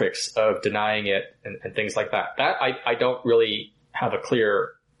theatrics of denying it and things like that? That I don't really have a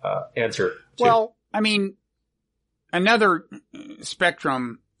clear answer to. Well, I mean, another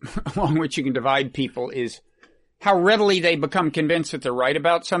spectrum along which you can divide people is how readily they become convinced that they're right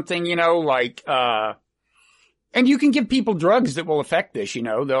about something, like, and you can give people drugs that will affect this,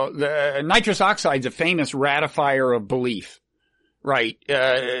 the nitrous oxide's a famous ratifier of belief, right?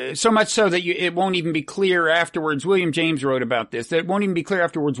 So much so that it won't even be clear afterwards. William James wrote about this, that it won't even be clear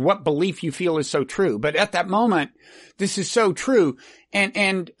afterwards what belief you feel is so true. But at that moment, this is so true. And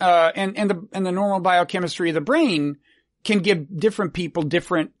the normal biochemistry of the brain can give different people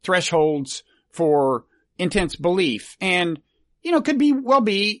different thresholds for intense belief. And, could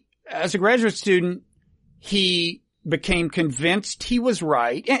be, as a graduate student, he became convinced he was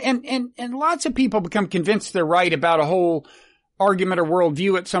right. And lots of people become convinced they're right about a whole argument or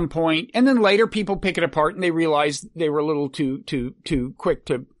worldview at some point. And then later people pick it apart and they realize they were a little too quick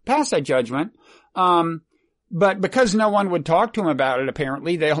to pass that judgment. But because no one would talk to him about it,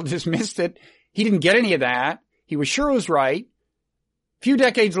 apparently, they all dismissed it. He didn't get any of that. He was sure it was right. A few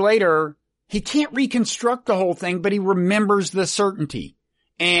decades later, he can't reconstruct the whole thing, but he remembers the certainty.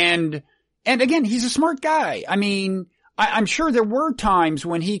 And again, he's a smart guy. I mean, I'm sure there were times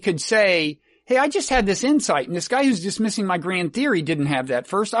when he could say, hey, I just had this insight, and this guy who's dismissing my grand theory didn't have that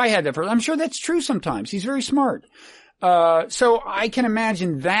first. I had that first. I'm sure that's true sometimes. He's very smart. So I can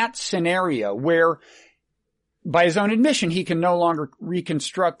imagine that scenario where, by his own admission, he can no longer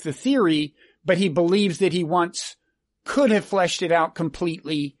reconstruct the theory, but he believes that he once could have fleshed it out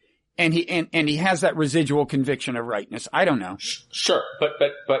completely, and he has that residual conviction of rightness. I don't know. Sure, but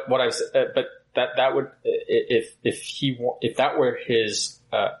what I've but that would, if that were his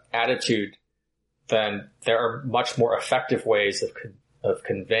attitude, then there are much more effective ways of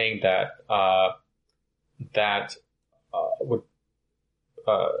conveying that would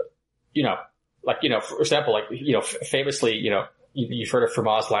for example, famously, you've heard of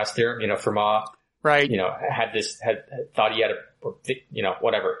Fermat's last theorem. Fermat, right? Thought he had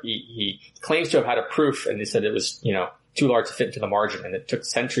whatever. He claims to have had a proof, and he said it was too large to fit into the margin, and it took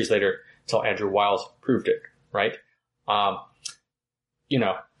centuries later until Andrew Wiles proved it, right?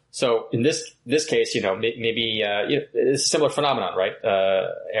 So in this case, maybe it's a similar phenomenon, right?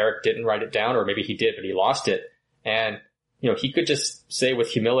 Eric didn't write it down, or maybe he did, but he lost it, and he could just say with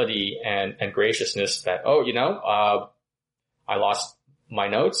humility and graciousness that, I lost my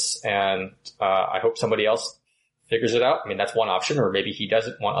notes, and I hope somebody else figures it out. I mean, that's one option, or maybe he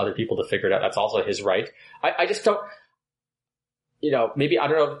doesn't want other people to figure it out. That's also his right. I just don't, maybe, I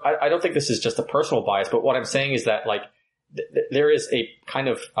don't know. I don't think this is just a personal bias, but what I'm saying is that, like, there is a kind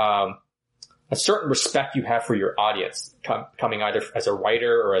of, a certain respect you have for your audience coming either as a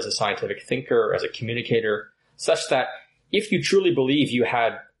writer or as a scientific thinker or as a communicator, such that if you truly believe you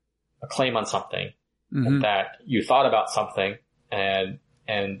had a claim on something, and that you thought about something,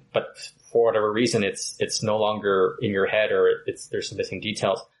 but for whatever reason it's no longer in your head, or there's some missing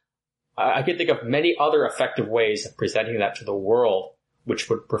details, I can think of many other effective ways of presenting that to the world, which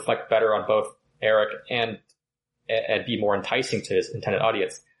would reflect better on both Eric and be more enticing to his intended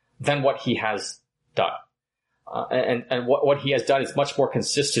audience than what he has done. And what he has done is much more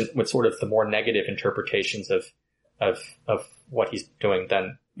consistent with sort of the more negative interpretations of what he's doing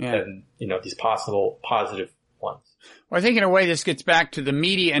than these possible positive ones. Well, I think in a way this gets back to the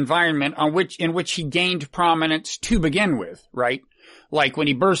media environment in which he gained prominence to begin with, right? Like when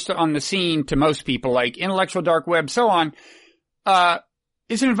he burst on the scene to most people, like intellectual dark web, so on,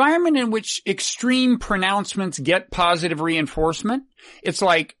 is an environment in which extreme pronouncements get positive reinforcement. It's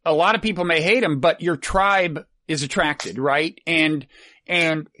like a lot of people may hate him, but your tribe is attracted, right? And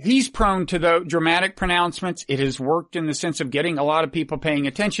he's prone to the dramatic pronouncements. It has worked in the sense of getting a lot of people paying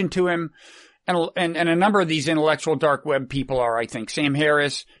attention to him. And a number of these intellectual dark web people are, I think, Sam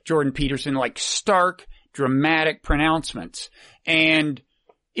Harris, Jordan Peterson, like stark, dramatic pronouncements. And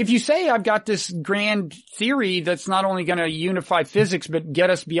if you say, I've got this grand theory that's not only going to unify physics, but get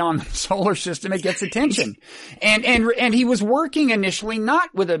us beyond the solar system, it gets attention. And he was working initially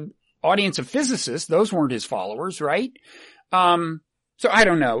not with an audience of physicists. Those weren't his followers, right? So I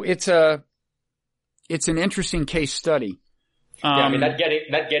don't know. It's an interesting case study. I mean, that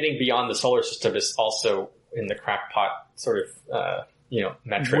getting beyond the solar system is also in the crackpot sort of,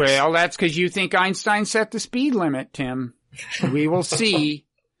 metrics. Well, that's because you think Einstein set the speed limit, Tim. We will see.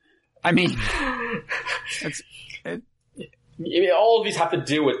 I mean, all of these have to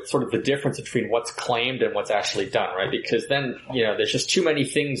do with sort of the difference between what's claimed and what's actually done, right? Because then, there's just too many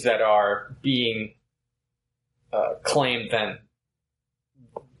things that are being claimed than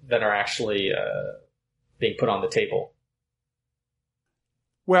are actually being put on the table.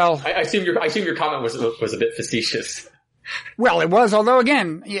 Well, I assume your comment was a bit facetious. Well, it was, although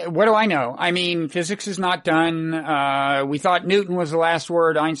again, what do I know? I mean, physics is not done. We thought Newton was the last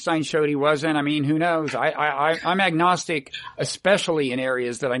word. Einstein showed he wasn't. I mean, who knows? I'm agnostic, especially in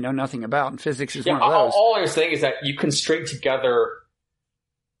areas that I know nothing about, and physics is one of those. All I was saying is that you can string together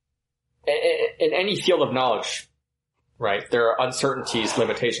in any field of knowledge, right? There are uncertainties,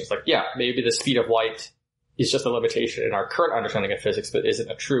 limitations. Like, yeah, maybe the speed of light is just a limitation in our current understanding of physics, but isn't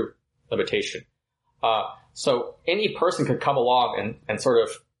a true limitation. So any person could come along and sort of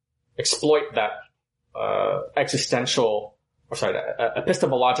exploit that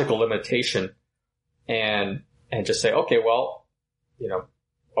epistemological limitation and just say, okay, well,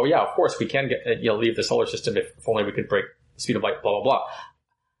 oh yeah, of course we can leave the solar system if only we could break the speed of light, blah blah blah.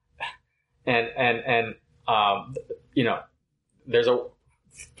 There's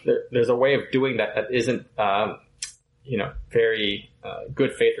a way of doing that isn't very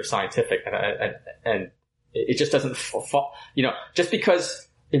good faith or scientific, and it just doesn't fall. Just because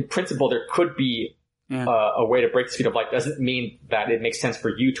in principle there could be a way to break the speed of light doesn't mean that it makes sense for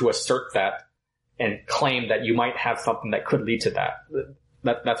you to assert that and claim that you might have something that could lead to that.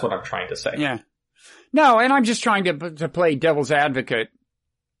 That's what I'm trying to say. Yeah. No, and I'm just trying to play devil's advocate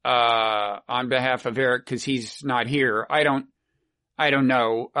on behalf of Eric because he's not here. I don't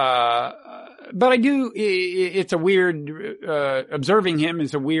know. But I do, it's a weird, observing him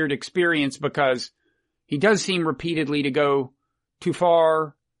is a weird experience because he does seem repeatedly to go too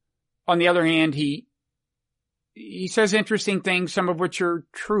far. On the other hand, he says interesting things, some of which are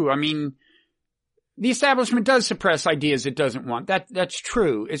true. I mean, the establishment does suppress ideas it doesn't want. That's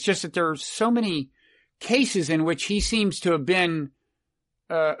true. It's just that there are so many cases in which he seems to have been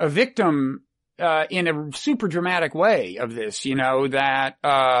a victim in a super dramatic way of this,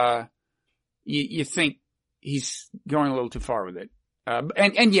 that you think he's going a little too far with it.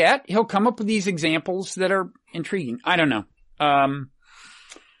 And yet he'll come up with these examples that are intriguing. I don't know.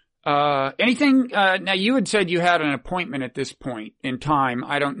 Anything, now you had said you had an appointment at this point in time.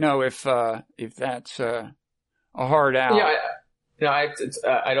 I don't know if that's a hard out. Yeah,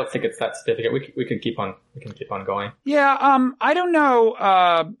 I don't think it's that significant. We can keep on going. Yeah, I don't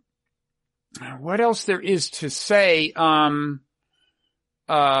know, what else there is to say. Why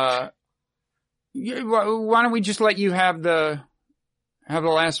don't we just let you have the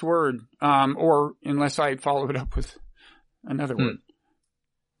last word, or unless I follow it up with another word.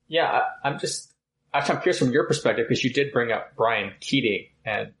 Yeah, I'm curious from your perspective because you did bring up Brian Keating,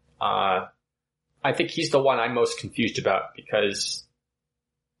 and I think he's the one I'm most confused about because,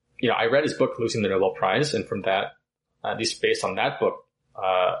 I read his book, Losing the Nobel Prize, and from that, at least based on that book,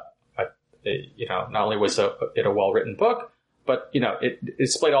 not only was it a well-written book, but, it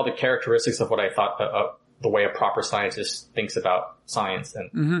displayed all the characteristics of what I thought the way a proper scientist thinks about science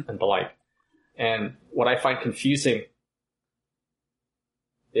and the like. And what I find confusing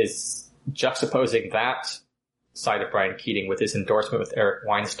is juxtaposing that side of Brian Keating with his endorsement with Eric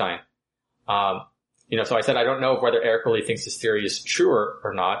Weinstein. So I said, I don't know whether Eric really thinks this theory is true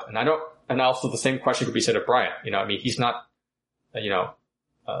or not. And also the same question could be said of Brian. He's not,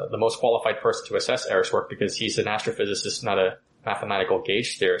 the most qualified person to assess Eric's work because he's an astrophysicist, not a mathematical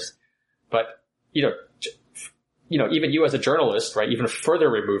gauge theorist. But, even you as a journalist, right, even further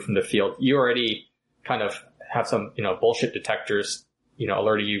removed from the field, you already kind of have some, bullshit detectors,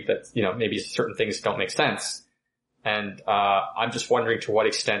 alerting you that, maybe certain things don't make sense. And, I'm just wondering to what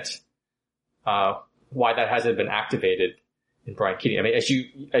extent, why that hasn't been activated in Brian Keating. I mean,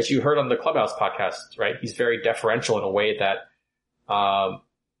 as you heard on the Clubhouse podcast, right, he's very deferential in a way that,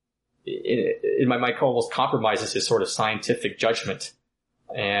 in my mind almost compromises his sort of scientific judgment.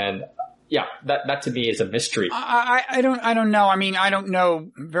 And yeah, that to me is a mystery. I don't know. I mean, I don't know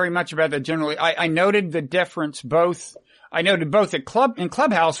very much about that generally. I noted the deference in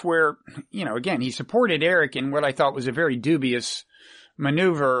Clubhouse where, again, he supported Eric in what I thought was a very dubious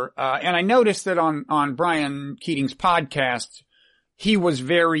maneuver. And I noticed that on Brian Keating's podcast, he was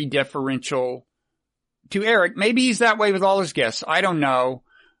very deferential to Eric. Maybe he's that way with all his guests. I don't know.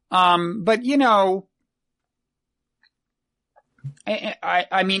 But I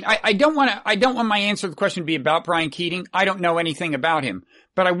don't want my answer to the question to be about Brian Keating. I don't know anything about him,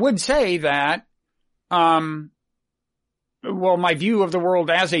 but I would say that, my view of the world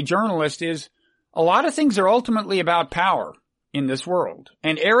as a journalist is a lot of things are ultimately about power in this world.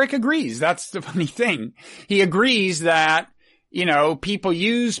 And Eric agrees. That's the funny thing. He agrees that people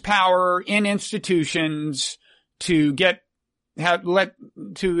use power in institutions to have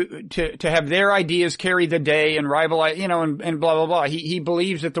their ideas carry the day and rival, and blah, blah, blah. He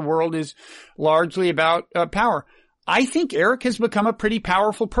believes that the world is largely about power. I think Eric has become a pretty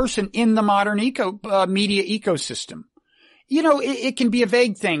powerful person in the modern media ecosystem. It can be a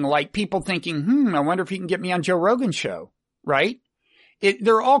vague thing, like people thinking, I wonder if he can get me on Joe Rogan's show, right?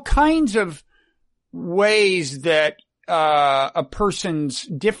 There are all kinds of ways that a person's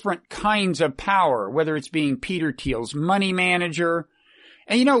different kinds of power, whether it's being Peter Thiel's money manager.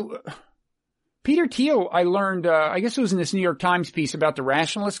 And Peter Thiel, I learned, I guess it was in this New York Times piece about the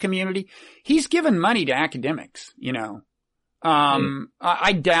rationalist community. He's given money to academics,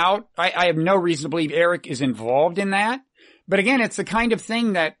 I doubt, I have no reason to believe Eric is involved in that. But again, it's the kind of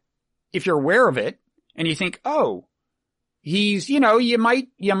thing that if you're aware of it and you think, oh, he's, you might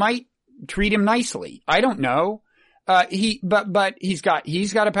treat him nicely. I don't know. But he's got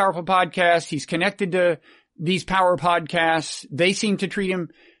a powerful podcast. He's connected to these power podcasts. They seem to treat him,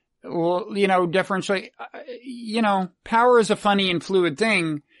 deferentially. Power is a funny and fluid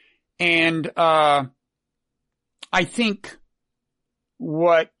thing. And, I think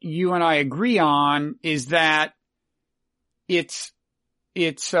what you and I agree on is that it's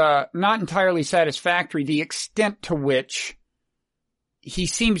not entirely satisfactory, the extent to which he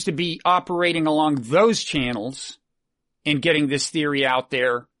seems to be operating along those channels and getting this theory out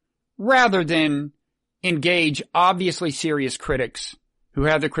there rather than engage obviously serious critics who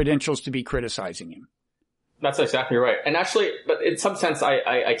have the credentials to be criticizing him. That's exactly right. And actually, but in some sense,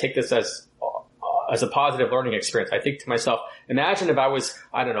 I take this as a positive learning experience. I think to myself, imagine if I was,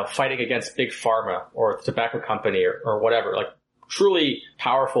 fighting against big pharma or the tobacco company or whatever, like truly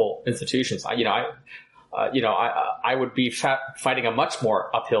powerful institutions. I would be fighting a much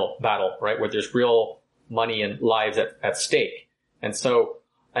more uphill battle, right? Where there's real money and lives at stake. And so,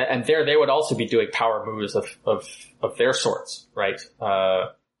 and there they would also be doing power moves of their sorts, right?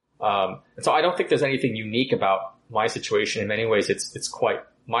 And so I don't think there's anything unique about my situation. In many ways, it's quite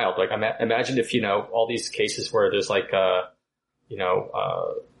mild. Like, imagine if, all these cases where there's like,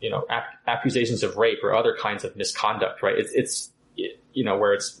 accusations of rape or other kinds of misconduct, right? It's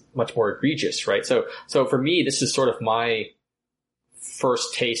where it's much more egregious, right? So for me, this is sort of my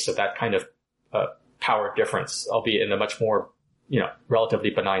first taste of that kind of, power difference, albeit in a much more,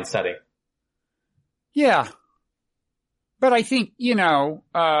 relatively benign setting. Yeah. But I think,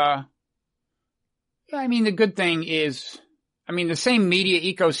 the good thing is, the same media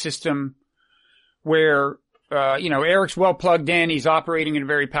ecosystem where, Eric's well plugged in, he's operating at a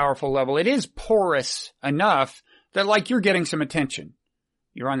very powerful level. It is porous enough that, like, you're getting some attention.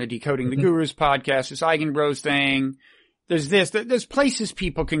 You're on the Decoding the Gurus podcast, this Eigenbros thing. There's places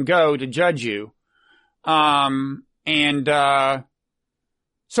people can go to judge you. So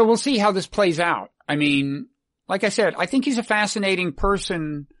we'll see how this plays out. Like I said, I think he's a fascinating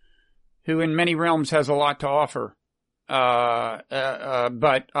person who in many realms has a lot to offer.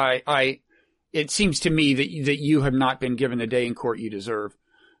 But it seems to me that you have not been given the day in court you deserve.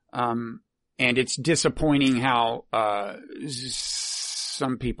 And it's disappointing how,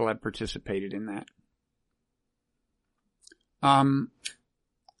 some people have participated in that.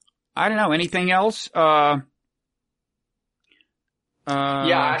 I don't know. Anything else? Yeah,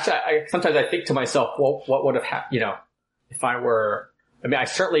 actually, sometimes I think to myself, well, what would have happened, if I were, I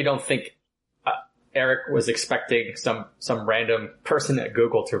certainly don't think, Eric was expecting some random person at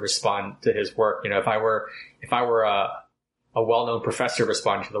Google to respond to his work. If I were a well-known professor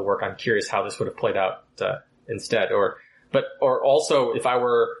responding to the work, I'm curious how this would have played out, instead. Or also, if I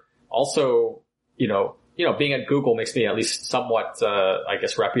were also, being at Google makes me at least somewhat,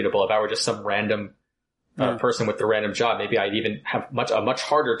 reputable. If I were just some random person with a random job, maybe I'd even have a much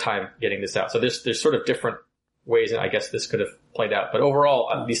harder time getting this out. So there's sort of different ways, and I guess this could have played out. But overall,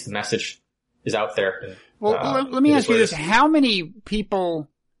 at least the message is out there. Well, let me ask you this: how many people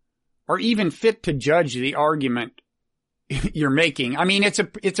are even fit to judge the argument you're making?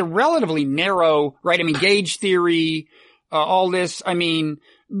 It's a relatively narrow, right? Gauge theory, all this.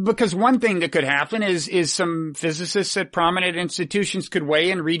 Because one thing that could happen is some physicists at prominent institutions could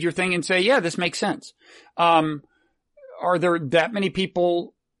weigh in, read your thing and say, yeah, this makes sense. Are there that many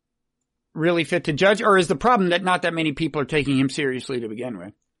people really fit to judge? Or is the problem that not that many people are taking him seriously to begin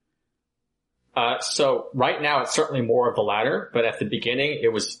with? So right now it's certainly more of the latter, but at the beginning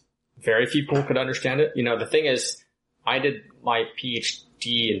it was very few people could understand it. The thing is, I did my PhD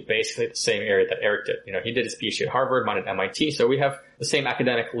in basically the same area that Eric did. He did his PhD at Harvard, mine at MIT, so we have the same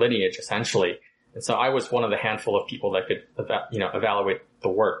academic lineage essentially. And so I was one of the handful of people that could, evaluate the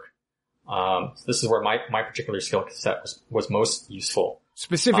work. So this is where my particular skill set was most useful.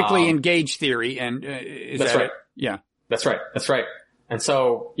 Specifically in gauge theory, and that's right. Yeah. That's right. And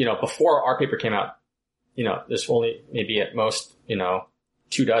so, before our paper came out, there's only maybe at most,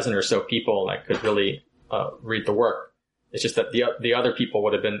 24 or so people that could really read the work. It's just that the other people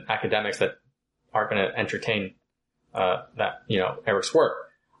would have been academics that aren't going to entertain that, Eric's work.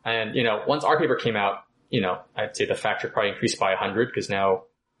 And, once our paper came out, I'd say the factor probably increased by 100 because now,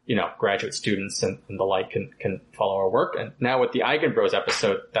 graduate students and the like can follow our work. And now with the Eigenbros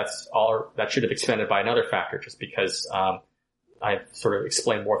episode, that should have expanded by another factor just because, I sort of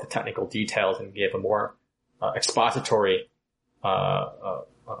explained more of the technical details and gave a more, expository,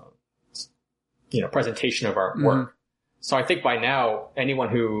 presentation of our work. So I think by now, anyone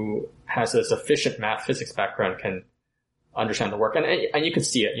who has a sufficient math physics background can understand the work. And you can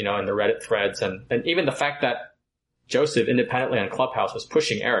see it, in the Reddit threads and even the fact that Joseph independently on Clubhouse was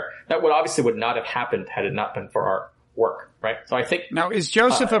pushing Eric. That would not have happened had it not been for our work, right? So I think now is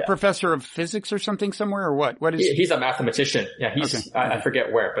Joseph a professor of physics or something somewhere or what? What is he's a mathematician. Yeah, he's okay. I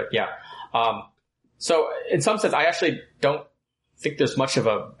forget where, but yeah. So in some sense, I actually don't think there's much of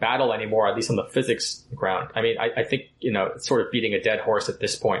a battle anymore, at least on the physics ground. I mean, I think it's sort of beating a dead horse at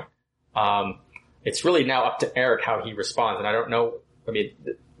this point. It's really now up to Eric how he responds, and I don't know. I mean,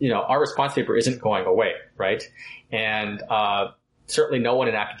 our response paper isn't going away, right? And certainly no one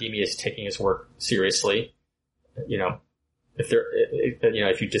in academia is taking his work seriously. If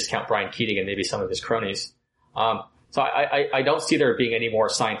you discount Brian Keating and maybe some of his cronies. So I don't see there being any more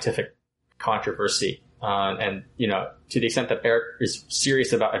scientific controversy. And to the extent that Eric is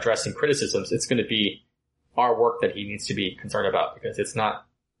serious about addressing criticisms, it's going to be our work that he needs to be concerned about because it's not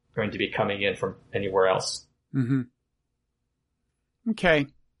going to be coming in from anywhere else. Mm-hmm. Okay.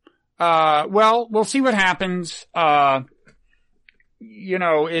 Well, we'll see what happens.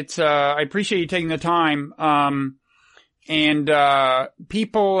 It's, I appreciate you taking the time.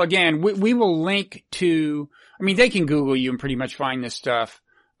 People, again, we will link to, they can Google you and pretty much find this stuff.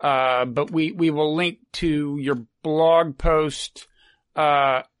 But we will link to your blog post,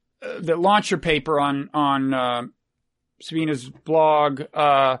 that launched your paper on Sabina's blog,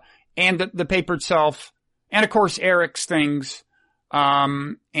 and the paper itself, and of course Eric's things.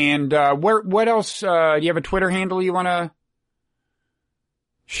 What else, do you have a Twitter handle you want to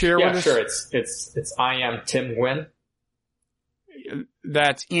share with us? Yeah, sure. It's I am Tim Nguyen.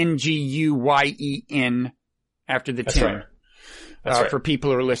 That's Nguyen after the That's Tim. Right. That's right. For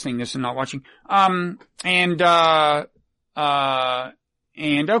people who are listening to this and not watching.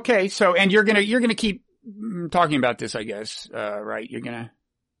 Okay. So, and you're gonna keep talking about this, I guess, right? You're gonna.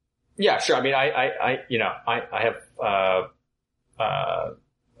 Yeah, sure. I mean, I have,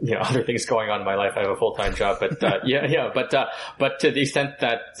 other things going on in my life. I have a full-time job, but, but to the extent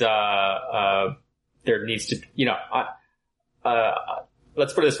that, there needs to,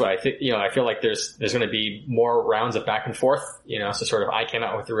 let's put it this way. I think, I feel like there's going to be more rounds of back and forth, so sort of I came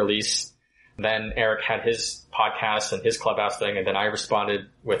out with the release, then Eric had his podcast and his Clubhouse thing, and then I responded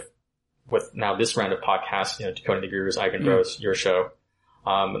with now this round of podcasts, Decoding the Gurus, Eigenbros, your show.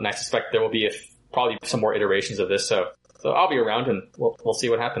 And I suspect there will be probably some more iterations of this. So I'll be around and we'll see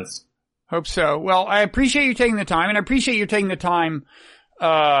what happens. Hope so. Well, I appreciate you taking the time, and I appreciate you taking the time,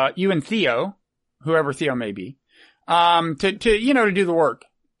 you and Theo, whoever Theo may be, to do the work,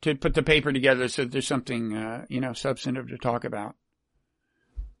 to put the paper together so that there's something, substantive to talk about.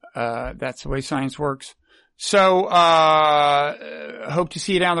 That's the way science works. So, hope to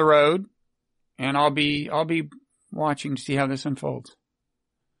see you down the road, and I'll be watching to see how this unfolds.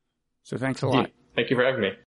 So thanks a lot. Thank you for having me.